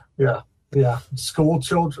 Yeah. School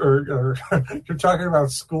children, or you're talking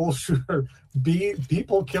about school shooter,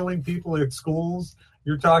 people killing people at schools.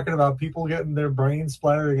 You're talking about people getting their brains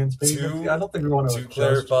splattered against pavement. I don't think we want to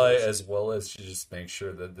clarify, as well as to just make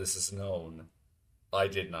sure that this is known. I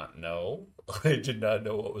did not know. I did not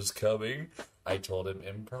know what was coming. I told him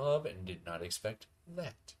improv and did not expect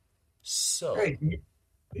that. So, hey,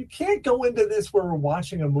 you can't go into this where we're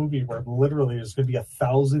watching a movie where literally there's going to be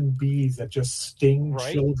 1,000 bees that just sting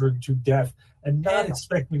children to death and not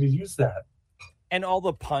expect me to use that. And all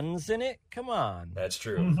the puns in it? Come on. That's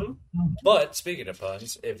true. Mm-hmm. But speaking of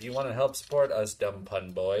puns, if you want to help support us dumb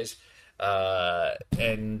pun boys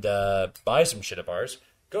and buy some shit of ours,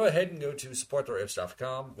 go ahead and go to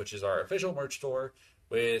supporttherifs.com, which is our official merch store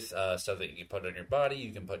with stuff that you can put on your body,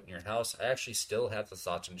 you can put in your house. I actually still have the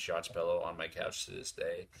Thoughts and Shots pillow on my couch to this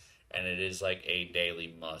day, and it is like a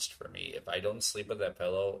daily must for me. If I don't sleep with that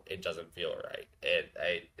pillow, it doesn't feel right.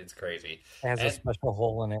 It's crazy. It has a special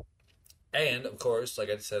hole in it. And, of course, like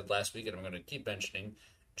I said last week, and I'm going to keep mentioning,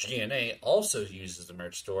 GNA also uses the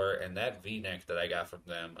merch store, and that V-neck that I got from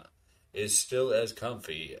them is still as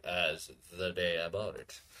comfy as the day I bought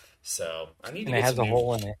it. So, I need to get it has a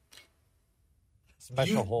hole in it.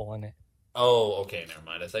 Special hole in it. Oh, okay, never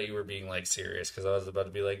mind. I thought you were being, serious, because I was about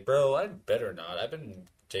to be like, bro, I'd better not. I've been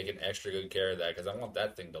taking extra good care of that, because I want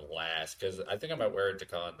that thing to last, because I think I might wear it to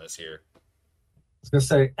con this year. I was going to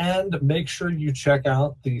say, and make sure you check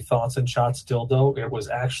out the Thoughts and Shots dildo. It was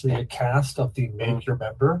actually a cast of the Make Your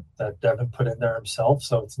Member that Devin put in there himself,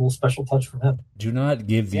 so it's a little special touch from him. Do not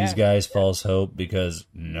give these guys false hope, because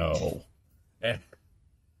no.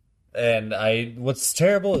 And what's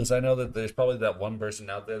terrible is I know that there's probably that one person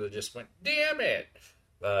out there that just went, damn it!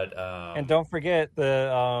 But and don't forget,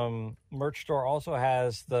 the merch store also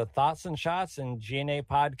has the Thoughts and Shots and GNA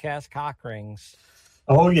Podcast cock rings.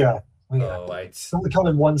 Oh, yeah. It's only come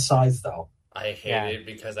in one size, though. I hate it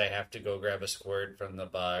because I have to go grab a squirt from the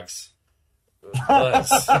box. But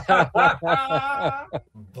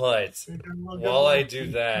while I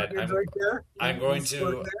do that, I'm going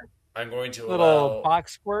to little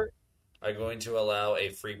box squirt. I'm going to allow a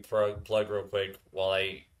free plug real quick while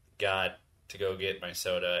I got to go get my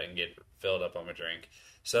soda and get filled up on my drink.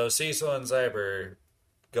 So Cecil and Zyber,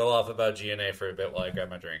 go off about GNA for a bit while I grab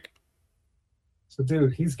my drink. So,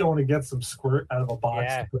 dude, he's going to get some squirt out of a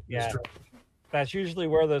box. Yeah. That's usually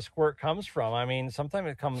where the squirt comes from. I mean, sometimes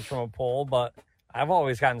it comes from a pole, but I've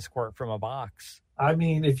always gotten squirt from a box. I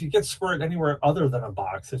mean, if you get squirt anywhere other than a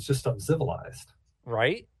box, it's just uncivilized.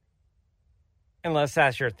 Right? Unless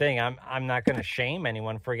that's your thing. I'm not going to shame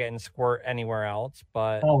anyone for getting squirt anywhere else,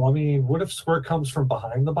 but Oh, I mean, what if squirt comes from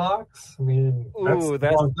behind the box? I mean, ooh,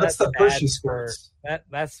 that's the bad Hershey squirt. squirts.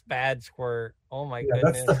 That's bad squirt. Oh my Yeah,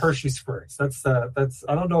 goodness. that's the Hershey squirts. That's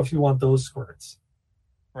I don't know if you want those squirts.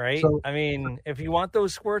 Right? So- I mean, if you want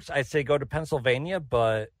those squirts, I'd say go to Pennsylvania,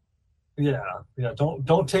 but Yeah.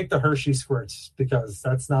 Don't take the Hershey squirts because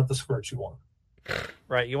that's not the squirts you want.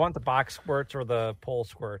 right, you want the box squirts or the pole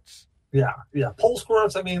squirts. Yeah. Pole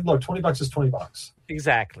squirts. I mean, look, $20 is $20.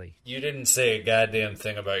 Exactly. You didn't say a goddamn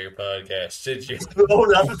thing about your podcast, did you? No,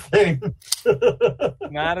 not a thing.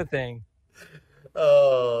 Not a thing.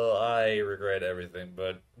 Oh, I regret everything,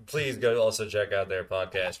 but please go also check out their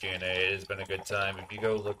podcast, GNA. It has been a good time. If you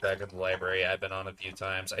go look back at the library, I've been on a few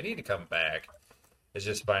times. I need to come back. It's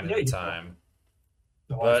just finding the time.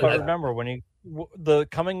 But remember, the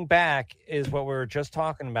coming back is what we were just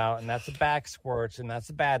talking about, and that's the back squirts, and that's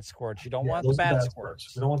the bad squirts. You don't want the those are bad bad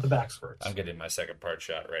squirts. We don't want the back squirts. I'm getting my second part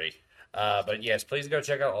shot ready. But yes, please go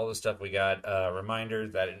check out all the stuff we got. Reminder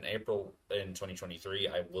that in April in 2023,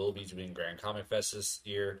 I will be doing Grand Comic Fest this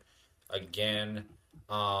year again.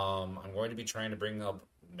 I'm going to be trying to bring up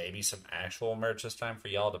maybe some actual merch this time for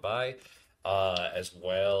y'all to buy, as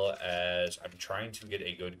well as I'm trying to get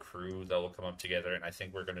a good crew that will come up together, and I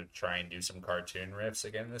think we're going to try and do some cartoon riffs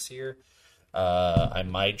again this year. I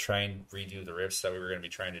might try and redo the riffs that we were going to be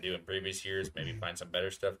trying to do in previous years, maybe find some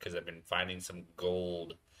better stuff, because I've been finding some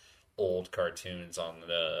old cartoons on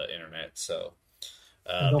the internet, so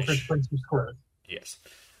Don't forget to bring some squirt. yes.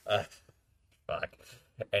 Fuck.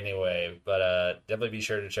 Anyway, but definitely be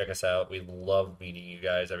sure to check us out. We love meeting you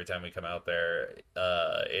guys every time we come out there.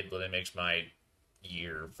 It really makes my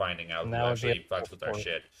year finding out who That would be actually a fucks with our point.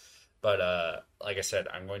 shit. But like I said,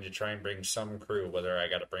 I'm going to try and bring some crew, whether I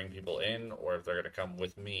got to bring people in or if they're going to come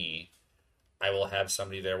with me. I will have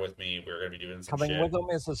somebody there with me. We're going to be doing some Coming shit. with them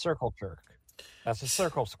is a circle jerk. That's a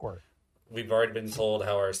circle squirt. We've already been told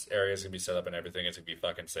how our area is going to be set up and everything. It's going to be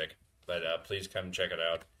fucking sick. But please come check it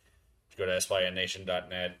out. Go to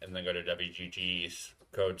synnation.net and then go to WGG's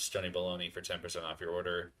code Stony Baloney for 10% off your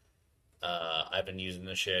order. I've been using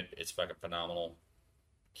this shit. It's fucking phenomenal.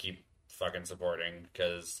 Keep fucking supporting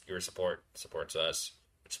because your support supports us,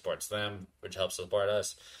 which supports them, which helps support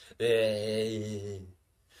us.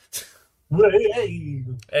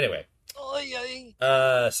 Anyway.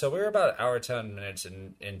 So we're about an hour 10 minutes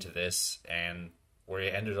into this, and we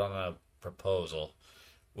ended on a proposal,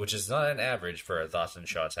 which is not an average for a Thoughts and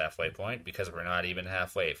Shots halfway point, because we're not even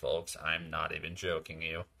halfway, folks. I'm not even joking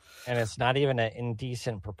you. And it's not even an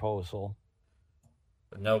indecent proposal.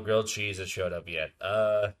 No grilled cheese has showed up yet.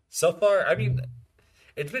 So far, I mean,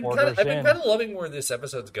 it's been Orders I've been in. kind of loving where this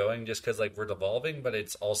episode's going, just because like we're devolving, but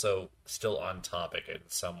it's also still on topic in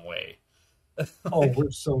some way. Oh,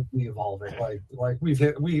 we're so de-evolving. Like we've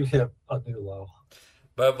hit a new low.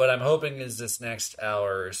 But what I'm hoping is this next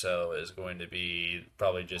hour or so is going to be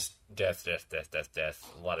probably just death. A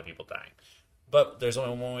lot of people dying. But there's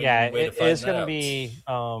only one way to find it's going to out. be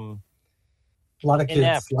A lot of kids.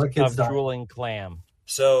 inept A lot of kids of dying. drooling clam.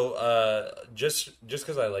 So just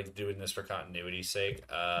because I like doing this for continuity's sake,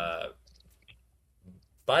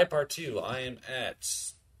 by part 2, I am at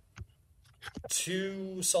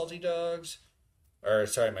 2 salty dogs, or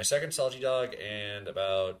sorry, my second salty dog, and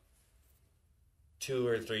about 2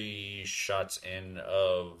 or 3 shots in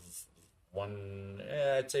of one.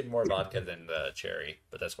 I'd say more vodka than the cherry,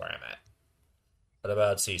 but that's where I'm at. What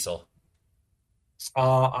about Cecil?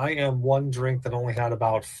 I am one drink that only had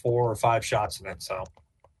about 4 or 5 shots in it. So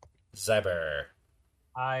Zyber.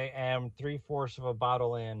 I am 3/4 of a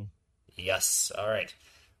bottle in. Yes. All right.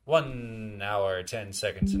 1 hour, 10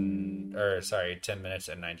 seconds, 10 minutes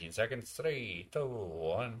and 19 seconds. 3, 2,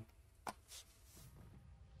 1.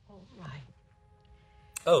 All right.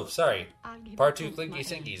 Oh, sorry. I'll give Part you 2 both my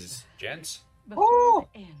Clinky Sinkies, answer. gents. Before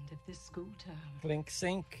the end of this school term. Clink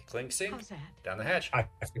sink. Clink sink. How's that? Down the hatch. I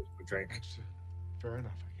feel a drink. That's fair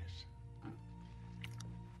enough, I guess.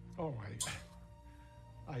 Oh,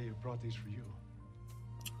 I brought these for you.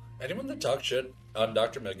 Anyone that talks shit on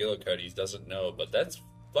Dr. McGillicuddy's doesn't know, but that's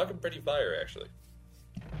fucking pretty fire, actually.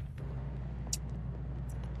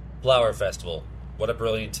 Flower Festival. What a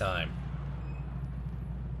brilliant time.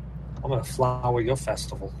 I'm gonna flower your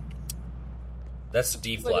festival. That's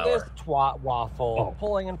the Look at deflower. this twat waffle Oh.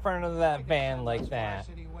 pulling in front of that van like that.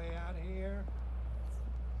 Way out here.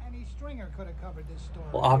 Any stringer could have covered this story.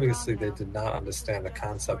 Well, obviously they did not understand the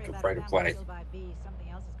concept of right of way.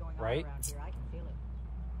 Right?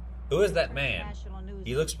 Who is that man?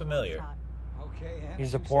 He looks familiar. Okay,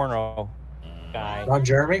 He's a porno guy. Ron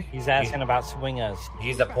Jeremy? He's asking about swingers.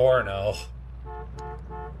 He's a porno.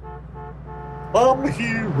 I'm a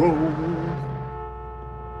hero.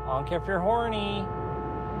 I don't care if you're horny.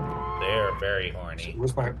 They're very horny.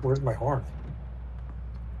 Where's my horn?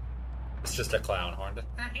 It's just a clown horn.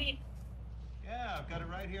 Yeah, I've got it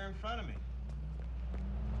right here in front of me.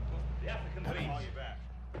 The African bees.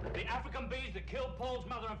 The African bees that killed Paul's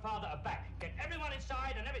mother and father are back. Get everyone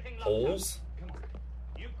inside and everything locked Paul's? up. Come on.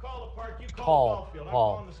 You call the park, you call Paul. the ball field. I'm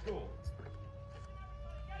Paul. calling the school.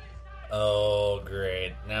 Oh,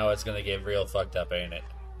 great. Now it's gonna get real fucked up, ain't it?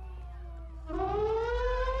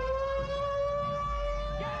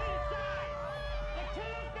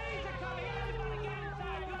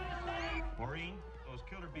 Maureen, those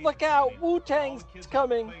killer bees. Look out, Wu-Tang's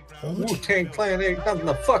coming. Wu-Tang Clan ain't nothing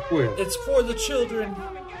to fuck with. It's for the children.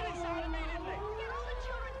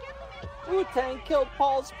 Wu-Tang killed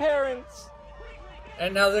Paul's parents.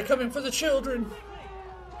 And now they're coming for the children.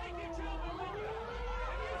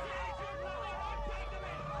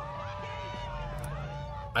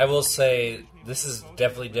 I will say this is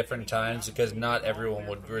definitely different times because not everyone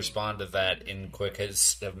would respond to that in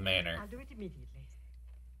quickest of manner. I'll do it immediately.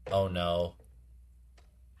 Oh no.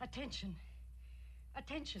 Attention.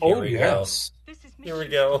 Attention. Here we go. This is Here we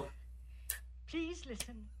Mission. go. Please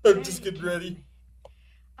listen. I'm just getting ready.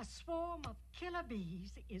 A swarm of killer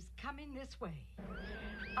bees is coming this way.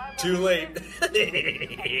 Too late.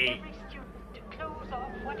 Every student to close off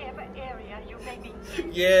whatever area you may be.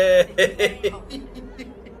 Yay!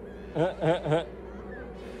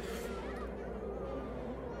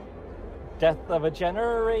 Death of a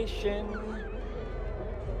generation.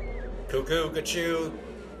 Cuckoo, Kachoo.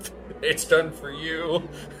 It's done for you.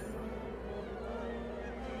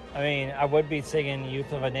 I mean, I would be singing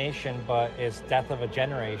Youth of a Nation, but it's Death of a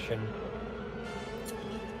Generation.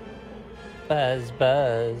 Buzz,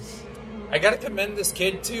 buzz. I gotta commend this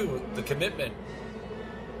kid too. The commitment.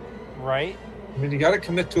 Right? I mean, you gotta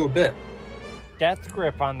commit to a bit. Death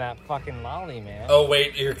grip on that fucking lolly, man. Oh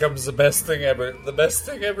wait, here comes the best thing ever. The best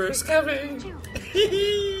thing ever is coming.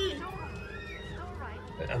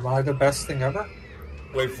 Am I the best thing ever?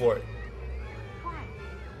 Wait for it.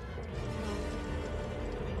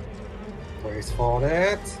 Wait for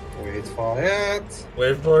it. Wait for it.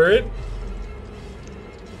 Wait for it.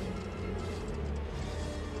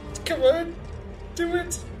 Come on. Do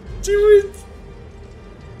it. Do it.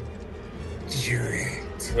 Do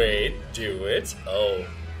it. Wait, do it. Oh.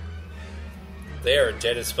 They are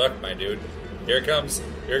dead as fuck, my dude. Here it comes.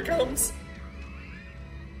 Here it comes.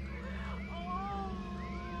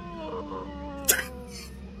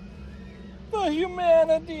 The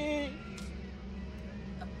humanity.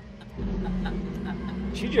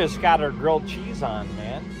 She just got her grilled cheese on,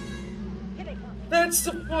 man. That's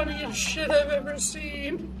the funniest shit I've ever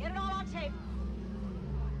seen. Get it all on tape.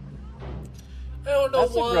 I don't know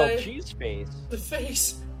That's why. a grilled cheese face. The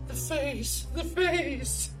face. The face. The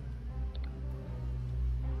face.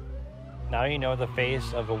 Now you know the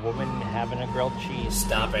face of a woman having a grilled cheese.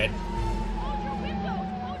 Stop it.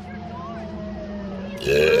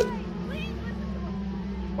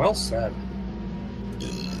 Well said.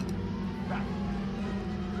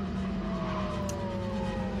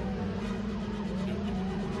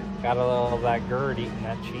 Got a little of that GERD eating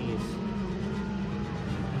that cheese.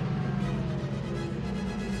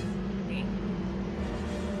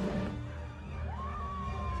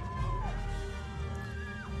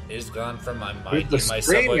 It's gone from my With might the eat my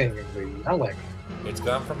Subway. screaming and the yelling. It's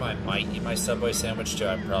gone from my might eat my Subway sandwich to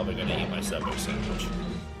I'm probably going to eat my Subway sandwich.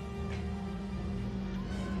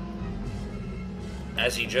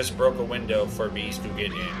 As he just broke a window for bees to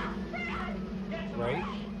get in. Right?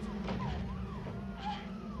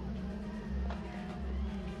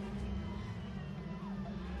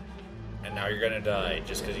 And now you're going to die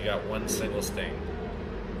just because you got one single sting.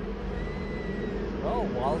 Oh,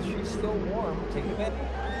 while she's still warm, take a bit.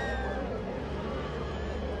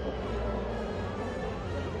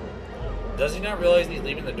 Does he not realize he's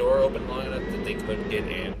leaving the door open long enough that they couldn't get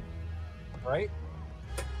in? Right?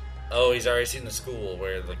 Oh, he's already seen the school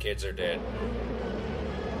where the kids are dead.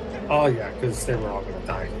 Oh yeah, because they were all gonna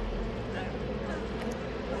die.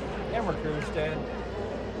 Camera crew's dead.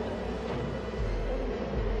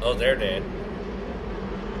 Oh, they're dead.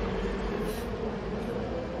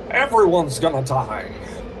 Everyone's gonna die.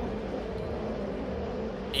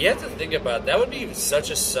 You have to think about that. Would be such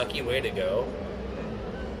a sucky way to go.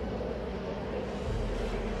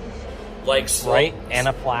 Like Right?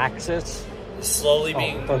 Anaphylaxis. Slowly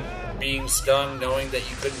Oh, being stung, knowing that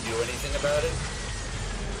you couldn't do anything about it.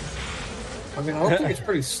 I mean, I don't think it's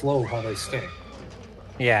pretty slow how they sting.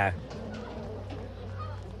 Yeah.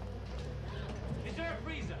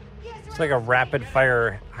 It's like a rapid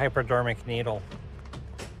fire hypodermic needle.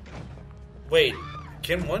 Wait,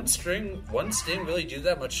 can one sting really do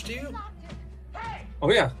that much to you?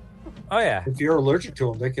 Oh yeah. Oh yeah. If you're allergic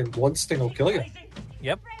to them, one sting will kill you.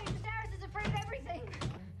 Yep. Cyrus is afraid of everything.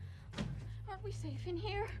 Aren't we safe in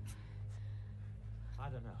here? I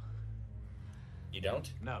don't know. You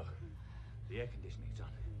don't? No. The air conditioning's on.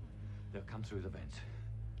 They'll come through the vents.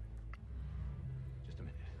 Just a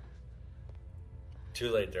minute.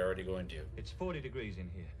 Too late, they're already going to. It's 40 degrees in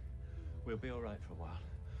here. We'll be all right for a while.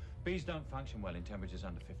 Bees don't function well in temperatures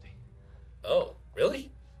under 50. Oh,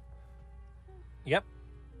 really? Yep.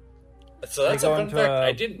 So that's a fun fact.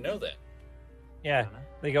 I didn't know that. Yeah,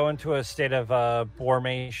 they go into a state of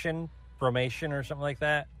bromation or something like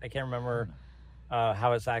that. I can't remember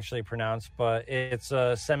how it's actually pronounced, but it's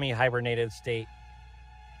a semi-hibernated state.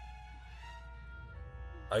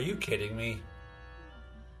 Are you kidding me?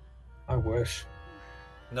 I wish.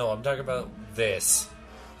 No, I'm talking about this.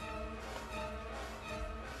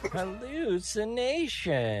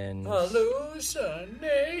 Hallucinations.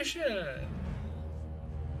 Hallucination.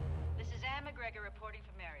 This is Anne McGregor reporting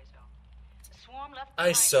from Marysville. The swarm left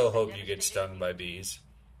I so hope you get stung by bees.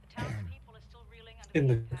 In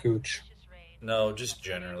the gooch. No, just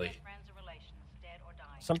generally.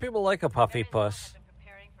 Some people like a puffy puss.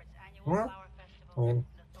 Well, I mean,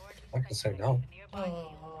 I can say no. This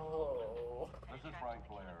is Frank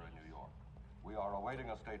Blair in New York. We are awaiting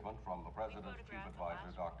a statement from the President's Chief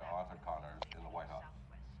Advisor, Dr. Arthur Connors, in the White House.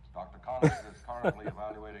 Dr. Connors is currently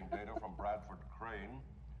evaluating data from Bradford Crane,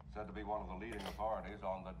 said to be one of the leading authorities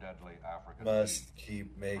on the deadly African Must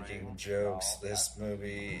keep making jokes. This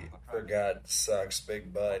movie, for God, sucks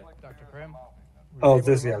big butt. Dr. Krim? Oh,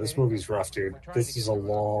 this movie's rough, dude. This is a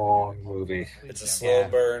long movie. It's a slow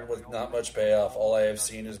burn with not much payoff. All I have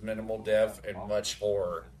seen is minimal death and much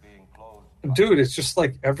horror. Dude, it's just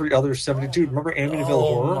like every other 72. Remember Amityville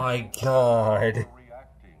Horror? Oh my god.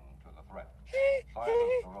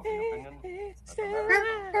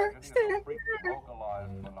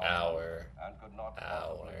 Hour.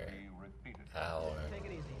 Take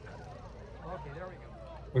it easy. Okay, there we go.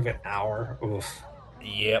 We've an hour. Oof.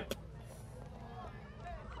 Yep.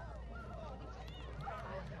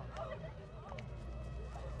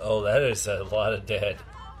 Oh, that is a lot of dead.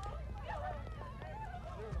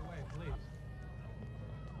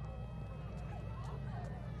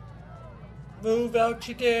 Move out,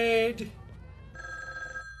 you dead.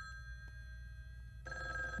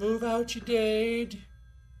 Move out, you dead.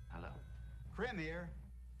 Hello. Krim here.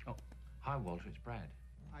 Oh, hi, Walter. It's Brad.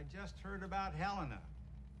 I just heard about Helena.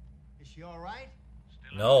 Is she all right?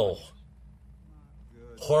 No.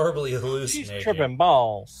 Good. Horribly hallucinating. She's tripping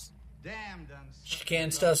balls. Damn done. She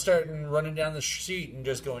can't stop starting running down the street and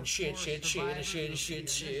just going shit. Attack.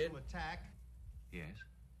 Yes.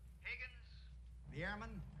 Higgins, the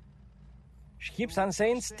airman. She keeps on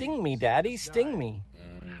saying, "Sting me, Daddy, sting me."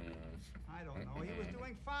 I don't know. He was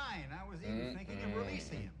doing fine. I was even thinking of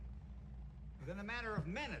releasing him. Within a matter of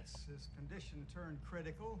minutes, his condition turned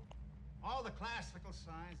critical. All the classical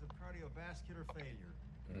signs of cardiovascular failure.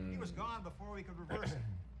 He was gone before we could reverse it.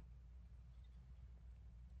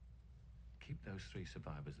 Keep those 3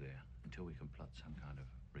 survivors there until we can plot some kind of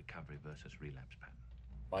recovery versus relapse pattern.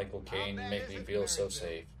 Michael Caine make me feel so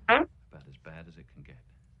safe. About as bad as it can get.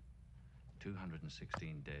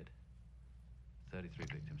 216 dead. 33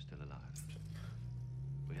 victims still alive.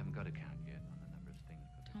 We haven't got a count yet on the number of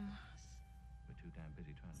stings. Thomas. We're too damn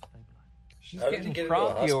busy trying to stabilize. She's How did you getting get into a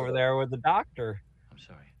frothy over hospital? there with the doctor. I'm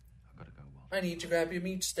sorry. I've got to go, Walter. I need to grab your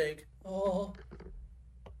meat steak. Oh.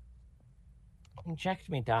 Inject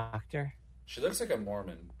me, doctor. She looks like a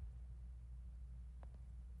Mormon.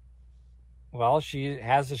 Well, she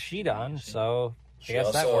has a sheet on, so I She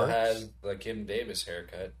guess that also works. has the Kim Davis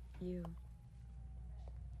haircut. You.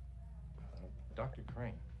 Dr.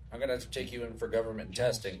 Crane. I'm gonna have to take you in for government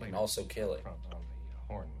testing and also kill it. On the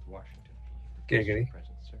Horn with Washington. Giggity.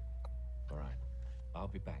 Present, sir. All right. I'll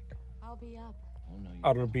be back. I'll be up. Oh, no, you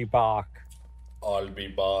I'll be back. I'll be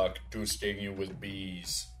back to sting you with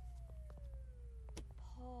bees.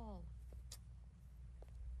 Paul.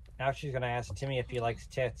 Now she's gonna ask Timmy if he likes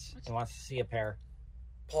tits and wants to see a pair.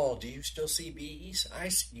 Paul, do you still see bees? I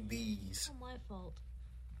see bees. It's not my fault.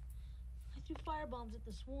 I threw firebombs at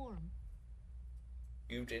the swarm.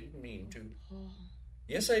 You didn't mean to. Paul.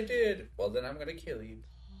 Yes, I did. Well, then I'm gonna kill you.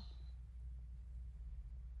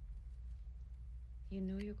 You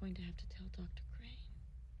know you're going to have to tell Dr. Crane.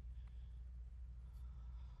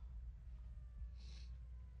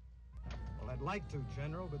 Well, I'd like to,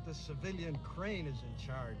 General, but this civilian Crane is in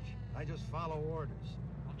charge. I just follow orders.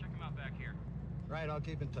 I'll check him out back here. Right, I'll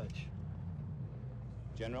keep in touch.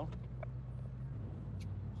 General?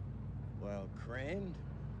 Well, Crane,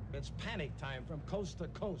 It's panic time from coast to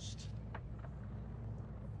coast.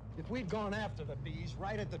 If we'd gone after the bees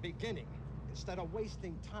right at the beginning, instead of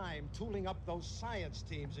wasting time tooling up those science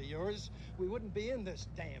teams of yours, we wouldn't be in this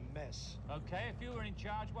damn mess. Okay, if you were in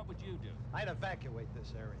charge, what would you do? I'd evacuate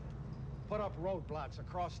this area, put up roadblocks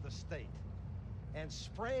across the state, and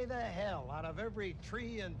spray the hell out of every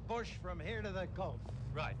tree and bush from here to the Gulf.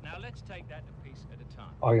 Right, now let's take that a piece at a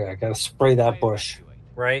time. Oh yeah, I gotta spray that bush.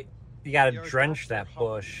 Right? You gotta drench that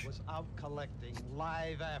bush. Was out collecting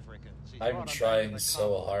live Africans. He I'm brought 'em trying back to the so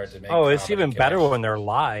colonies. hard to make. Oh, it's comedy even better connections. when they're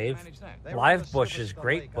live. They were on Live the bush surface is of the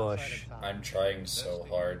great lake outside bush. of town. I'm trying so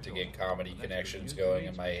hard to get comedy connections going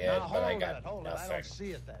in my head, Now, but I hold got it, hold it. I nothing. don't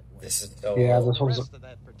see it that way. This is so. Yeah, low. this The was rest of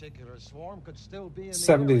that particular swarm could still be in the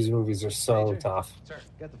 70s area. movies are so Major, tough. Sir,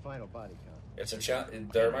 get the final body count. It's a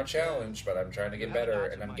they're my challenge, but I'm trying to get better,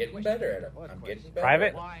 and I'm getting better at it. I'm getting better.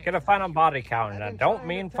 Private, get a final body count, and I don't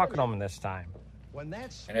mean fucking them this time. When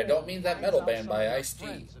that And I don't mean that swarm metal finds out band some by of their Ice-T.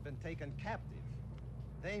 friends have been taken captive,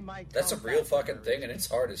 they might That's a come real back fucking for thing, and it's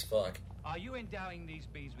hard as fuck. Are you endowing these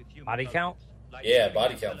bees with human Body motives? count? Like Yeah, killing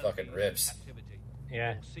body your count fellow fucking bees in rips. captivity,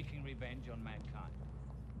 Yeah. or seeking revenge on mankind.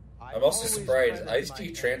 I'm also always surprised credit Ice-T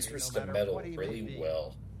my transfers enemy, to no matter metal what he may really be,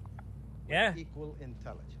 well. Yeah. equal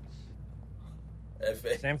intelligence.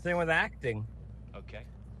 Same thing with acting. Okay.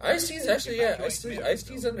 Ice-T's actually, yeah,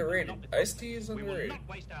 Ice-T's underrated. Ice-T is We will underrated. not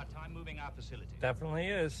waste our time moving our facility. Definitely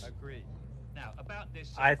is. Agreed. Now, about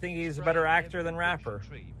this... I think he's a better actor than rapper.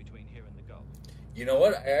 Between here and the Gulf. You know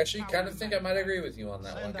what? I actually kind of think I might agree with you on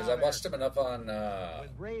that one, because I watched him enough on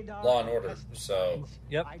Law and Order, so...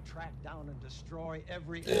 Yep. I track down and destroy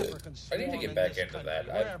every I African need to swarm get in back this into country, that.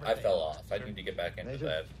 wherever I they fell are. off. I need to get back into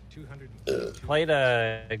that. Played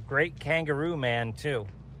a great kangaroo man, too.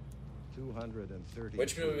 230.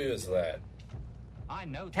 Which movie was that? I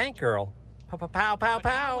know. Tank Girl. Pow, pow, pow, pow, But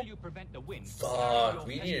how pow. will you prevent the wind from Fuck, carrying your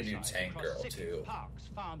we need to do pesticides Tank across Girl, cities, too. Parks,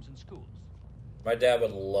 farms, and schools. My dad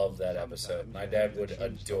would love that episode. My dad would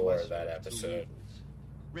adore that episode.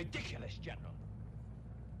 Ridiculous, General.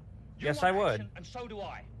 You Yes, want I would. action, and so do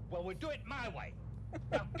I. Well, we'll do it my way.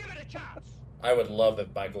 Now, give it a chance. I would love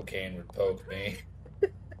if Michael Caine would poke me.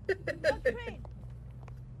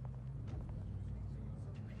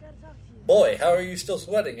 Boy, how are you still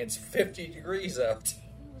sweating? It's 50 degrees out. It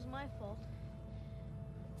was my fault.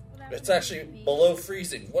 What It's happened actually to the bees? below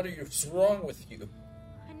freezing. What what's wrong with you?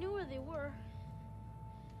 I knew where they were.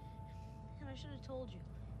 And I should have told you.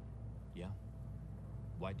 Yeah?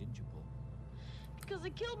 Why didn't you, Paul? Because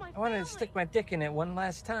they killed my I family. wanted to stick my dick in it one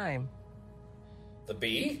last time. The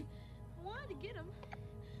bee? I wanted to get him.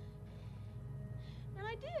 And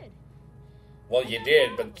I did. Well, you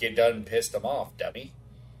did, but you done pissed him off, dummy.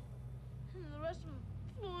 And the rest of them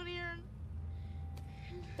flew in here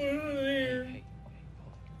and... Hey,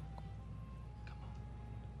 come on.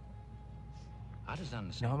 I just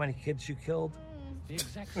understand. You know how many kids you killed? The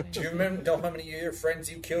exact same. Do you remember know how many of your friends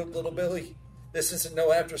you killed, little Billy? This isn't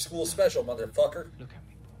no after-school special, motherfucker. Look at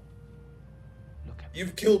me, Paul. Look at me.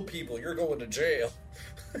 You've killed people. You're going to jail.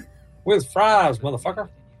 With fries, motherfucker.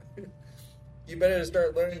 You better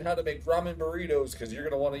start learning how to make ramen burritos, because you're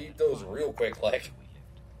going to want to eat those real quick, like.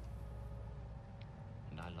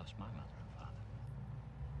 And I lost my mother and father.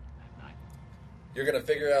 That night, You're going to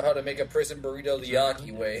figure out how to make a prison burrito the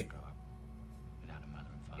Yaki way. without a mother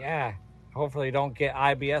and father. Yeah. Hopefully you don't get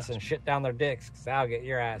IBS and shit down their dicks, because that'll get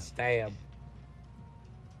your ass stabbed.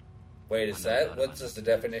 Wait, is that what the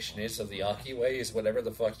definition is of the Yaki way? Is whatever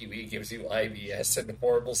the fuck you eat gives you IBS and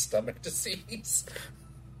horrible stomach disease?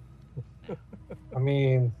 I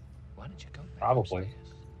mean, Why don't you go back probably. upstairs?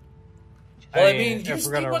 Well, I mean, mean, if you we're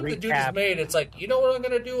see gonna what the dude has recap- made. It's like, you know what I'm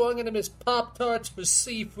going to do? I'm going to miss Pop-Tarts with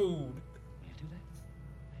seafood. Will you do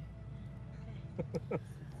that? There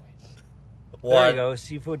What? you go,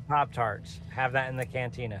 seafood Pop-Tarts. Have that in the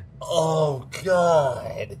cantina. Oh,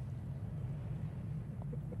 God.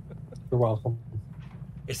 You're welcome.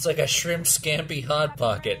 It's like a shrimp scampi Hot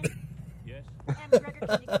Pocket. Yes. McGregor,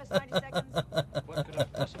 can you give us 90 seconds? What could I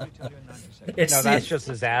possibly tell you in 90 seconds? It's, No, that's just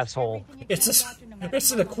his asshole.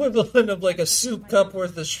 it's an equivalent of like a soup cup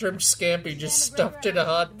worth of shrimp scampi just stuffed in a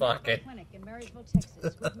Hot Pocket. Clinic in Marysville,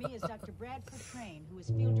 Texas. With me is Dr. Bradford Crane, who is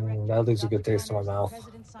field director That leaves a of good Dr. taste in my Connors mouth.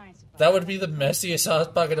 President Science Advisor. That would be the messiest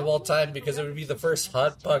Hot Pocket of all time because it would be the first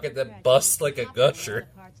Hot Pocket that busts like a gusher.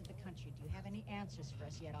 Parts of the country. Do you have any answers for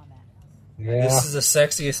us yet on that? Yeah. This is the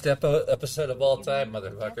sexiest episode of all time,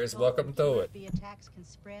 motherfuckers. Welcome to it. The attacks can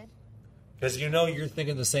spread. Because you know you're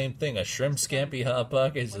thinking the same thing. A shrimp scampi Hot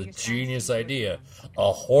Pocket is a genius idea.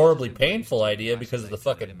 A horribly painful idea because of the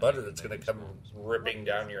fucking butter that's going to come ripping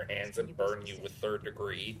down your hands and burn you with third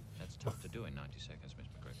degree. That's tough to do in 90 seconds, Miss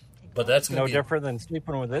McGregor. But that's no different than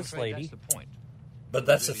sleeping with this lady. That's the point. But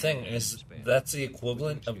that's the thing, is that's the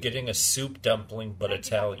equivalent of getting a soup dumpling but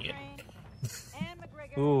Italian.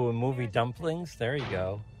 Ooh, movie dumplings? There you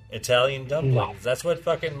go. Italian dumplings. That's what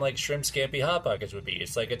fucking like shrimp scampi hot pockets would be.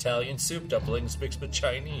 It's like Italian soup dumplings mixed with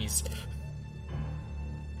Chinese.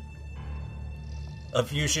 A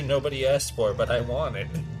fusion nobody asked for, but I want it.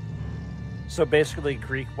 So basically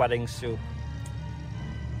Greek wedding soup.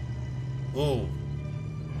 Ooh.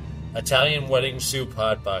 Italian wedding soup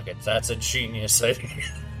hot pockets. That's a genius idea.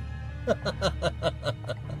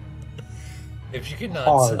 If you cannot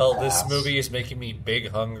Hard tell, pass. this movie is making me big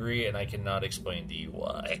hungry, and I cannot explain to you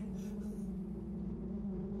why.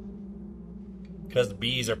 Because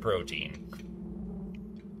bees are protein.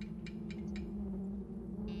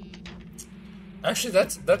 Actually,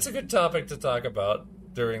 that's a good topic to talk about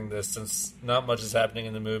during this, since not much is happening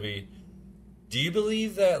in the movie. Do you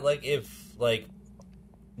believe that, like, if, like,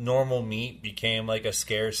 normal meat became, like, a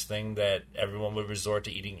scarce thing, that everyone would resort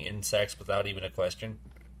to eating insects without even a question?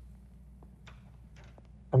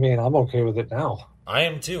 I mean, I'm okay with it now. I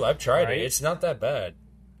am too. I've tried Right? it. It's not that bad.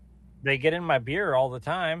 They get in my beer all the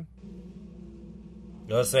time.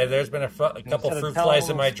 I'll say there's been a couple Instead of fruit telling flies in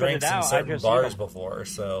them my to spit it drinks in out, I certain just eat bars them. before,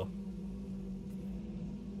 so.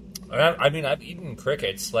 I mean, I've eaten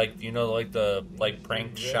crickets, like, you know, like the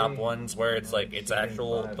prank shop ones where it's like it's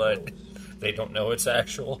actual, but they don't know it's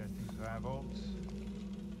actual.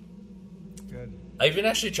 Good. I even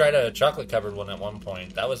actually tried a chocolate covered one at one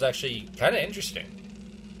point. That was actually kind of interesting.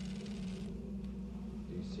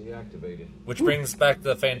 DC activated. Which brings back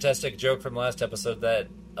the fantastic joke from last episode that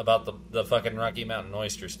about the fucking Rocky Mountain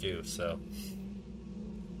oysters too. So,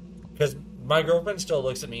 because my girlfriend still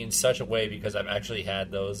looks at me in such a way because I've actually had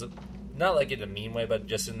those, not like in a mean way, but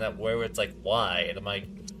just in that way where it's like, why? And I'm like,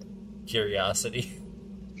 curiosity.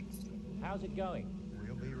 How's it going?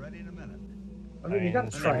 We'll be ready in a minute. I mean, you gotta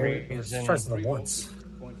try it. Just try something once.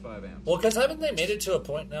 0.5 amps. Well, because haven't they made it to a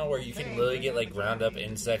point now where you can literally get like ground up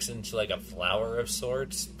insects into like a flour of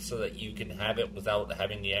sorts, so that you can have it without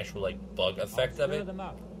having the actual like bug effect of it?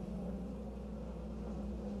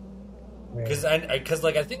 Because I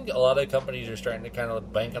think a lot of companies are starting to kind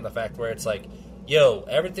of bank on the fact where it's like, yo,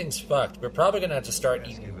 everything's fucked. We're probably gonna have to start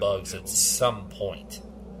eating bugs at some point.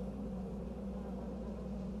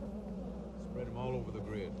 Spread them all over the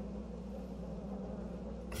grid.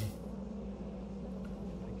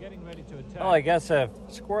 Getting ready to attack. Well, I guess if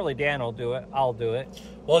Squirrely Dan will do it, I'll do it.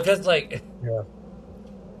 Well, because like, Yeah.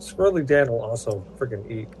 Squirrely Dan will also freaking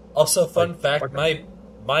eat. also fun fact,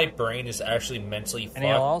 my brain is actually mentally fucked. And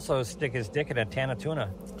he'll also stick his dick in a can of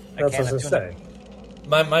tuna. That's what I was gonna say.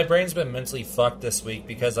 My brain's been mentally fucked this week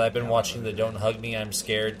because I've been watching the Don't Hug Me, I'm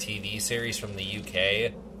Scared TV series from the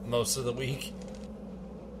UK most of the week.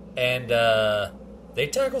 And they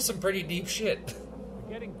tackle some pretty deep shit.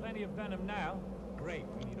 We're getting plenty of venom now. Great,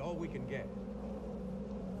 we need all we can get.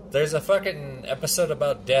 There's a fucking episode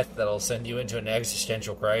about death that'll send you into an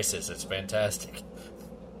existential crisis. It's fantastic.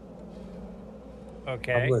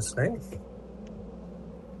 Okay. I'm listening.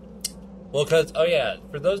 Well, because, oh yeah,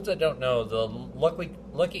 for those that don't know, the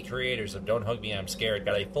lucky creators of Don't Hug Me, I'm Scared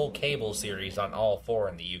got a full cable series on all 4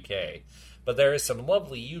 in the UK. But there is some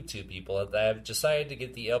lovely YouTube people that have decided to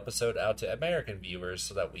get the episode out to American viewers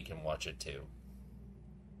so that we can watch it too.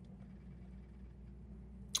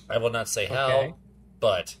 I will not say how,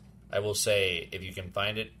 but I will say if you can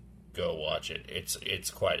find it, go watch it. It's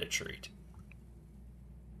quite a treat.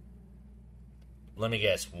 Let me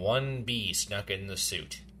guess, one bee snuck in the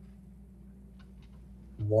suit.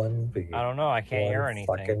 One bee. I don't know. I can't hear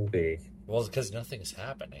anything. Fucking bee. Well, because nothing's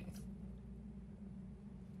happening.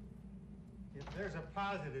 If there's a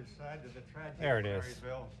positive side to the tragedy There it of is.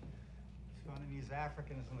 Marysville, it's finding these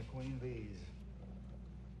Africans and the queen bees.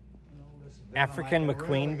 You know, this has been African like a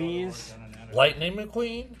McQueen really bees? Lightning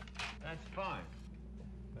McQueen? That's fine.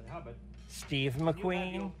 But Hubbard, Steve you have your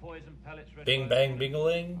McQueen? poison pellets ready Bing by bang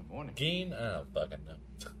morning? bingaling? Geen? I don't fucking know.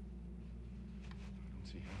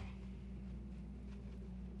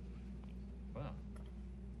 Well,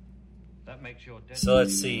 that makes your death. So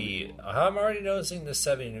let's see. How I'm already noticing the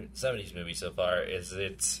 70s movie so far is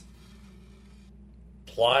it's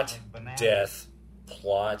plot, death,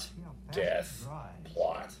 plot, death,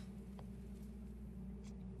 plot.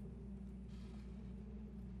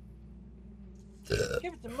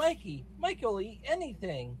 Give it to Mikey. Mikey will eat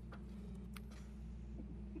anything.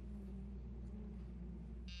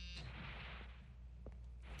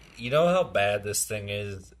 You know how bad this thing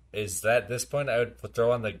is? Is that at this point I would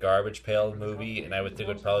throw on the Garbage Pail movie and I would think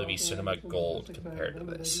it would probably be cinema gold compared to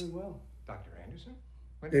this. Dr. Anderson?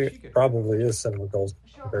 It probably is cinema gold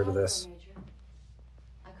compared to this.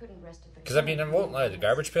 I couldn't rest of the Because, I mean, I won't lie, the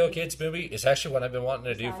Garbage Pail Kids movie is actually what I've been wanting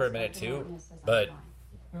to do for a minute, too. But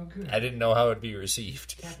Well, good. I didn't know how it would be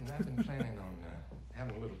received. Captain, I've been planning on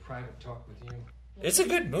having a little private talk with you. It's a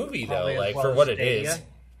good movie, though, Probably as like, well for as what it Stadia. is.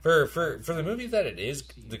 For the movie that it is,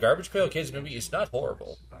 the Garbage Pail Kids movie is not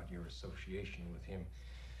horrible. About your association with him.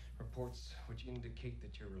 Reports which indicate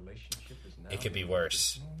that your relationship is now... It could be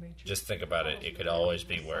worse. Just think about it. It could always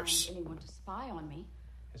be worse. Anyone to spy on me?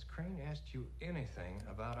 Has Crane asked you anything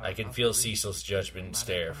about our I can feel Cecil's judgment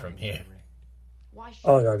stare from here.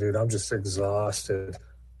 Oh no, dude, I'm just exhausted.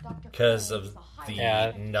 Because of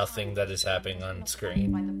the nothing that is happening on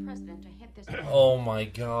screen. Oh my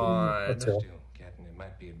god. Still, Captain, it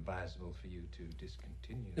might be advisable for you to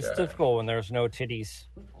discontinue. It's difficult when there's no titties.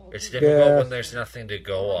 It's difficult when there's nothing to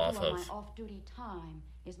go off My of. off-duty time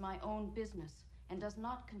is my own business and does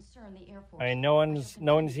not concern the Air Force. I mean, no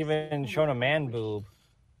one's even shown a man boob.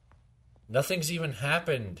 Nothing's even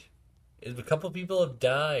happened. A couple people have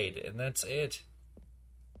died, and that's it.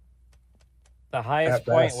 The highest At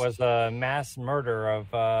point best. was a mass murder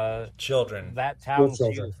of children. That town's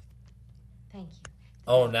children. youth. Thank you.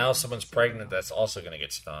 Oh, now someone's pregnant that's also going to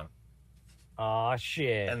get stung. Aw,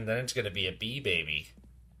 shit. And then it's going to be a bee baby.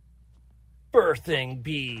 Birthing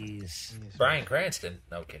bees. Bryan Cranston.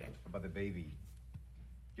 No kidding. About the baby,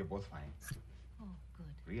 you're both fine. Oh, good.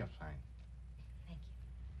 Real fine.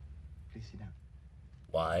 Please sit down.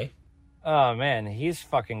 Why? Oh, man, he's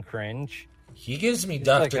fucking cringe. He gives me He's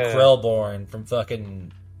Dr. like a- Krellborn from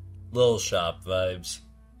fucking Little Shop vibes.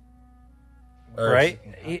 Right?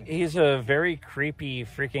 He's a very creepy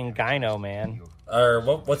freaking gyno, man. Or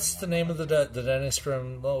what's the name of the dentist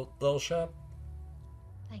from Little Shop?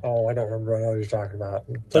 Oh, I don't remember what you're talking about.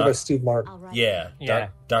 Played by Steve Martin. Yeah. Yeah.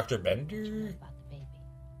 Dr. Bender?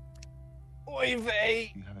 Oy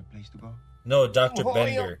vey. You have a place to go? No, Dr. Oh,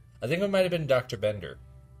 Bender. I think it might have been Dr. Bender.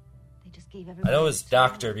 They just gave I know it was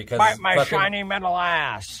Doctor because Bite my fucking- shiny metal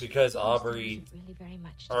ass. because Audrey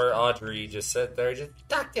just sat there just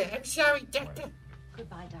Doctor, I'm sorry, Doctor.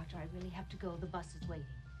 Goodbye, Doctor. I really have to go. The bus is waiting.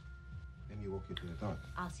 Let me walk you to the door.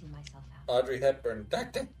 I'll see myself out. Audrey Hepburn.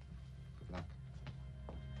 Doctor.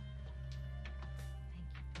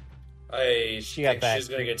 She got think that she's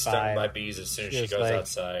gonna get creep stung vibe. by bees as soon as she was goes like,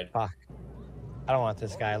 outside. Fuck. I don't want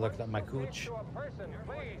this guy looking at my cooch.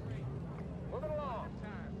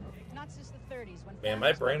 Not since the 30s when Man,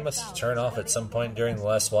 my brain must have turned off at some point during the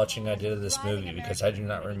last watching I did of this movie because I do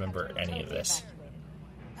not remember any of this.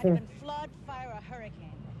 flood, fire, or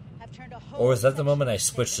hurricane have turned a whole Or was that the moment I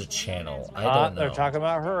switched the channel? I don't know. They're talking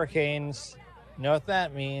about hurricanes. You know what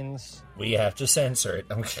that means? We have to censor it.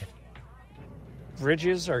 I'm kidding.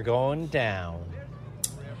 Bridges are going down.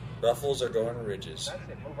 Ruffles are going ridges.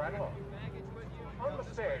 Move right along. On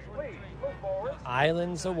the stairs, please. Move forward.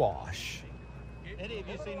 Islands awash. Eddie, have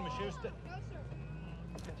you seen Mashusta?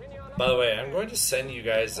 By the way, I'm going to send you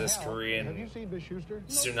guys this Have you Korean seen Miss Schuster?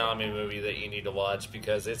 tsunami movie that you need to watch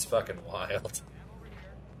because it's fucking wild.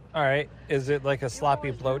 All right. Is it like a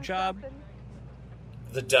sloppy blowjob?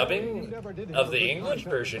 The dubbing of the English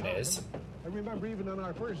version is. I remember even on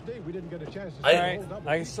our first date, we didn't get a chance to I- say hold up.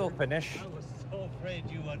 I can still finish. So afraid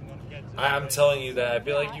you wasn't going to get I'm telling you that I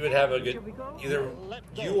feel like you would have a good. Either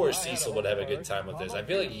you or Cecil would have a good time with this. I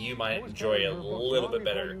feel like you might enjoy it a little bit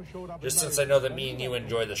better, just since I know that me and you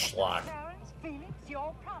enjoy the schlock. Phoenix, you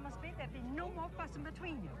all promised me there'd be no more fussing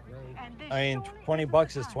between you. And this I mean,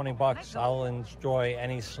 $20 is $20. I'll enjoy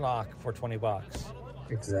any schlock for $20.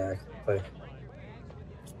 Exactly.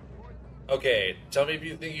 Okay, tell me if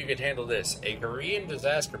you think you could handle this. A Korean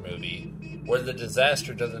disaster movie where the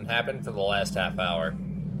disaster doesn't happen for the last half hour.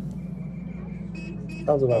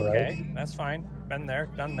 Sounds about right. Okay, that's fine. Been there,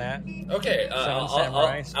 done that. Okay, Seven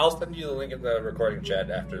Samurais. I'll send you the link in the recording chat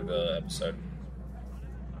after the episode.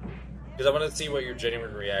 Because I want to see what your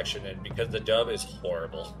genuine reaction is, because the dub is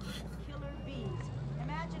horrible.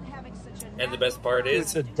 Imagine having such a And the best part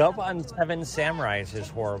is... The dub on Seven Samurais is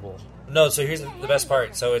horrible. No, so here's the best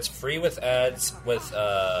part. So it's free with ads, but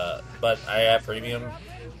I have premium.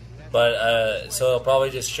 But, so it'll probably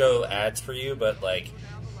just show ads for you, but, like,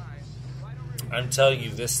 I'm telling you,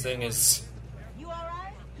 this thing is...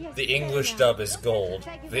 The English dub is gold.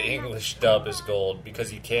 The English dub is gold,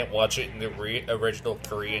 because you can't watch it in the original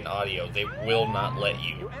Korean audio. They will not let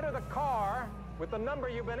you. You enter the car with the number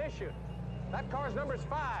you've been issued. That car's number is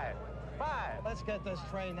 5. 5. Let's get this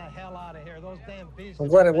train the hell out of here. Those damn beasts. I'm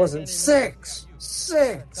glad it wasn't 6.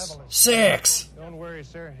 6. 6. Don't worry,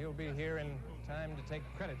 sir. He'll be here in time to take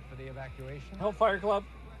credit for the evacuation. Hellfire Club.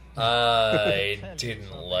 I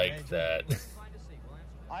didn't like that.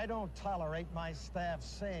 I don't tolerate my staff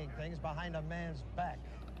saying things behind a man's back.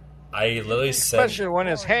 I literally said... Especially when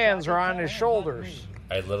his hands are on his shoulders.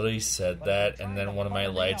 I literally said that, and then one of my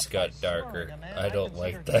lights got darker. I don't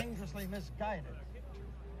like that. Dangerously misguided.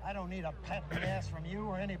 I don't need a pat in the ass from you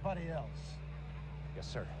or anybody else. Yes,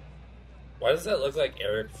 sir. Why does that look like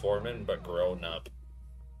Eric Foreman, but grown up?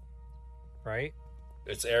 Right?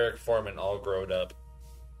 It's Eric Foreman all grown up.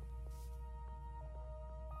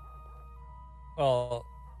 Well,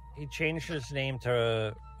 he changed his name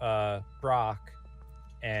to Brock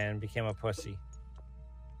and became a pussy.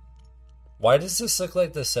 Why does this look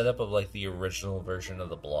like the setup of like the original version of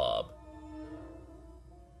the Blob?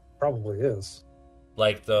 Probably is.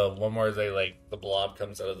 Like the one where they like the Blob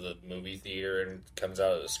comes out of the movie theater and comes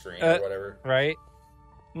out of the screen or whatever. Right?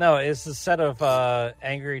 No, it's the set of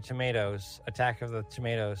Angry Tomatoes, Attack of the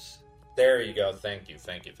Tomatoes. There you go. Thank you.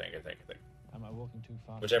 Am I walking too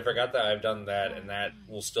fast? Which I forgot that I've done that, and that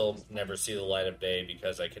will still never see the light of day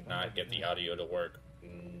because I could not get the audio to work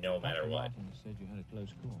no matter what. Martin said you had a close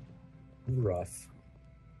call. Rough.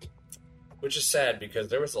 Which is sad because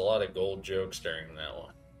there was a lot of gold jokes during that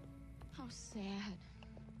one. How sad.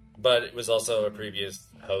 But it was also a previous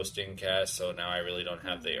hosting cast, so now I really don't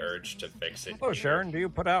have the urge to fix it. Oh, Sharon, do you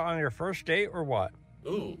put out on your first date or what?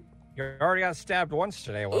 Ooh. You already got stabbed once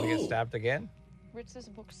today. Want to get Ooh. stabbed again? Ritz's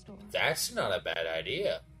bookstore. That's not a bad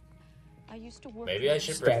idea. I used to work. Maybe I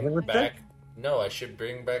should bring back... No, I should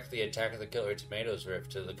bring back the Attack of the Killer Tomatoes riff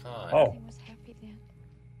to the con. Oh. I was happy then,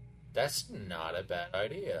 That's not a bad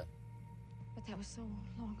idea. but that was so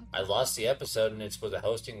long ago. I lost the episode, and it's with a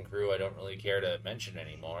hosting crew I don't really care to mention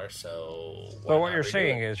anymore, so... So what you're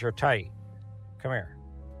saying is you're tight. Come here.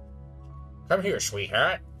 Come here,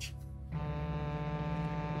 sweetheart.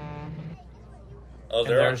 Oh, And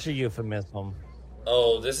there are... there's a euphemism.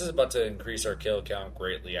 Oh, this is about to increase our kill count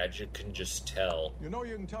greatly. I can just tell. You know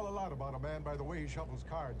you can tell a lot about a man by the way he shuffles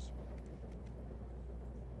cards.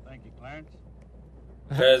 Thank you, Clarence.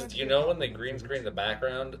 Because, you know, when they green screen the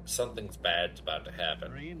background, something's bad's about to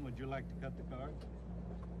happen. Green, would you like to cut the cards?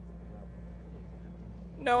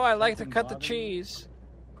 No, I like to cut the cheese.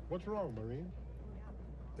 What's wrong, Marine?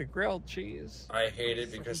 The grilled cheese. I hate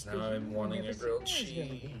it because now I'm wanting a grilled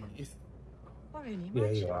cheese. Or any Yeah,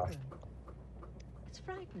 more you are. children. It's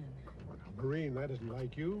frightening. Marine, that isn't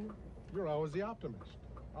like you. You're always the optimist.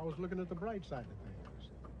 Always looking at the bright side of things.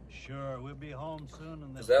 Sure, we'll be home soon,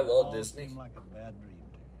 and this Is that will Walt all Disney? seem like a bad dream.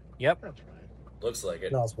 Yep. That's right. Looks like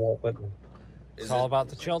it. No, it's Walt Whitman. It's Is all it- about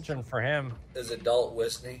the children for him. Is it Dalt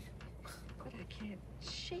Whitney? But I can't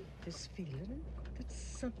shake this feeling that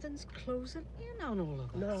something's closing in on all of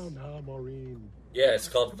us. No, Maureen. Yeah, it's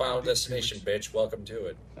called Final Destination, bitch. Welcome to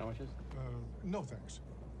it. Sandwiches? No thanks.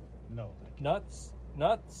 No, thank you. Nuts?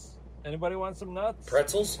 Nuts? Anybody want some nuts?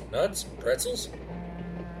 Pretzels? Nuts? Pretzels?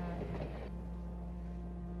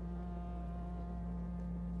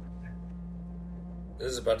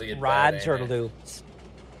 This is about to get bad, Rods or ain't it? loops?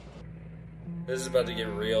 This is about to get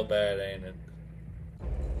real bad, ain't it?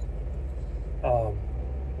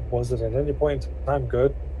 Was it at any point in time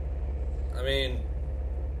good? I mean,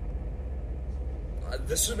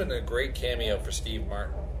 this would have been a great cameo for Steve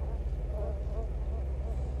Martin.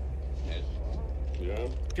 Yeah?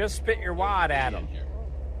 Just spit your wad at him.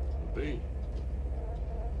 B.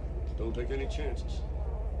 Don't take any chances.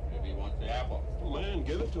 Maybe he wants the apple. Oh, man,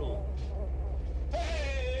 give it to him.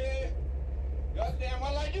 Hey! Goddamn,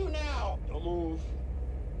 what'll I do now? Don't move.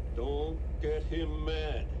 Don't get him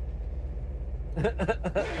mad.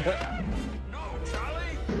 No,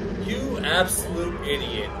 Charlie! You absolute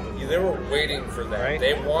idiot. They were waiting for that. Right?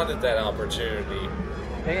 They wanted that opportunity.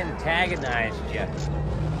 They antagonized you.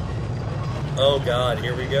 Oh god,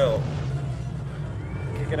 here we go.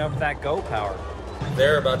 Kicking up that go power.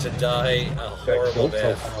 They're about to die a horrible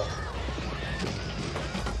death.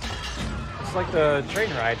 It's like the train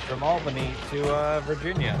ride from Albany to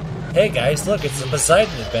Virginia. Hey guys, look, it's the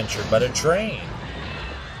Poseidon Adventure, but a train.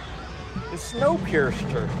 The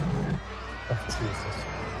Snowpiercer. Oh, Jesus.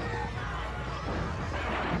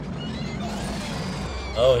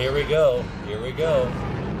 Oh, here we go. Here we go.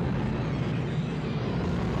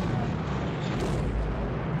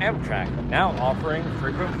 Amtrak now offering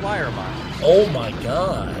frequent flyer miles. Oh my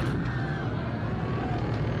god.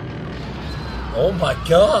 Oh my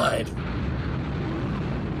god.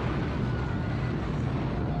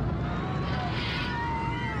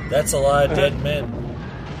 That's a lot of dead men.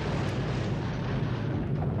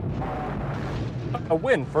 A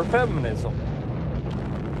win for feminism.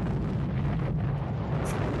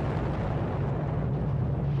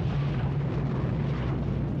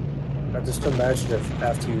 I just imagine if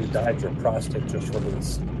after you died, your prostate just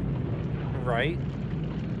released. Right?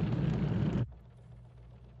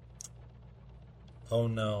 Oh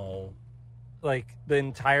no. Like the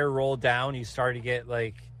entire roll down, you start to get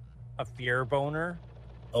like a fear boner.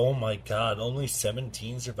 Oh my god, only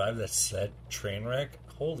 17 survived that said train wreck?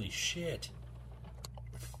 Holy shit.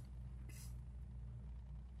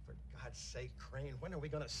 For God's sake, Crane, when are we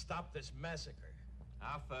going to stop this massacre?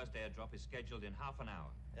 Our first airdrop is scheduled in half an hour.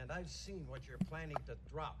 And I've seen what you're planning to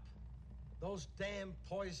drop. Those damn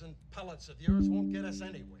poison pellets of yours won't get us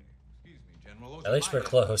anywhere. Excuse me, General. Those At least are we're my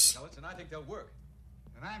close. pellets, and I think they'll work.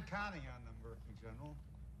 And I'm counting on them working, General.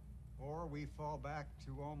 Or we fall back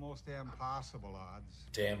to almost impossible odds.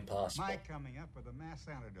 Damn possible. My coming up with a mass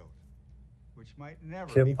antidote, which might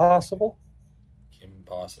never Kim be Possible? Kim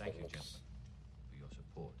Possible. Thank you, gentlemen, for your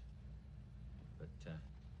support. But,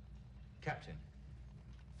 Captain,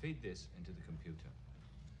 feed this into the computer.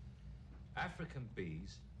 African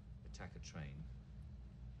bees attack a train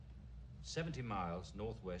 70 miles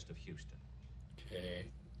northwest of Houston. Okay.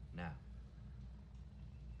 Now,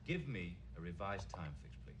 give me a revised time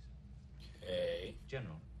fix, please. Okay.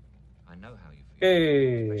 General, I know how you feel,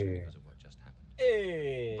 Hey. especially because of what just happened.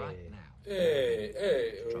 Hey. Right now,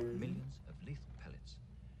 Hey. drop millions of lethal pellets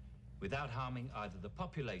without harming either the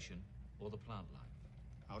population or the plant life.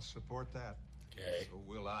 I'll support that. Okay. So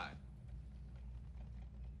will I.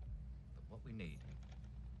 But what we need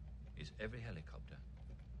is every helicopter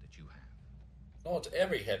that you have. Not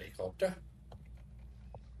every helicopter.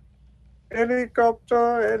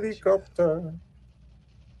 Helicopter, helicopter.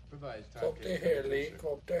 Revised time.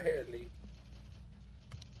 Copter heli.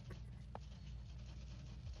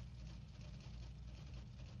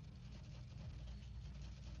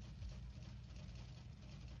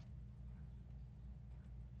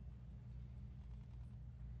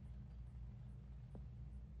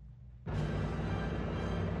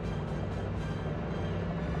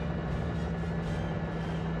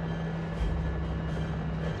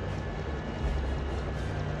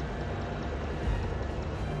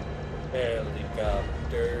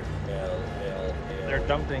 Helicopter, hell. They're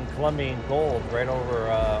dumping Colombian gold right over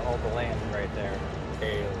all the land right there.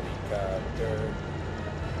 Helicopter.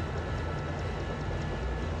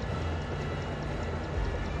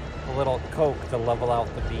 A little coke to level out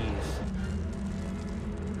the bees.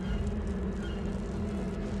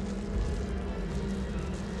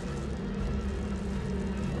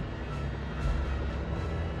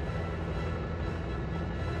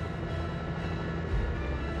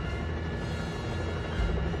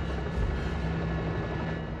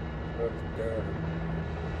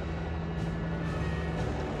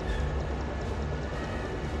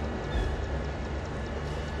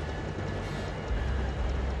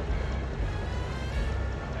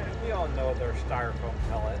 We all know they're styrofoam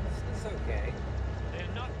pellets. It's okay. They're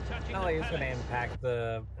not touching Not the like it's pellets. going to impact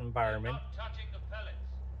the environment. Not touching the pellets.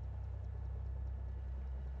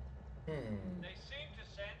 Hmm. They seem to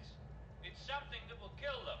sense it's something that will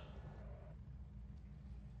kill them.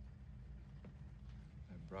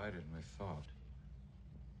 They're brighter than I thought.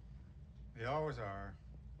 They always are.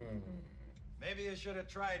 Maybe you should have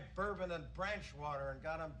tried bourbon and branch water and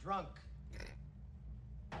got him drunk.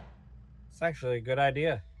 It's actually a good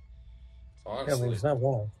idea. Yeah, I mean, it's not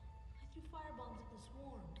wrong. I threw firebombs at the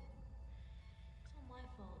swarm. It's all my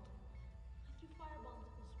fault. I threw firebombs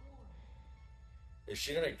at the swarm. Is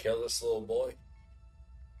she gonna kill this little boy?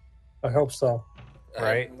 I hope so.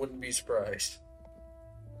 Right. I wouldn't be surprised.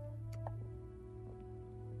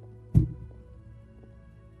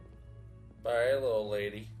 Bye, little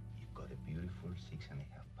lady. You've got a beautiful 6.5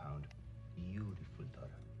 pound, beautiful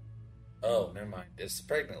daughter. Oh, never mind. It's the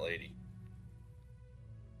pregnant lady.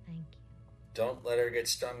 Thank you. Don't let her get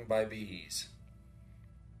stung by bees.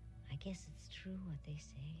 I guess it's true what they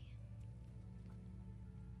say.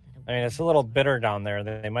 I mean, it's a little bitter down there.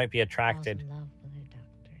 They might be attracted. Falls in love with her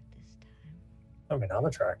doctor this time. I mean, I'm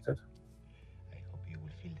attracted. I hope you will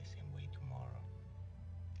feel the same way tomorrow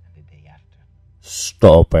and the day after.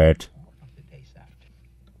 Stop it. Of the days after.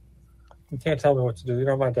 You can't tell me what to do. You're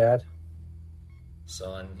not my dad.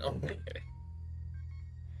 Son. Okay.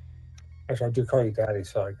 Actually, I do call you daddy,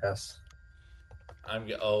 so I guess.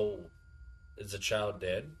 Oh, is the child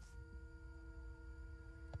dead?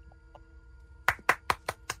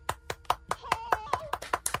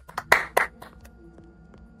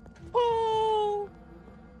 Oh!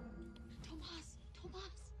 Tomas!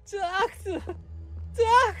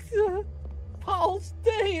 Doctor! Paul's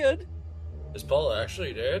dead! Is Paul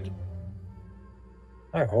actually dead?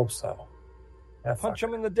 I hope so. Yeah, Punch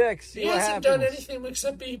him in the dick. See He what hasn't happens. done anything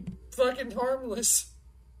except be fucking harmless.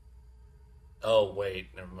 Oh wait,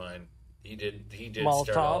 never mind. He did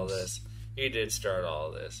start all Molotovs? this. He did start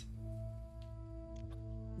all this.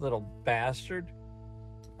 Little bastard.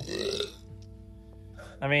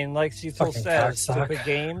 I mean, like Cecil Fucking says, cocksock. stupid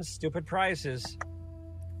games, stupid prizes.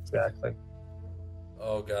 Exactly.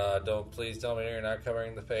 Oh God! Please tell me you're not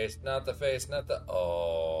covering the face. Not the face. Not the.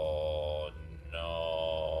 Oh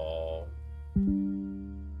no.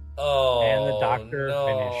 Oh. And the doctor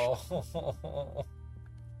no. finished.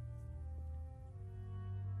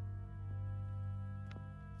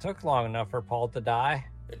 Took long enough for Paul to die.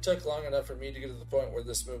 It took long enough for me to get to the point where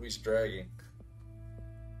this movie's dragging.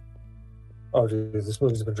 Oh, dude, this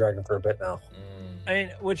movie's been dragging for a bit now. I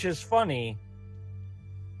mean, which is funny.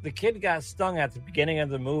 The kid got stung at the beginning of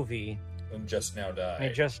the movie. And just now died. And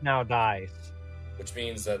he just now dies. Which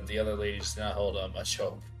means that the other lady does not hold up much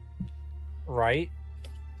hope. Right?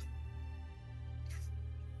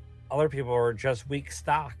 Other people are just weak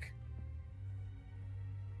stock.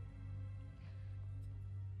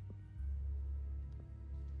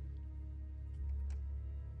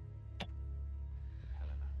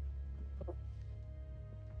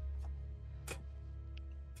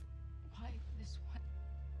 Why this one?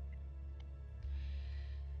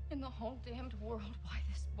 In the whole damned world, why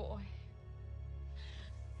this boy?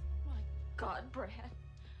 My God, Brad.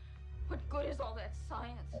 What good is all that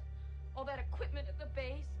science? All that equipment at the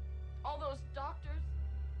base? All those doctors?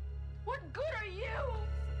 What good are you?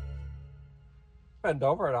 Bend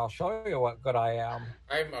over and I'll show you what good I am.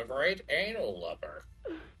 I'm a great anal lover.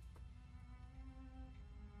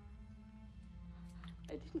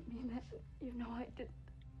 I didn't mean that. You know I didn't.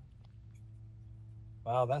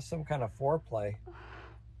 Wow, that's some kind of foreplay.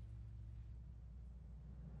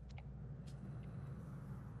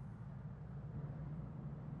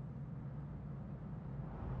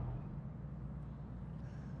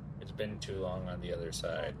 It's been too long on the other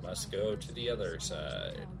side. Must go to the other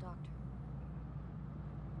side.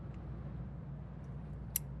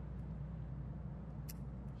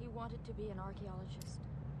 He wanted to be an archaeologist.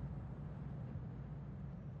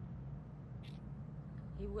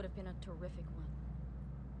 He would have been a terrific one.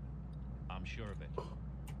 I'm sure of it.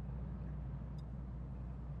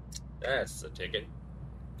 That's the ticket.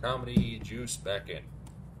 Comedy juice back in.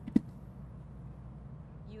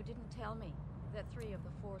 You didn't tell me that 3 of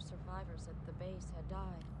the 4 survivors at the base had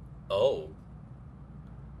died. Oh.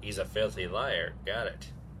 He's a filthy liar. Got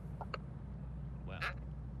it. Well,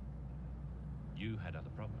 you had other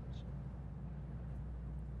problems.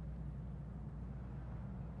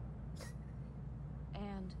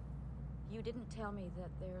 And you didn't tell me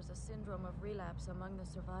that there's a syndrome of relapse among the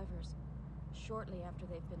survivors shortly after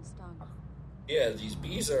they've been stung. Yeah, these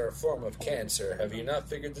bees are a form of cancer. Have you not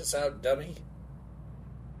figured this out, dummy?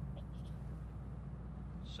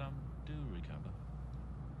 Some do recover.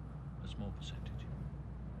 A small percentage.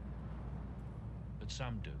 But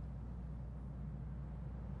some do.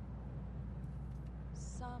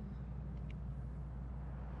 Some.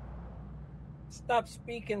 Stop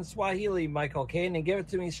speaking Swahili, Michael Caine, and give it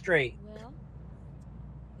to me straight. Well,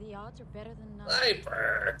 the odds are better than none.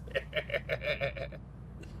 Sniper!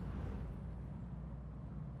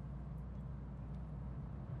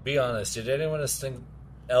 Be honest, did anyone else think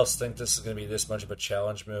this is going to be this much of a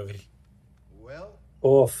challenge movie? Well,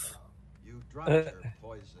 oof. You dropped your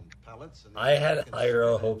poison pellets. And I had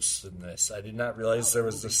higher hopes than this. I did not realize there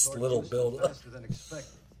was this little build-up.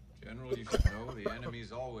 General, you should know the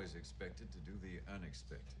enemy's always expected to do the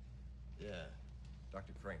unexpected. Yeah.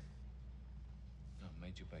 Dr. Crane. No,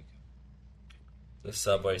 Major Baker. The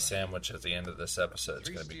Subway sandwich at the end of this episode is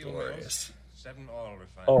going to be glorious. 7 oil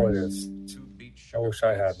refineries. Oh, it is. 2 beet I sugar wish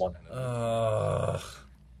I had one.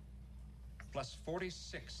 Plus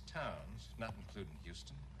 46 towns, not including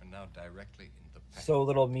Houston, are now directly in the pact. So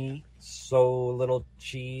little meat, so little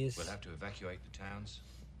cheese. We'll have to evacuate the towns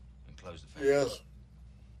and close the factories. Yes.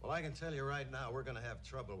 Well, I can tell you right now, we're going to have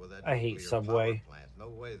trouble with that I hate nuclear Subway. power plant. No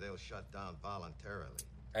way they'll shut down voluntarily.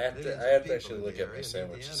 I have to actually look at my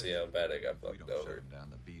sandwich to see how bad I got fucked over. Down,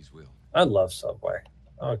 the bees will. I love Subway.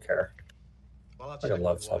 I don't care. Well, I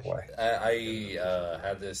love Subway. I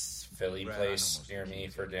had this Philly place near me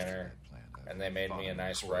for dinner, and they made me a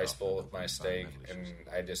nice rice bowl with my steak, and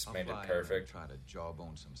I just made it perfect.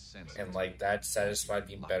 And like that satisfied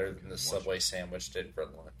me better than the Subway sandwich did for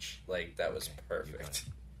lunch. Like that was perfect.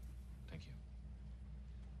 Thank you.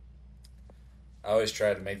 I always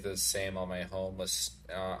try to make the same on my own with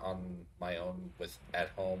at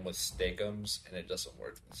home with Steakums, and it doesn't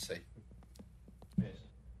work the same.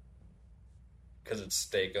 Because it's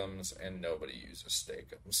Steakums and nobody uses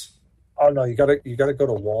Steakums. Oh no, you gotta go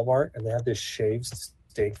to Walmart and they have this shaved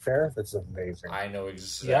steak fare that's amazing. I know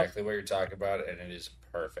exactly what you're talking about, and it is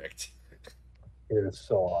perfect. It is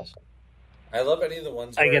so awesome. I love any of the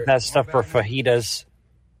ones I where get that stuff for fajitas.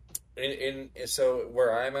 So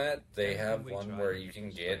where I'm at, they have one where you can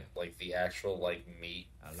get like the actual like meat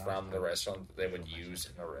from the restaurant that they would use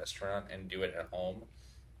in a restaurant and do it at home.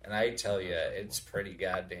 And I tell you, it's pretty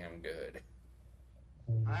goddamn good.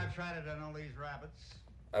 I've tried it on all these rabbits.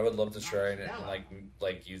 I would love to try it and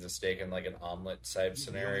like use a steak in like an omelet type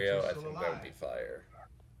scenario. I think that would be fire.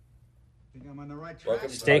 Think I'm on the right track?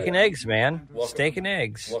 Steak and eggs, man. Steak and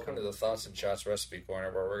eggs. Welcome to the Thoughts and Shots Recipe Corner,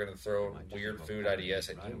 where we're going to throw weird food ideas,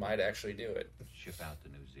 and you might actually do it. Ship out to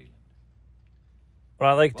New Zealand. What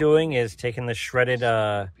I like doing is taking the shredded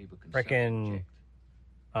frickin'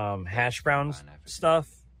 hash browns stuff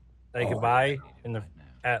that you can buy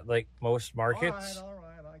at like most markets.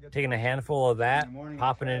 Taking a handful of that,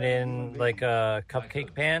 popping it in like a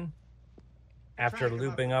cupcake pan after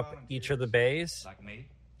lubing up each of the bays.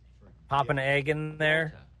 Popping an egg in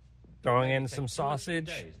there, throwing in some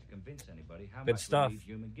sausage. Good stuff.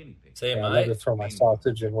 Same, I like to throw my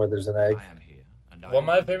sausage in where there's an egg. Well,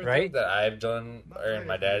 my favorite thing that I've done, or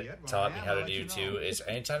my dad taught me how to do too, is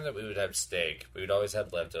anytime that we would have steak, we would always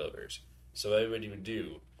have leftovers. So what we would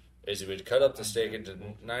do is we would cut up the steak into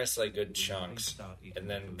nice, like, good chunks, and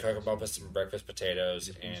then cook them up with some breakfast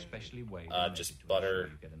potatoes and just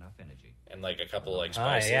butter and like a couple like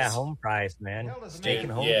spices. Yeah, home fries, man. Steak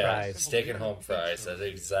and home fries. Steak and home fries. That's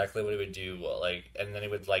exactly what he would do. Like, and then he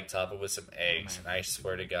would like top it with some eggs. And I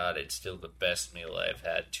swear to God, it's still the best meal I've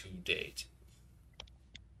had to date.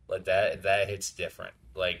 Like that hits different.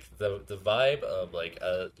 Like the vibe of like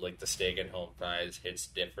the steak and home fries hits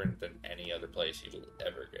different than any other place you will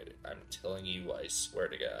ever get it. I'm telling you, I swear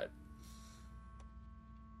to God.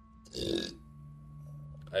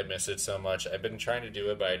 I miss it so much. I've been trying to do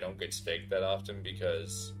it, but I don't get steak that often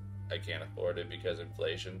because I can't afford it because of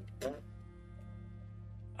inflation.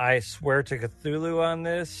 I swear to Cthulhu on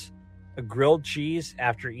this. A grilled cheese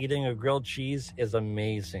after eating a grilled cheese is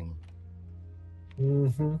amazing.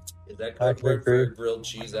 Mm-hmm. Is that correct word for grilled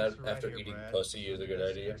cheese after eating pussy is a good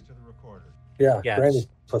idea? Yeah, yes. Brandy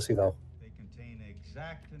pussy though. They contain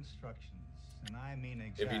exact instructions, and I mean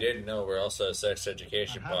exact. If you didn't know, we're also a sex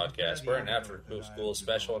education podcast. We're an after school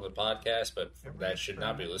special on the podcast, but that should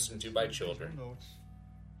not be listened to by children. Notes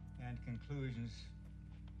and conclusions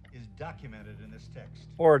is documented in this text.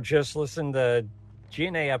 Or just listen to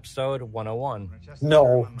GNA episode 101.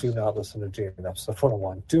 No, do not listen to GNA episode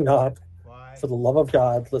 101. Do not. For the love of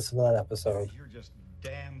God, listen to that episode. You're just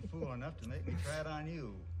damn fool enough to make me try it on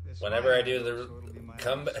you. Whenever I do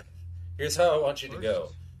here's how I want you to go.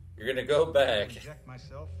 You're going to go back,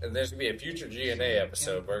 and there's going to be a future GNA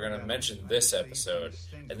episode where we're going to mention this episode,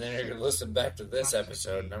 and then you're going to listen back to this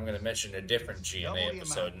episode, and I'm going to mention a different GNA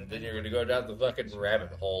episode, and then you're going to go down the fucking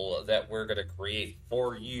rabbit hole that we're going to create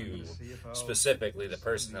for you, specifically the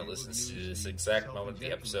person that listens to this exact moment of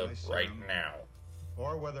the episode right now.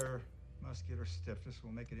 Or whether muscular stiffness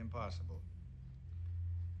will make it impossible.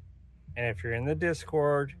 And if you're in the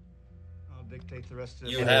Discord, I'll dictate the rest of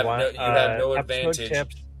you have no advantage.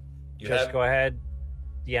 Tips, go ahead,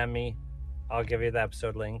 DM me. I'll give you the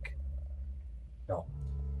episode link. No.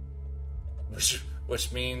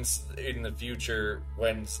 Which means in the future,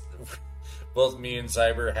 when both me and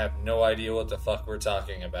Cyber have no idea what the fuck we're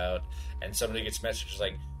talking about, and somebody gets messages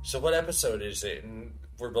like, "So what episode is it?" and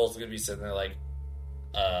we're both gonna be sitting there like,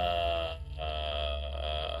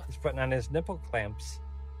 He's putting on his nipple clamps.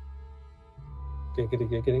 Giggity,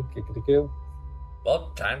 giggity, giggity, goo. Well,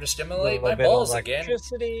 time to stimulate my balls again.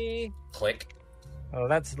 Electricity. Click. Oh,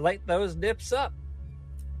 let's light those nips up.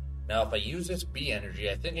 Now, if I use this bee energy,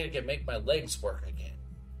 I think I can make my legs work again.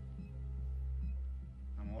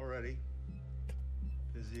 I'm all ready.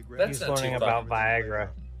 He's learning about Viagra.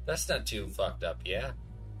 That's not too fucked up, yeah?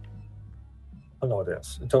 Oh, no, it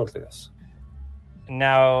is. It totally is.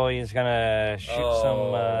 Now he's gonna shoot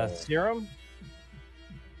some serum.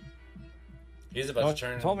 He's about to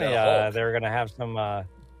turn. Told me they're gonna have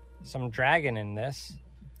some dragon in this.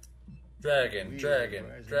 Dragon,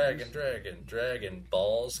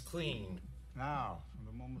 balls clean. Now, from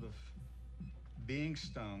the moment of being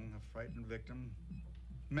stung, a frightened victim,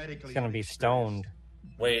 medically. He's gonna be stoned.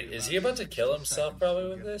 Wait, is he about to kill himself? Probably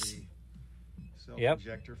with this. Yep.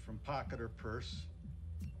 Self-injector from pocket or purse.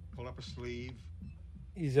 Pull up a sleeve.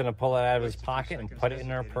 He's gonna pull it out of his pocket and put it in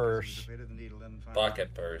her purse.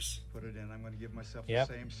 Pocket purse. Put it in. I'm going to give myself Yep.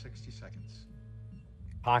 the same 60 seconds.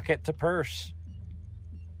 Pocket to purse.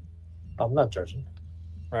 I'm not judging.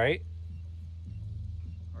 Right?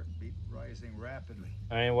 Heartbeat rising rapidly.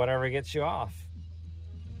 I mean, whatever gets you off.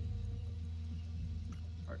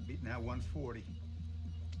 Heartbeat now 140.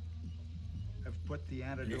 I've put the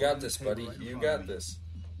antidote. You got on the this, table buddy. right in You front got of me. this.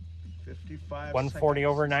 55 140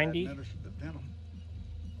 seconds over since I 90? administered the venom.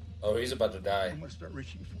 Oh, he's about to die. I'm gonna start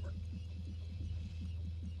reaching for it.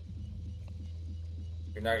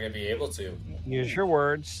 You're not going to be able to. Use your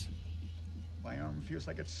words. My arm feels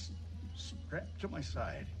like it's strapped to my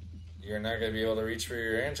side. You're not going to be able to reach for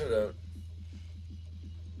your antidote.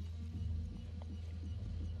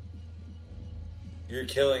 You're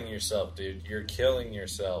killing yourself, dude. You're killing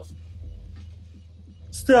yourself.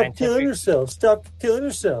 Stop killing yourself. Stop killing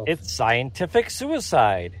yourself. It's scientific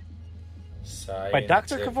suicide. By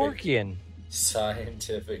Dr. Kevorkian.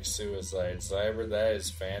 Scientific suicide. Cyber, that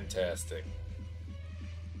is fantastic.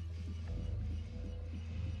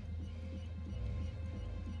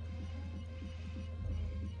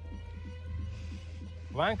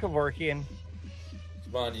 Come on, Kevorkian.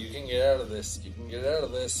 Come on, you can get out of this. You can get out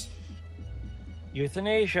of this.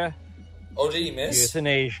 Euthanasia. Oh, did he miss?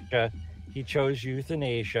 Euthanasia. He chose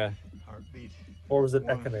euthanasia. Heartbeat. Or was it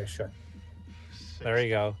echinacea? There you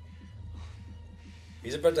go.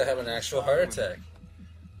 He's about to have an actual heart attack.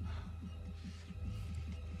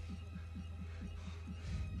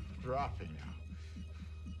 Dropping now.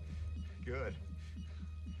 Good.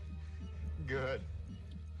 Good.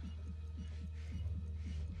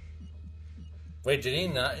 Wait, did he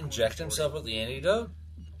not inject himself with the antidote?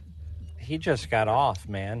 He just got off,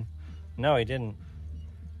 man. No, he didn't.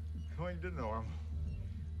 Going to norm.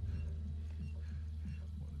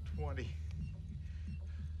 120.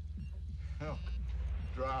 Oh,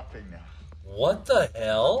 dropping now. What the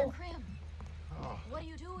hell? Krim, Oh, what are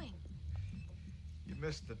you doing? you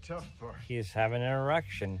missed the tough part. He's having an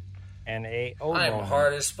erection. And a I'm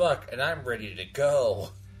hard as fuck, and I'm ready to go.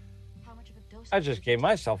 How much of a dose? I just gave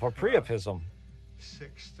myself a priapism.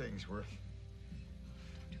 6 things worth.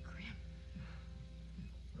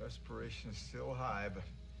 Respiration is still high, but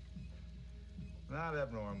not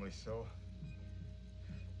abnormally so.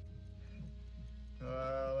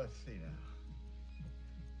 Let's see now.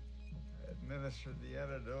 I administered the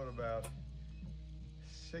antidote about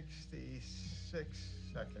 66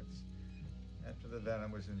 seconds after the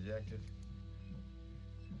venom was injected.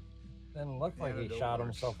 Didn't look like he Antidote shot works.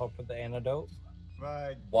 himself up with the antidote.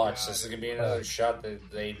 My Watch, God, this is going to be another shot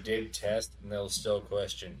that they did test, and they'll still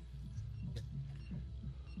question.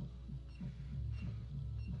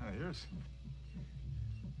 Now here's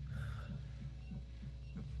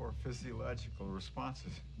the 4 physiological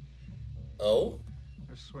responses. Oh?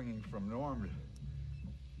 They're swinging from norm to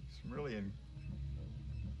some really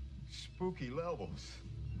spooky levels.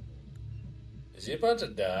 Is he about to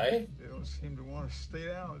die? They don't seem to want to stay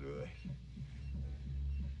down, do they?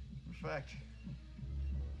 In fact,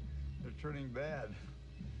 they're turning bad.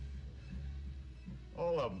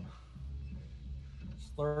 All of them.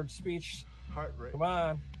 Slurred speech. Heart rate Come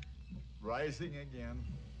on. rising again.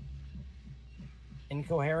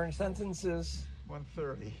 Incoherent sentences.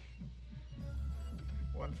 130.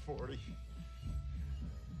 140.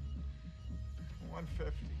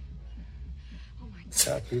 150.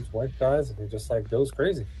 That dude's wife dies and he just like goes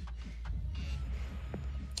crazy.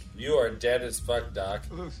 You are dead as fuck, Doc.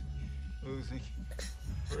 Losing.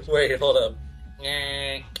 Wait, hold up.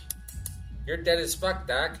 You're dead as fuck,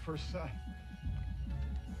 Doc. First sign.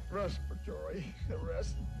 Respiratory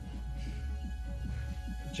arrest.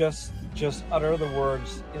 Just utter the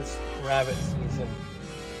words. It's rabbit season.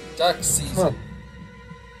 Duck season. Huh.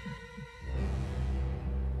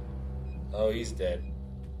 Oh, he's dead.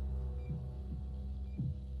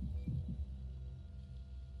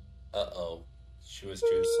 Uh-oh. She was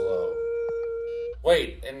too slow.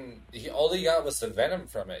 Wait, and all he got was the venom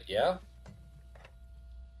from it, yeah?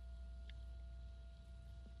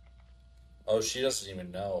 Oh, she doesn't even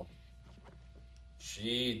know.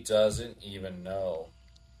 She doesn't even know.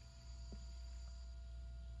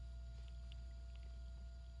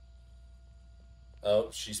 Oh,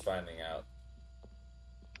 she's finding out.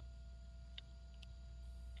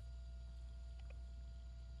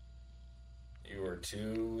 You were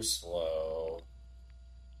too slow.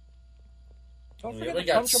 Don't We forget only to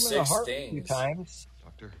got punch him in the 6 heart a few things. times.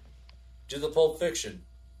 Doctor. Do the Pulp Fiction.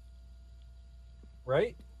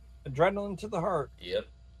 Right? Adrenaline to the heart. Yep.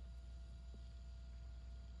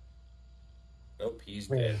 Nope, he's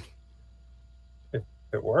I mean, dead. If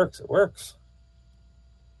it works, it works.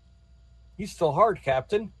 He's still hard,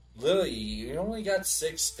 Captain. Lily, you only got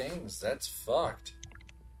 6 things. That's fucked.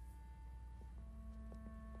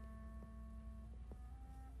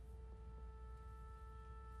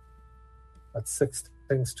 That's 6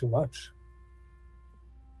 things too much.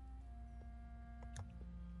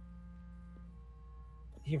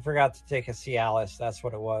 He forgot to take a Cialis. That's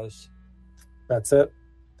what it was. That's it.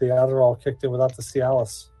 The Adderall kicked in without the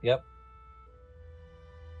Cialis. Yep.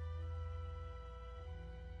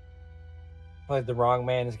 Played the wrong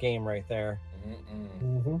man's game right there.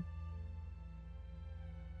 Mm-hmm.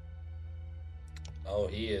 Oh,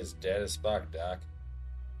 he is dead as fuck, Doc.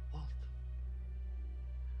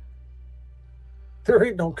 There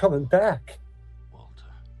ain't no coming back.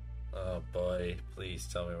 Oh boy, please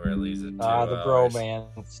tell me where it leaves it. 2 the hours.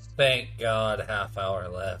 bromance. Thank God, half hour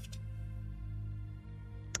left.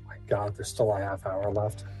 Oh my God, there's still a half hour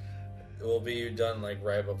left. It will be done like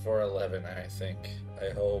right before 11, I think.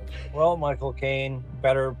 I hope. Well, Michael Caine,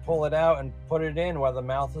 better pull it out and put it in while the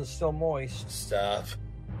mouth is still moist. Stop.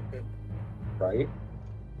 Right?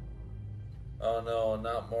 Oh no,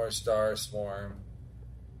 not more Star Swarm.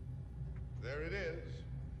 There it is.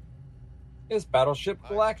 It's Battleship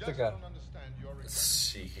Galactica.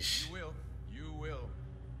 Sheesh. You will.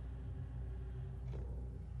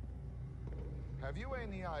 Have you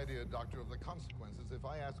any idea, Doctor, of the consequences if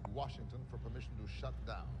I ask Washington for permission to shut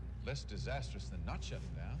down? Less disastrous than not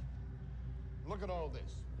shutting down. Look at all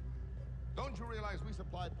this. Don't you realize we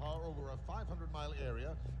supply power over a 500-mile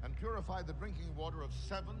area and purify the drinking water of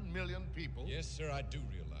 7 million people? Yes, sir, I do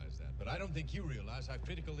realize that. But I don't think you realize how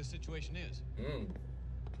critical this situation is.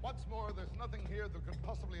 What's more, there's nothing here that could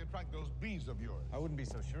possibly attract those bees of yours. I wouldn't be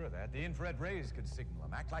so sure of that. The infrared rays could signal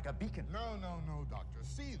them, act like a beacon. No, Doctor.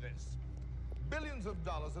 See this. Billions of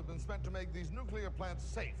dollars have been spent to make these nuclear plants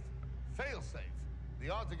safe. Fail-safe. The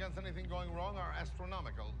odds against anything going wrong are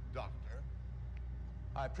astronomical, Doctor.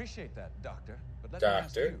 I appreciate that, Doctor. But let me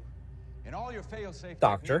ask you. In all your fail-safe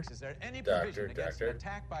techniques, is there any provision against an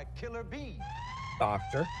attack by killer bees?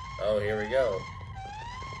 Doctor. Oh, here we go.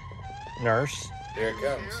 Nurse. Here it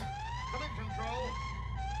comes.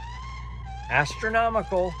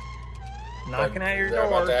 Astronomical. Knocking at your They're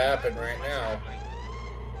door. about to happen right now.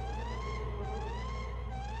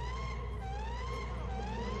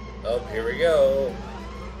 Oh, here we go.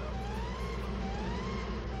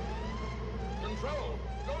 Control,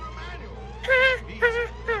 go to manual.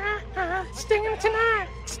 Sting him tonight.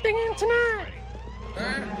 Sting him tonight.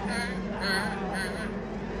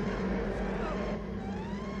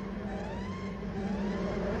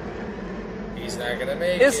 He's not gonna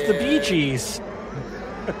make it. It's the Bee Gees.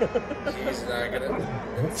 He's not gonna.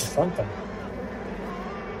 It's something.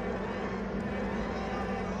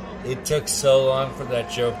 It took so long for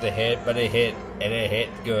that joke to hit, but it hit, and it hit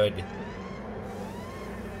good.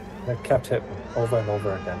 It kept hitting over and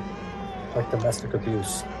over again, like domestic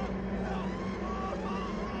abuse.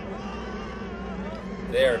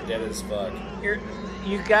 They're dead as fuck.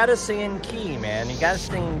 You gotta sing in key, man. You gotta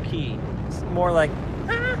sing in key. It's more like.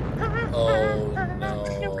 Oh no!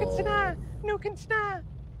 No can stop.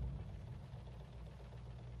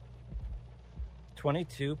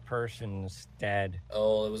 22 persons dead.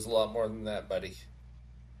 Oh, it was a lot more than that, buddy.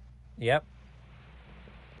 Yep.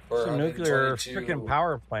 It's a nuclear 122. freaking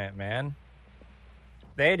power plant, man.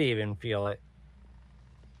 They'd even feel it.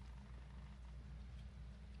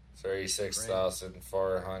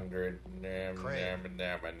 36,400.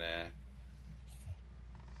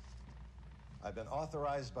 I've been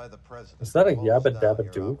authorized by the president. Is that a Yabba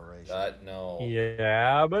Dabba Doo? No.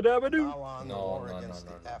 Yabba Dabba Doo. Now on the war against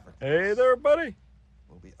the Africans Hey there, buddy.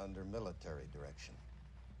 will be under military direction.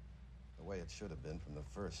 The way it should have been from the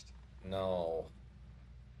first. No.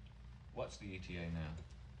 What's the ETA now?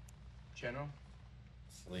 General?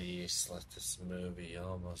 Please let this movie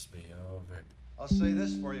almost be over. I'll say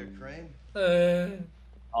this for you, Crane.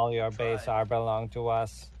 All your base are belong to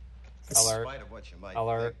us. Alert. In spite of what you might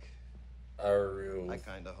Alert. think, Aru. I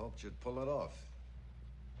kind of hoped you'd pull it off.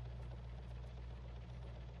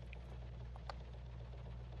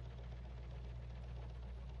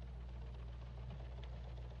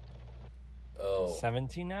 Oh.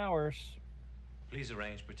 17 hours. Please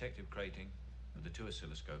arrange protective crating with the 2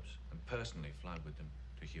 oscilloscopes and personally fly with them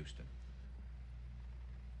to Houston.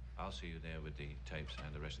 I'll see you there with the tapes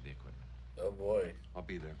and the rest of the equipment. Oh boy. I'll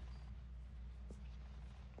be there.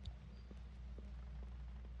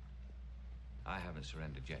 I haven't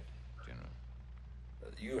surrendered yet, General.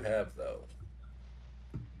 You have, though.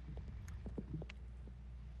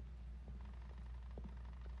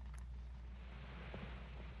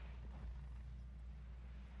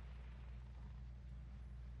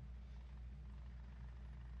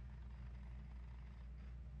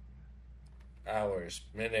 Hours,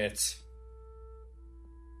 minutes.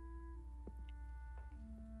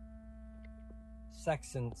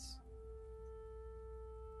 Seconds.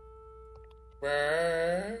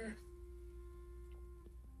 Are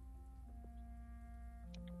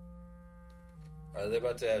they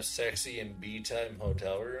about to have sexy and B-time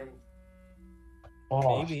hotel room?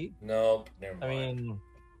 Maybe. Nope, never mind. I mean,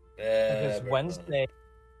 if it's Wednesday,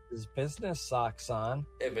 his business socks on.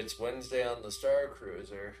 If it's Wednesday on the Star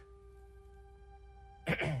Cruiser.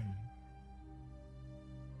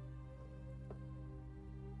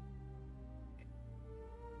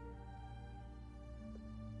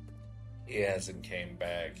 He hasn't came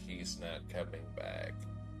back. He's not coming back.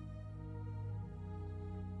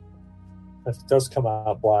 If it does come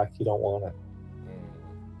out black, you don't want it.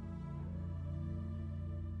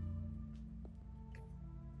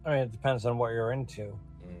 I mean, it depends on what you're into.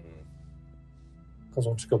 Because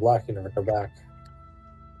once you go black, you never go back.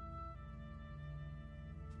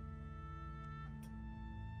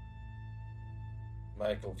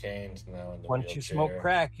 Michael Caine's now in the Once wheelchair. you smoke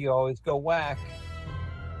crack, you always go whack.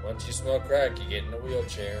 Once you smoke crack, you get in a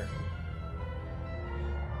wheelchair.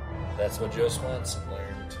 That's what Joe Swanson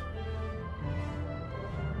learned.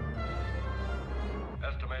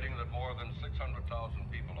 Estimating that more than 600,000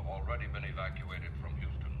 people have already been evacuated from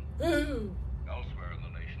Houston. Woo! Elsewhere in the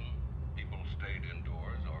nation, people stayed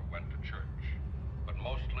indoors or went to church. But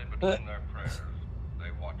mostly between their prayers, they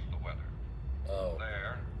watched the weather. Oh.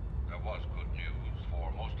 There was good news for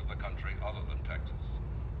most of the country other than Texas.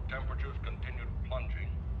 Temperatures continued plunging,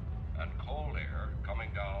 and cold air coming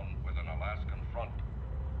down with an Alaskan front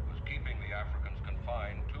was keeping the Africans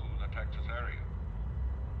confined to the Texas area.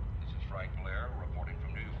 This is Frank Blair reporting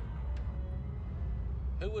from New York.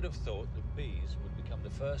 Who would have thought that bees would become the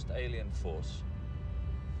first alien force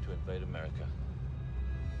to invade America?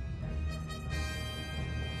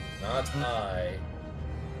 Not I.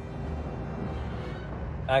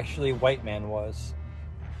 Actually, White Man was.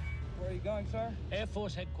 Where are you going, sir? Air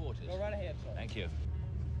Force Headquarters. Go right ahead, sir. Thank you.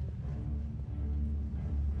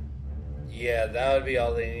 Yeah, that would be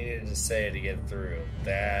all they needed to say to get through.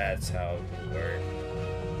 That's how it would work.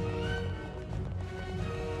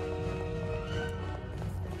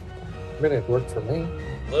 I mean, it worked for me.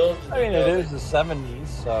 It is the 70s,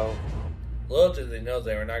 so... Little did they know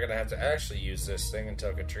they were not going to have to actually use this thing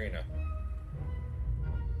until Katrina.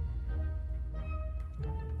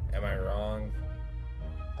 Am I wrong?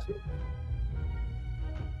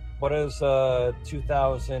 What is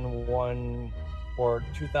 2001 or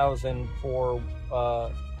 2004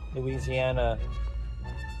 Louisiana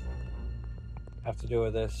have to do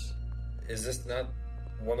with this? Is this not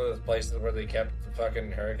one of the places where they kept the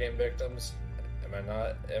fucking hurricane victims? Am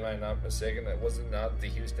I not mistaken? That was it not the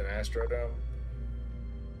Houston Astrodome?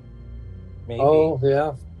 Maybe. Oh,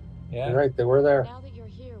 yeah. Yeah. You're right, they were there. Now that you're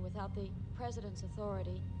here without the president's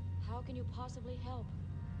authority, how can you possibly help?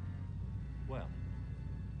 Well,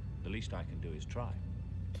 the least I can do is try.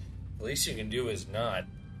 The least you can do is not.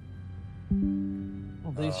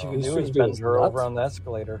 The least you can do is bend her over on the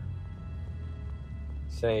escalator.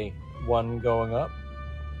 Say, one going up.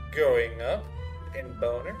 Going up in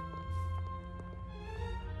boner.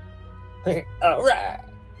 Alright.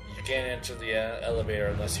 You can't enter the elevator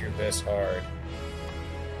unless you're this hard.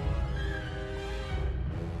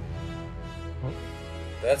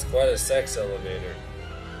 That's quite a sex elevator.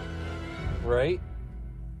 Right?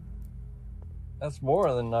 That's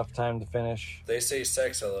more than enough time to finish. They say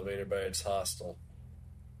sex elevator, but it's hostile.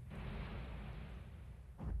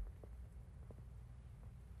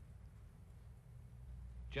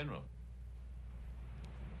 General.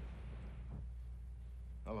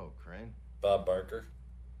 Hello, Crane. Bob Barker.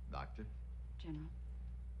 Doctor. General.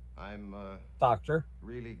 I'm, Doctor.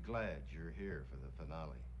 really glad you're here for the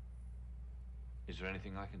finale. Is there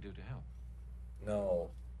anything I can do to help?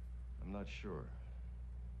 No. I'm not sure.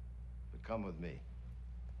 But come with me.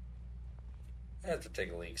 I have to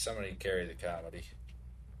take a leak. Somebody carry the comedy.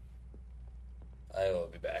 I will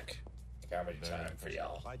be back. Comedy time for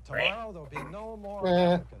y'all. By tomorrow, there'll be no more Eh.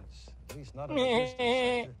 Americans. At least not in the Houston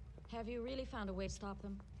sector. Have you really found a way to stop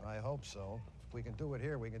them? I hope so. If we can do it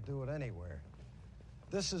here, we can do it anywhere.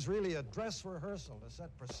 This is really a dress rehearsal to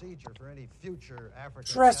set procedure for any future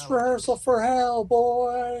African Dress challenges. rehearsal for hell,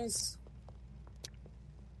 boys.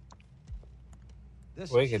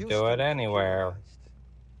 This We is could do Houston it anywhere. realized.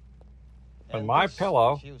 On And my this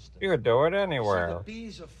pillow, is Houston. you could do it See, anywhere. the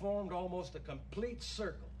bees have formed almost a complete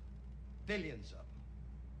circle. Billions of them.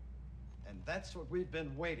 And that's what we've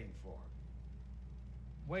been waiting for.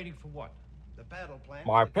 Waiting for what? The battle plan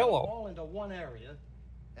My is to get them pillow. all into one area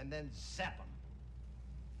and then zap them.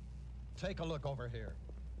 Take a look over here.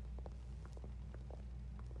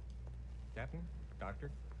 Captain?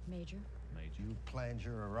 Doctor? Major? You planned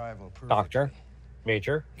your arrival perfectly. Doctor.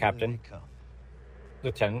 Major. Here Captain. they come.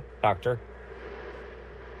 Lieutenant. Doctor.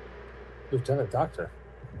 Lieutenant Doctor.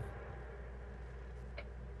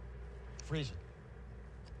 Freeze it.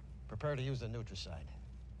 Prepare to use the nutricide.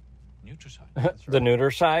 Nutricide? The neuter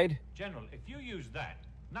side. General, if you use that,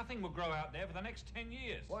 Nothing will grow out there for the next 10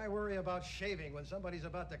 years. Why worry about shaving when somebody's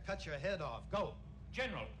about to cut your head off? Go.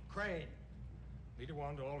 General. Crane. Leader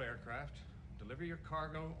 1 to all aircraft. Deliver your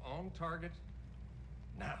cargo on target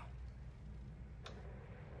now.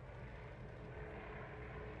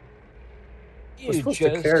 We're supposed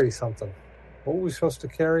to carry something. What were we supposed to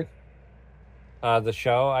carry? The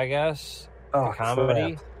show, I guess. Oh, the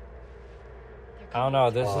comedy. crap. I don't know.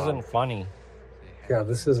 This isn't funny. Yeah,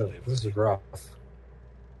 this isn't. This is rough.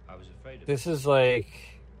 I was afraid of This is like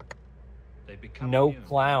They become no immune.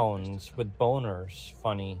 clowns with boners.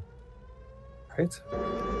 Funny. Right?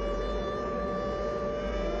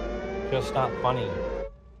 Just not funny.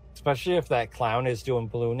 Especially if that clown is doing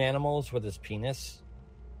balloon animals with his penis.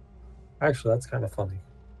 Actually, that's kind of funny.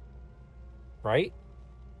 Right?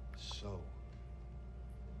 So.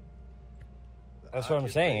 That's what I'm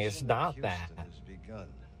saying. It's occupation not of that. Houston has begun.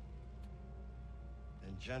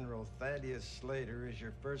 And General Thaddeus Slater is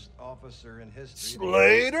your first officer in history. to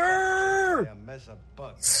get Slater! by a mess of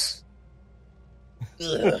bugs. He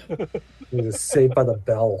was saved by the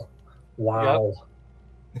bell. Wow.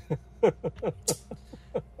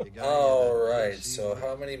 All right. So,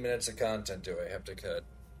 how many minutes of content do I have to cut?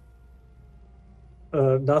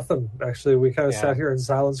 Nothing. Actually, we kind of Yeah. sat here in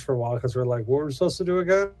silence for a while because we're like, what were we supposed to do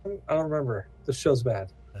again? I don't remember. This show's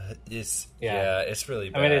bad. It's it's really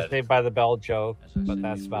bad. I mean, it's Saved by the Bell joke, but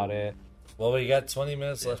that's about it. Well, we got 20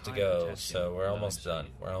 minutes left to go, so we're almost done.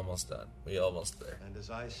 We're almost done. We're almost there. And as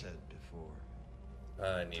I said before,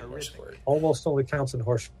 I need more squirt. Almost only counts in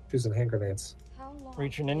horseshoes and hand grenades.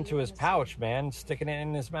 Reaching into his pouch, man, sticking it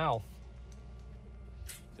in his mouth.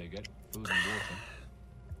 If they get food and water,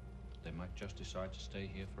 they might just decide to stay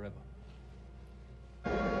here forever.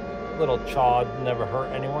 Little chod never hurt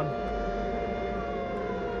anyone.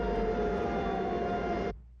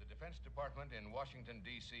 The Defense Department in Washington,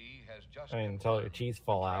 D.C. has just I mean, until your teeth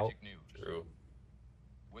fall out. True.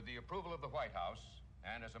 With the approval of the White House,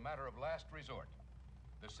 and as a matter of last resort,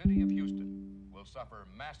 the city of Houston will suffer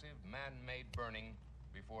massive man-made burning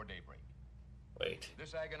before daybreak. Wait.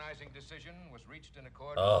 This agonizing decision was reached in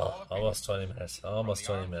accord with Oh, all almost 20 minutes. Almost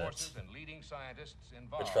 20 armed minutes. forces and leading scientists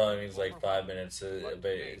involved. Which probably means like 5 minutes. But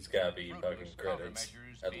it's gotta be fucking credits,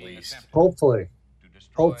 at least. Hopefully.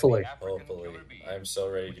 Hopefully. Hopefully. I'm so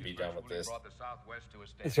ready to be done with this.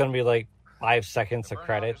 It's gonna be like 5 seconds of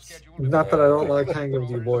credits. Not that I don't like hanging with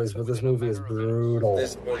you boys, but this movie is brutal.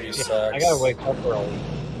 This movie Yeah, sucks. I gotta wake up early.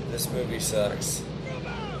 This movie sucks.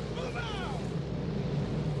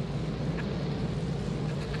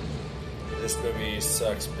 This movie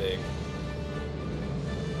sucks big.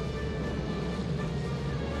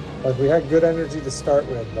 Like, we had good energy to start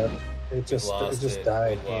with, but it just lost it.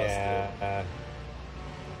 died. We lost Yeah.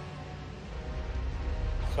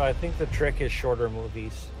 So I think the trick is shorter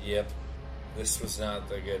movies. Yep. This was not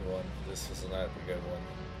the good one. This was not the good one.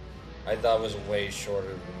 I thought it was way shorter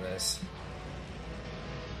than this.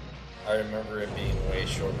 I remember it being way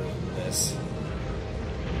shorter than this.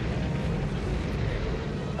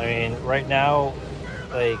 I mean, right now,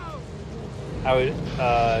 like, I would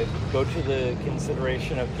go to the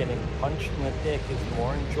consideration of getting punched in the dick is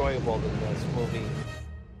more enjoyable than this movie.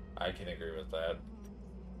 I can agree with that.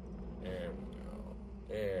 There we go.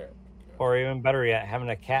 There. Or even better yet, having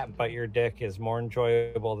a cat bite your dick is more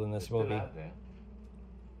enjoyable than this movie.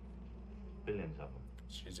 Billions of them.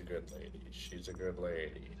 She's a good lady. She's a good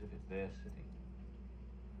lady. As if it's their city.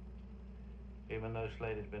 Even though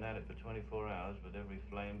Slater's been at it for 24 hours with every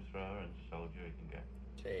flamethrower and soldier he can get.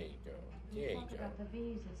 There you go. There you Talk go. about the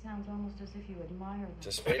bees. It sounds almost as if you admire them.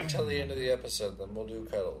 Just wait until the end of the episode, then we'll do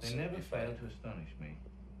cuddles. They It'll never be fail fun. to astonish me.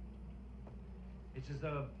 It's as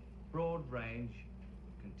though a broad range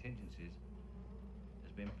of contingencies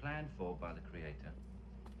has been planned for by the Creator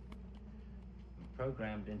and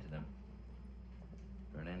programmed into them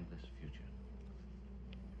for an endless future,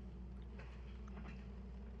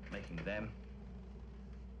 making them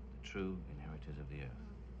the true inheritors of the earth.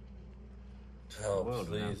 Oh, The world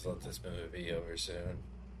without please let this movie be over soon.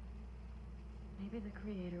 Maybe the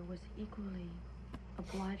Creator was equally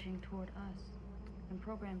obliging toward us and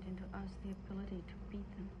programmed into us the ability to beat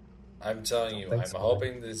them. I'm telling you, I'm Thanks, man.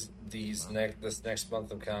 hoping this next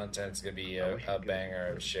month of content is gonna be a banger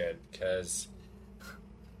of shit. Because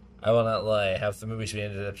I will not lie, half the movies we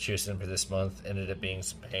ended up choosing for this month ended up being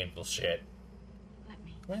some painful shit. Let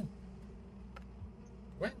me. When?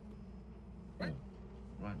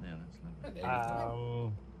 Right now, that's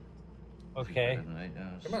lovely. Okay. Better than 8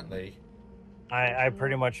 hours. Come on, lady. I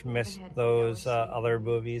pretty much missed those other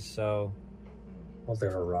movies, so Well, they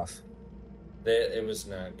were rough. It was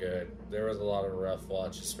not good. There was a lot of rough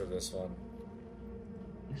watches for this one.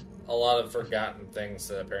 a lot of forgotten things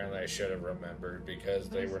that apparently I should have remembered because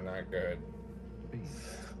they were not good.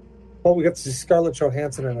 Well, we got to see Scarlett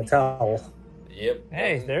Johansson in a towel. Yep.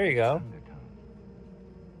 Hey, there you go.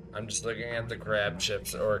 I'm just looking at the crab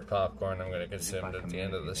chips or popcorn I'm going to consume at the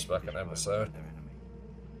end of this fucking episode.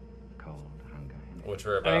 Which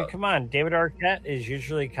we're about. I mean, come on. David Arquette is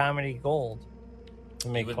usually comedy gold to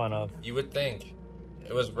make fun of. You would think.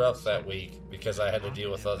 It was rough that week because I had to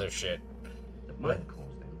deal with other shit.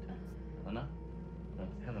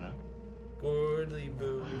 Gordly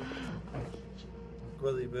Boo.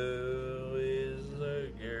 Gordly Boo is a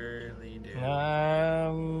girly dude.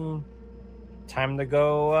 Time to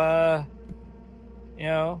go,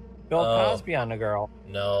 Bill Cosby on the girl.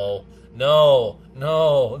 No.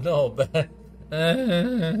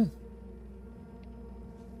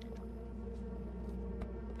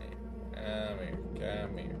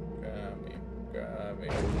 Come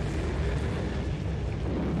here.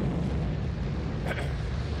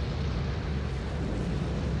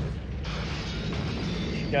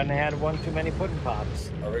 She done had one too many pudding pops.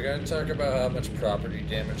 Are we going to talk about how much property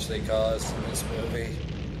damage they caused in this movie?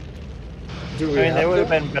 They would have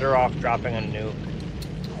been better off dropping a nuke.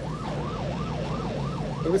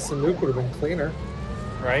 At least the nuke would have been cleaner.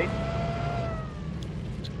 Right?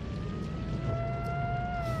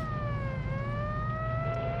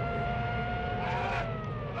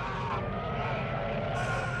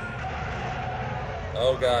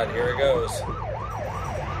 Oh god, here it goes.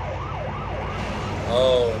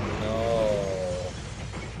 Oh no.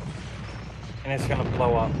 And it's gonna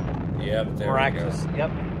blow up. Yep, there Miraculous. we go.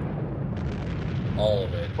 Yep. All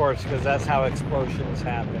of it. Of course, because that's how explosions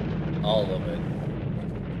happen. All of it.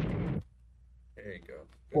 There you go.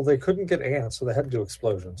 Well, they couldn't get ants, so they had to do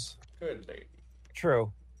explosions. Good lady.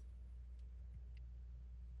 True.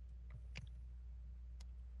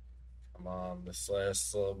 Come on, this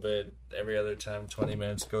last little bit. Every other time, 20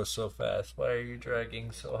 minutes goes so fast. Why are you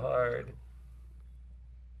dragging so hard?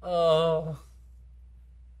 Oh.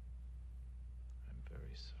 I'm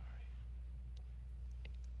very sorry.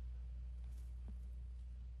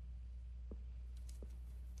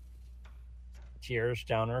 Tears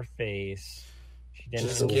down her face. She didn't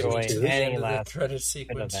Just give enjoy me to the any end of the last credit bit of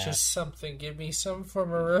sequence. that. Just something. Give me some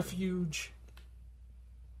form of refuge.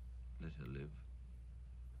 Let her live.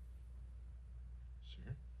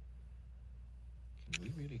 Sir? Can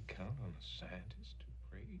we really count on a scientist to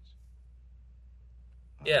praise?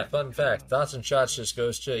 Yeah, fun fact. Thoughts and Shots just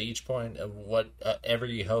goes to each point of what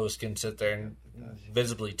every host can sit there and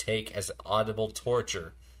visibly take as audible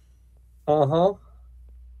torture. Uh-huh.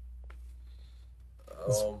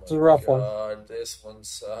 Oh It's a rough one. God, this one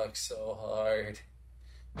sucks so hard.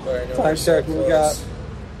 But I know Time we're so check, we close. got-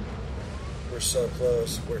 We're so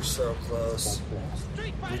close. We're so close.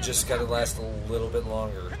 We just gotta last a little bit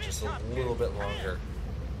longer. Just a little bit longer.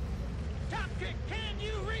 Topkick, can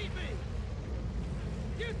you read me?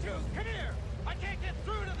 You two, come here. I can't get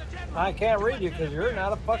through to the general. I can't read you because you're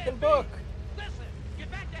not a fucking book. Listen, get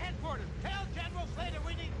back to headquarters. Tell General Slater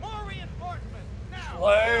we need more reinforcements. Now.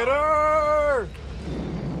 Slater!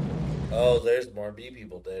 Oh, there's more bee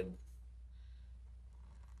people dead.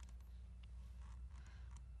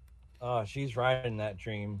 Oh, she's riding that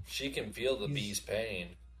dream. She can feel the bee's pain.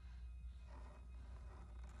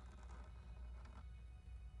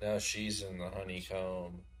 Now she's in the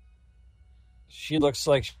honeycomb. She looks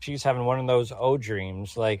like she's having one of those O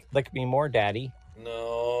dreams, like, lick me more, daddy.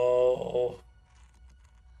 No.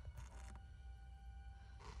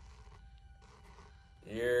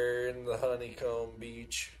 You're in the honeycomb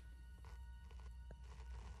beach.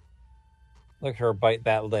 Look at her bite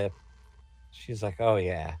that lip. She's like, oh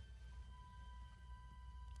yeah.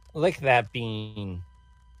 Lick that bean.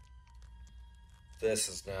 This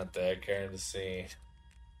is not that kind of scene.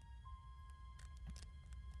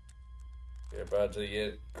 You're about to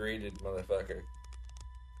get greeted, motherfucker.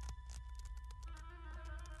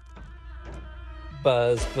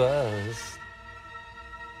 Buzz, buzz.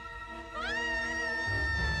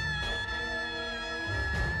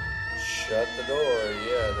 Shut the door.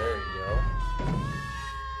 Yeah, there you go.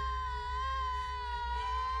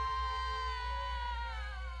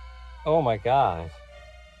 Oh my god.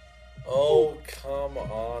 Oh, come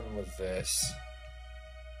on with this.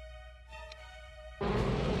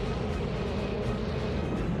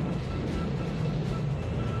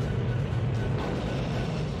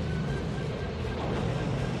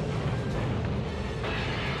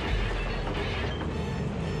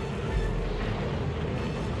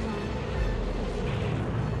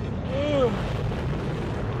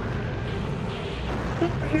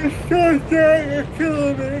 You're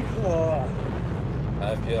killing me. Oh.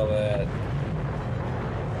 I feel that.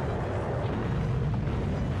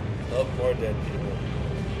 Oh, more dead people.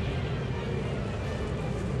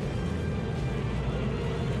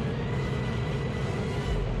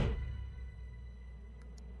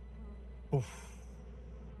 Oof.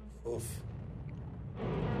 Oof.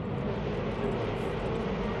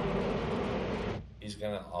 He's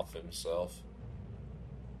gonna off himself.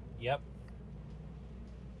 Yep.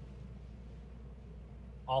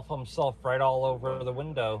 Off himself right all over the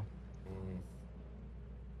window.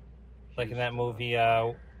 Like in that movie,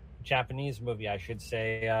 Japanese movie, I should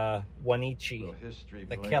say, Wanichi,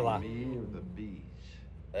 the killer. Me or the bees?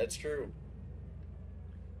 That's true.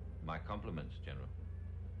 My compliments, General.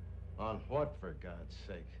 On what, for God's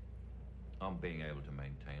sake? On being able to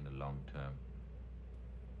maintain a long-term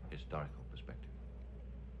historical perspective.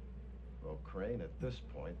 Well, Crane, at this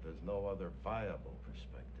point, there's no other viable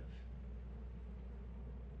perspective.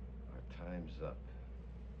 Our time's up.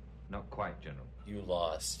 Not quite, General. You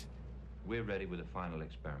lost. We're ready with a final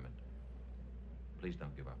experiment. Please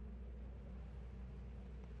don't give up.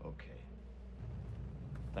 Okay.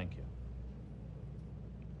 Thank you.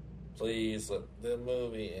 Please let the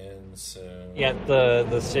movie end soon. Yeah,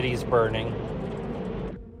 the city's burning.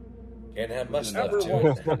 Can't have much left to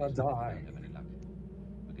Everyone's it. gonna die. Don't have any luck.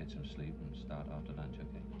 We'll get some sleep and start after lunch,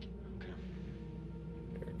 okay?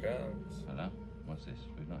 Here it comes. Hello? What's this?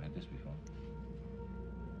 We've not had this before.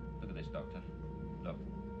 Look at this, Doctor. Look.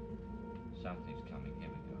 Something's coming. Here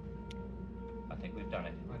we go. I think we've done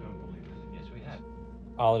it. I don't believe it. Yes, we have.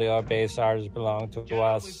 All the our base stars belong to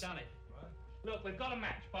General, us. we've done it. Look, we've got a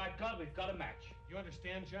match. By God, we've got a match. You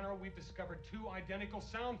understand, General? We've discovered 2 identical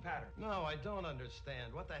sound patterns. No, I don't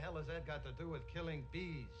understand. What the hell has that got to do with killing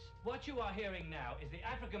bees? What you are hearing now is the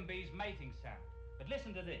African bee's mating sound. But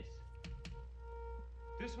listen to this.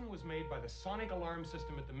 This one was made by the sonic alarm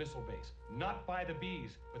system at the missile base, not by the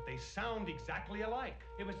bees, but they sound exactly alike.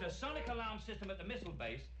 It was the sonic alarm system at the missile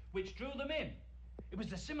base which drew them in. It was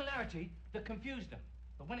the similarity that confused them.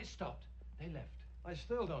 But when it stopped, they left. I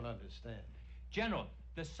still don't understand. General,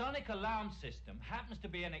 the sonic alarm system happens to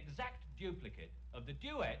be an exact duplicate of the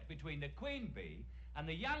duet between the queen bee and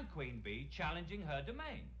the young queen bee challenging her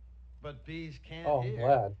domain. But bees can't Oh, I'm hear.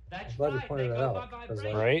 glad. That's I'm glad right, you pointed they that go out. by 'cause,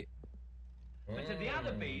 vibration. Right? But to the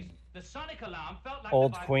other bees, the sonic alarm felt like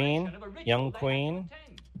Old the queen, vibration of a ritual young they had to queen.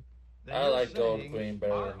 attend. I like the old queen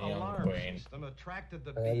better than the young Alarm queen. system attracted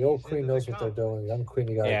the the bees old queen into knows the what they're complex. doing. Young queen,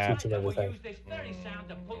 you gotta Yeah. teach them And we'll everything. use this very sound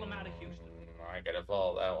to pull them out of Houston. I gotta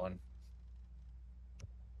follow that one.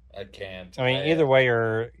 I can't. I mean, either way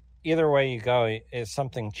you go, it's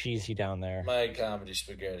something cheesy down there. My comedy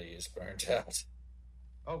spaghetti is burnt out.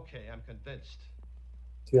 Okay, I'm convinced.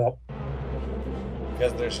 Yep.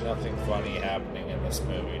 Because there's nothing funny happening in this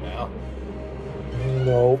movie now.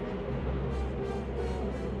 Nope.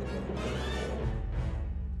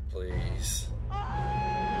 Please.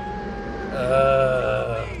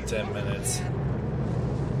 10 minutes.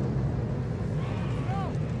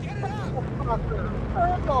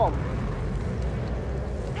 Hurt them!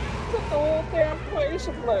 Set the whole damn place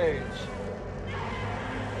ablaze!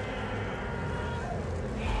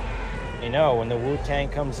 You know, when the Wu-Tang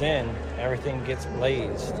comes in, everything gets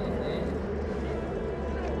blazed.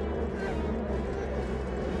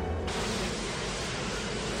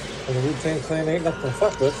 And the Wu-Tang Clan ain't nothing to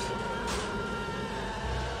fuck with.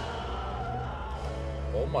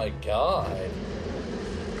 Oh my god.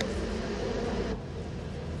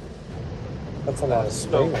 That's a lot of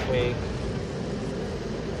swing. Wait.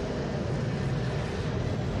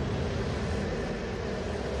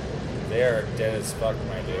 They're dead as fuck,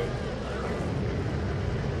 my dude.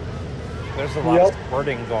 There's a lot of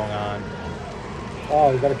squirting going on.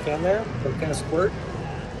 Oh, you got a can there? Got a can of squirt?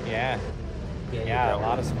 Yeah. Yeah, a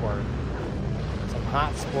lot of squirt. Some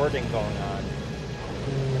hot squirting going on.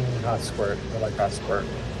 Hot squirt. I like hot squirt.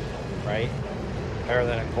 Right? Better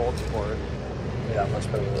than a cold squirt. Yeah, much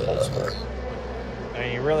better than a cold squirt. I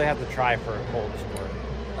mean, you really have to try for a cold squirt.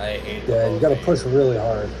 I hate Yeah, you gotta push really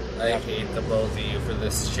hard. I hate the both of you for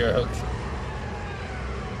this joke.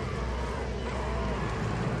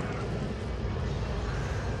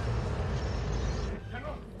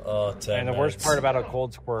 Oh, 10 And the worst minutes. part about a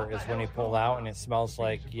cold squirt is when you pull out and it smells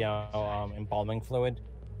like, embalming fluid.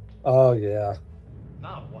 Oh, yeah.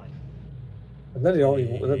 Now what? And then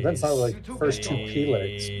it's not like first 2 pea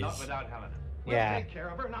legs. Not without Helena. Yeah. Take care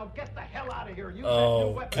of her. Now get the hell out of here. Use Oh, that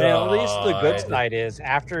new weapon. And at least the good God. side is,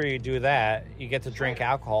 after you do that, you get to drink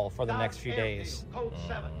alcohol for the next few days. Code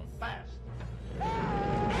 7. Fast.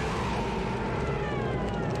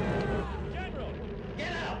 General,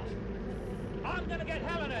 get out! I'm gonna get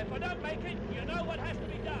Helena. If I don't make it, you know what has to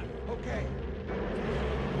be done. Okay.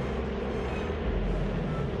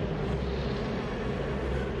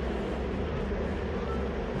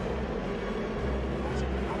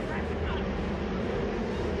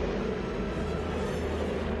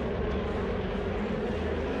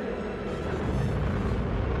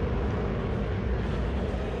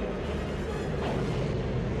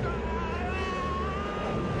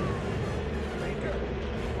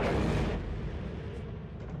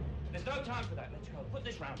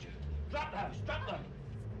 around you. Drop those, drop them.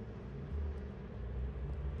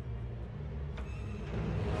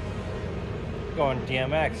 Going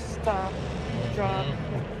DMX. Stop. Drop.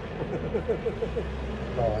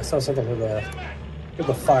 Oh, I saw something with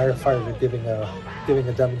the firefighter giving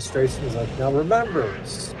a demonstration. He's like, now remember,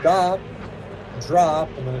 stop, drop,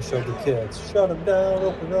 and then it showed the kids. Shut them down,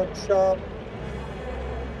 open up shop.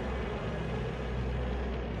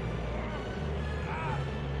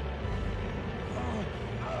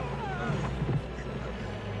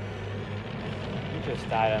 You just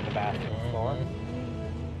died on the bathroom floor.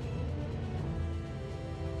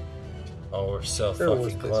 Oh, we're so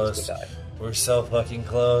fucking close. We're so fucking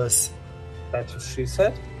close. That's what she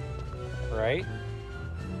said? Right?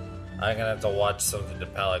 I'm gonna have to watch something to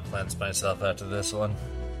palate cleanse myself after this one.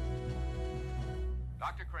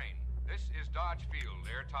 Dr. Crane, this is Dodge Field,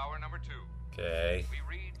 Air Tower number 2. Okay. We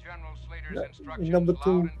read General Slater's instructions number loud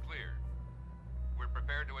 2. and clear. We're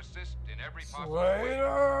prepared to assist in every possible way.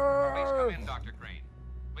 Please come in, Dr. Crane.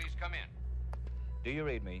 Please come in. Do you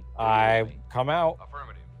read me? I come out.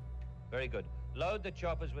 Affirmative. Very good. Load the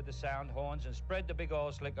choppers with the sound horns and spread the big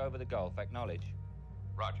oil slick over the Gulf. Acknowledge.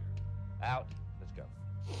 Roger. Out. Let's go.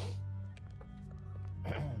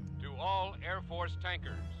 To all Air Force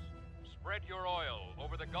tankers, spread your oil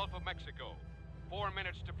over the Gulf of Mexico. 4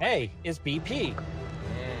 minutes to... Hey, it's BP.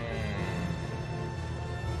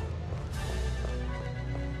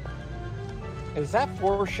 Is that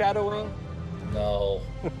foreshadowing? No.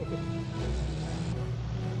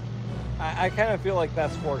 I kind of feel like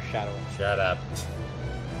that's foreshadowing. Shut up.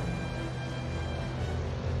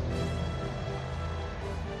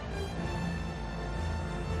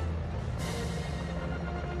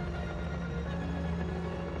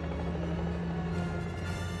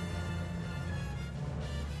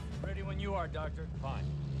 Ready when you are, Doctor. Fine.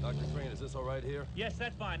 Dr. Crane, is this all right here? Yes,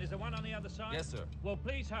 that's fine. Is there one on the other side? Yes, sir. Well,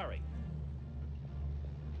 please hurry.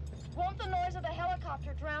 Won't the noise of the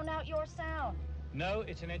helicopter drown out your sound? No,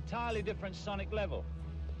 it's an entirely different sonic level.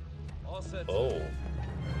 All set. Oh.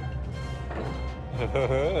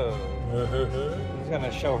 He's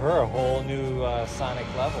gonna show her a whole new sonic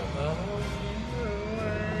level.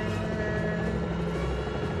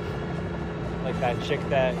 Like that chick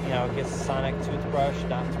that, gets a sonic toothbrush,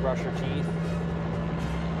 not to brush her teeth.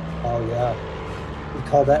 Oh, yeah. We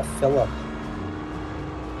call that Philip.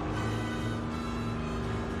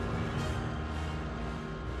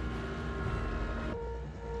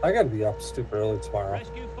 I gotta be up super early tomorrow.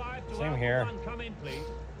 Same here.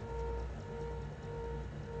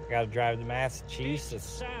 Gotta drive to Massachusetts.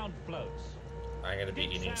 Sound floats. I'm gonna be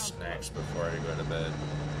eating snacks before I go to bed.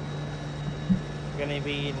 Gonna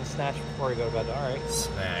be eating snatch before you go to bed. All right.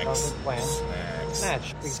 Snacks. Sounds like a plan.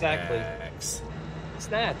 Snatch. Exactly. Snacks.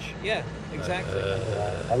 Snatch. Yeah. Exactly.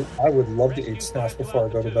 I would love to eat snacks before I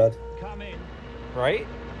go to bed. Right?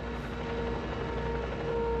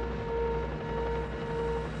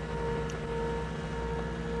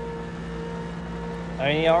 I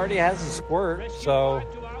mean, he already has a squirt, so...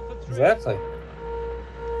 Exactly.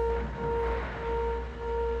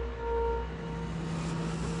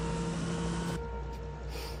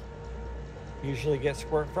 Usually get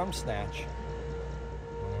squirt from Snatch.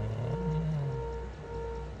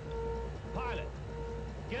 Pilot,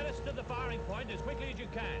 get us to the firing point as quickly as you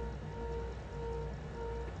can.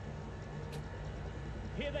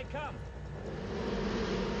 Here they come.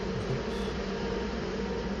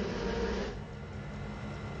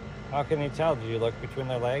 How can you tell? Did you look between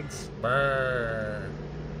their legs? Burn.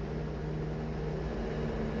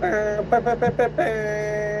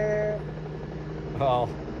 Well,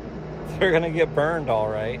 they're gonna get burned, all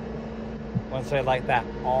right. Once they light that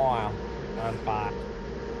oil on fire.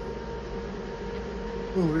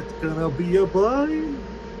 Oh, it's gonna be a blind.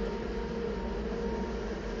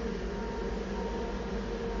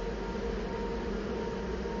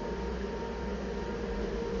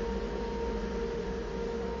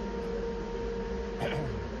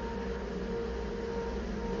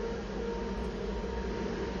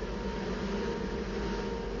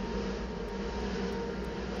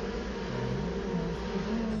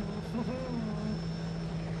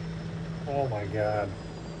 Oh my God.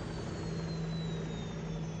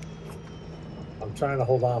 I'm trying to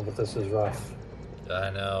hold on, but this is rough. I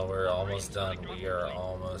know, we're almost done. We are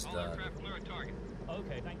almost done.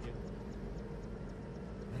 Okay, thank you.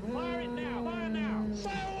 Fire it now! Fire now!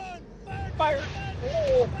 Fire!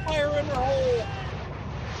 Oh, fire in the hole!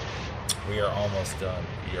 We are almost done.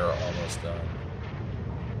 We are almost done.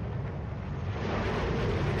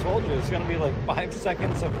 I told you, it's gonna be like 5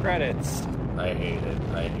 seconds of credits. I hate it.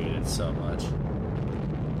 I hate it so much.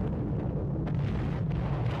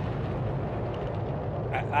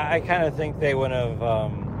 I kind of think they would have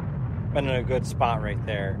been in a good spot right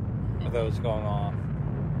there with those going off.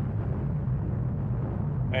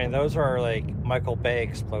 I mean, those are like Michael Bay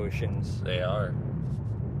explosions. They are.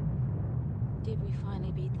 Did we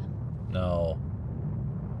finally beat them? No.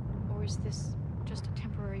 Or is this just a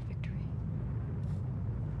temporary victory?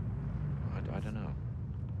 I don't know.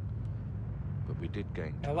 But we did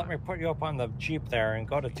gain Now let me put you up on the Jeep there and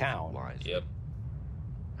go to town. Yep.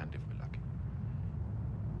 And if we're lucky,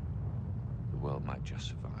 the world might just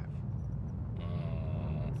survive.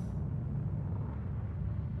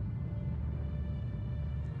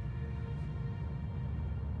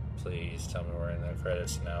 Please tell me we're in the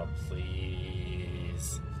credits now,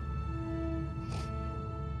 please.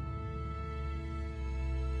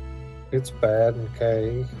 It's bad,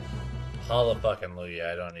 okay?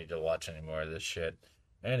 Hallelujah, I don't need to watch any more of this shit.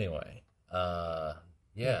 Anyway, yeah.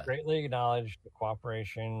 We greatly acknowledge the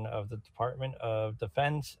cooperation of the Department of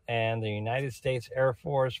Defense and the United States Air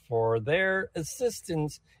Force for their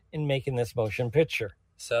assistance in making this motion picture.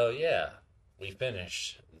 So, yeah, we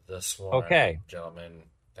finished the Swarm, Okay. Gentlemen.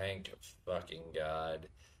 Thank fucking God.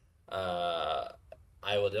 I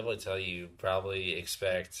will definitely tell you, probably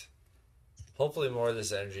expect hopefully more of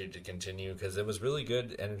this energy to continue, because it was really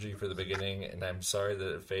good energy for the beginning, and I'm sorry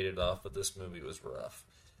that it faded off, but this movie was rough.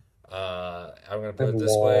 I'm going to put it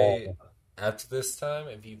this way. After this time,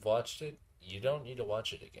 if you've watched it, you don't need to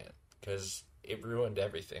watch it again, because it ruined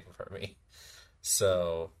everything for me.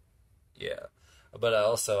 So, yeah. But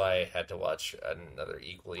I had to watch another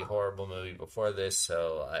equally horrible movie before this,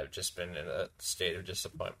 so I've just been in a state of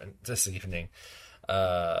disappointment this evening.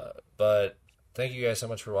 But thank you guys so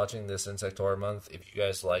much for watching this Insect Horror Month. If you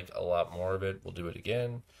guys like a lot more of it, we'll do it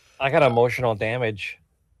again. I got emotional damage.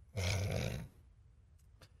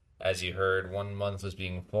 As you heard, 1 month was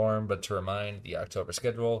being formed, but to remind the October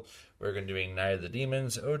schedule, we're going to be doing Night of the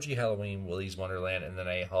Demons, OG Halloween, Willy's Wonderland, and then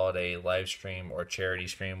a holiday live stream or charity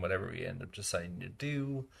stream, whatever we end up deciding to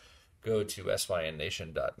do. Go to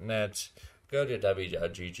synnation.net, go to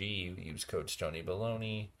w.gg, use code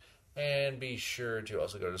StonyBaloney, and be sure to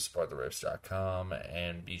also go to supporttheriffs.com,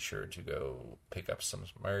 and be sure to go pick up some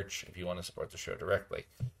merch if you want to support the show directly.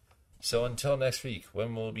 So until next week,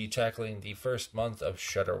 when we'll be tackling the first month of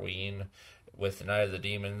Shutterween with Night of the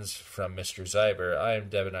Demons from Mr. Zyber. I am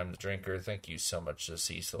Devin, I'm the Drinker. Thank you so much to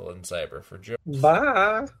Cecil and Zyber for joining.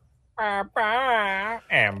 Bye. Bye.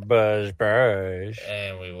 And buzz.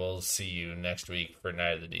 And we will see you next week for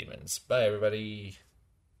Night of the Demons. Bye, everybody.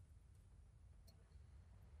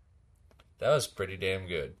 That was pretty damn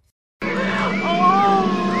good.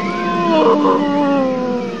 Oh!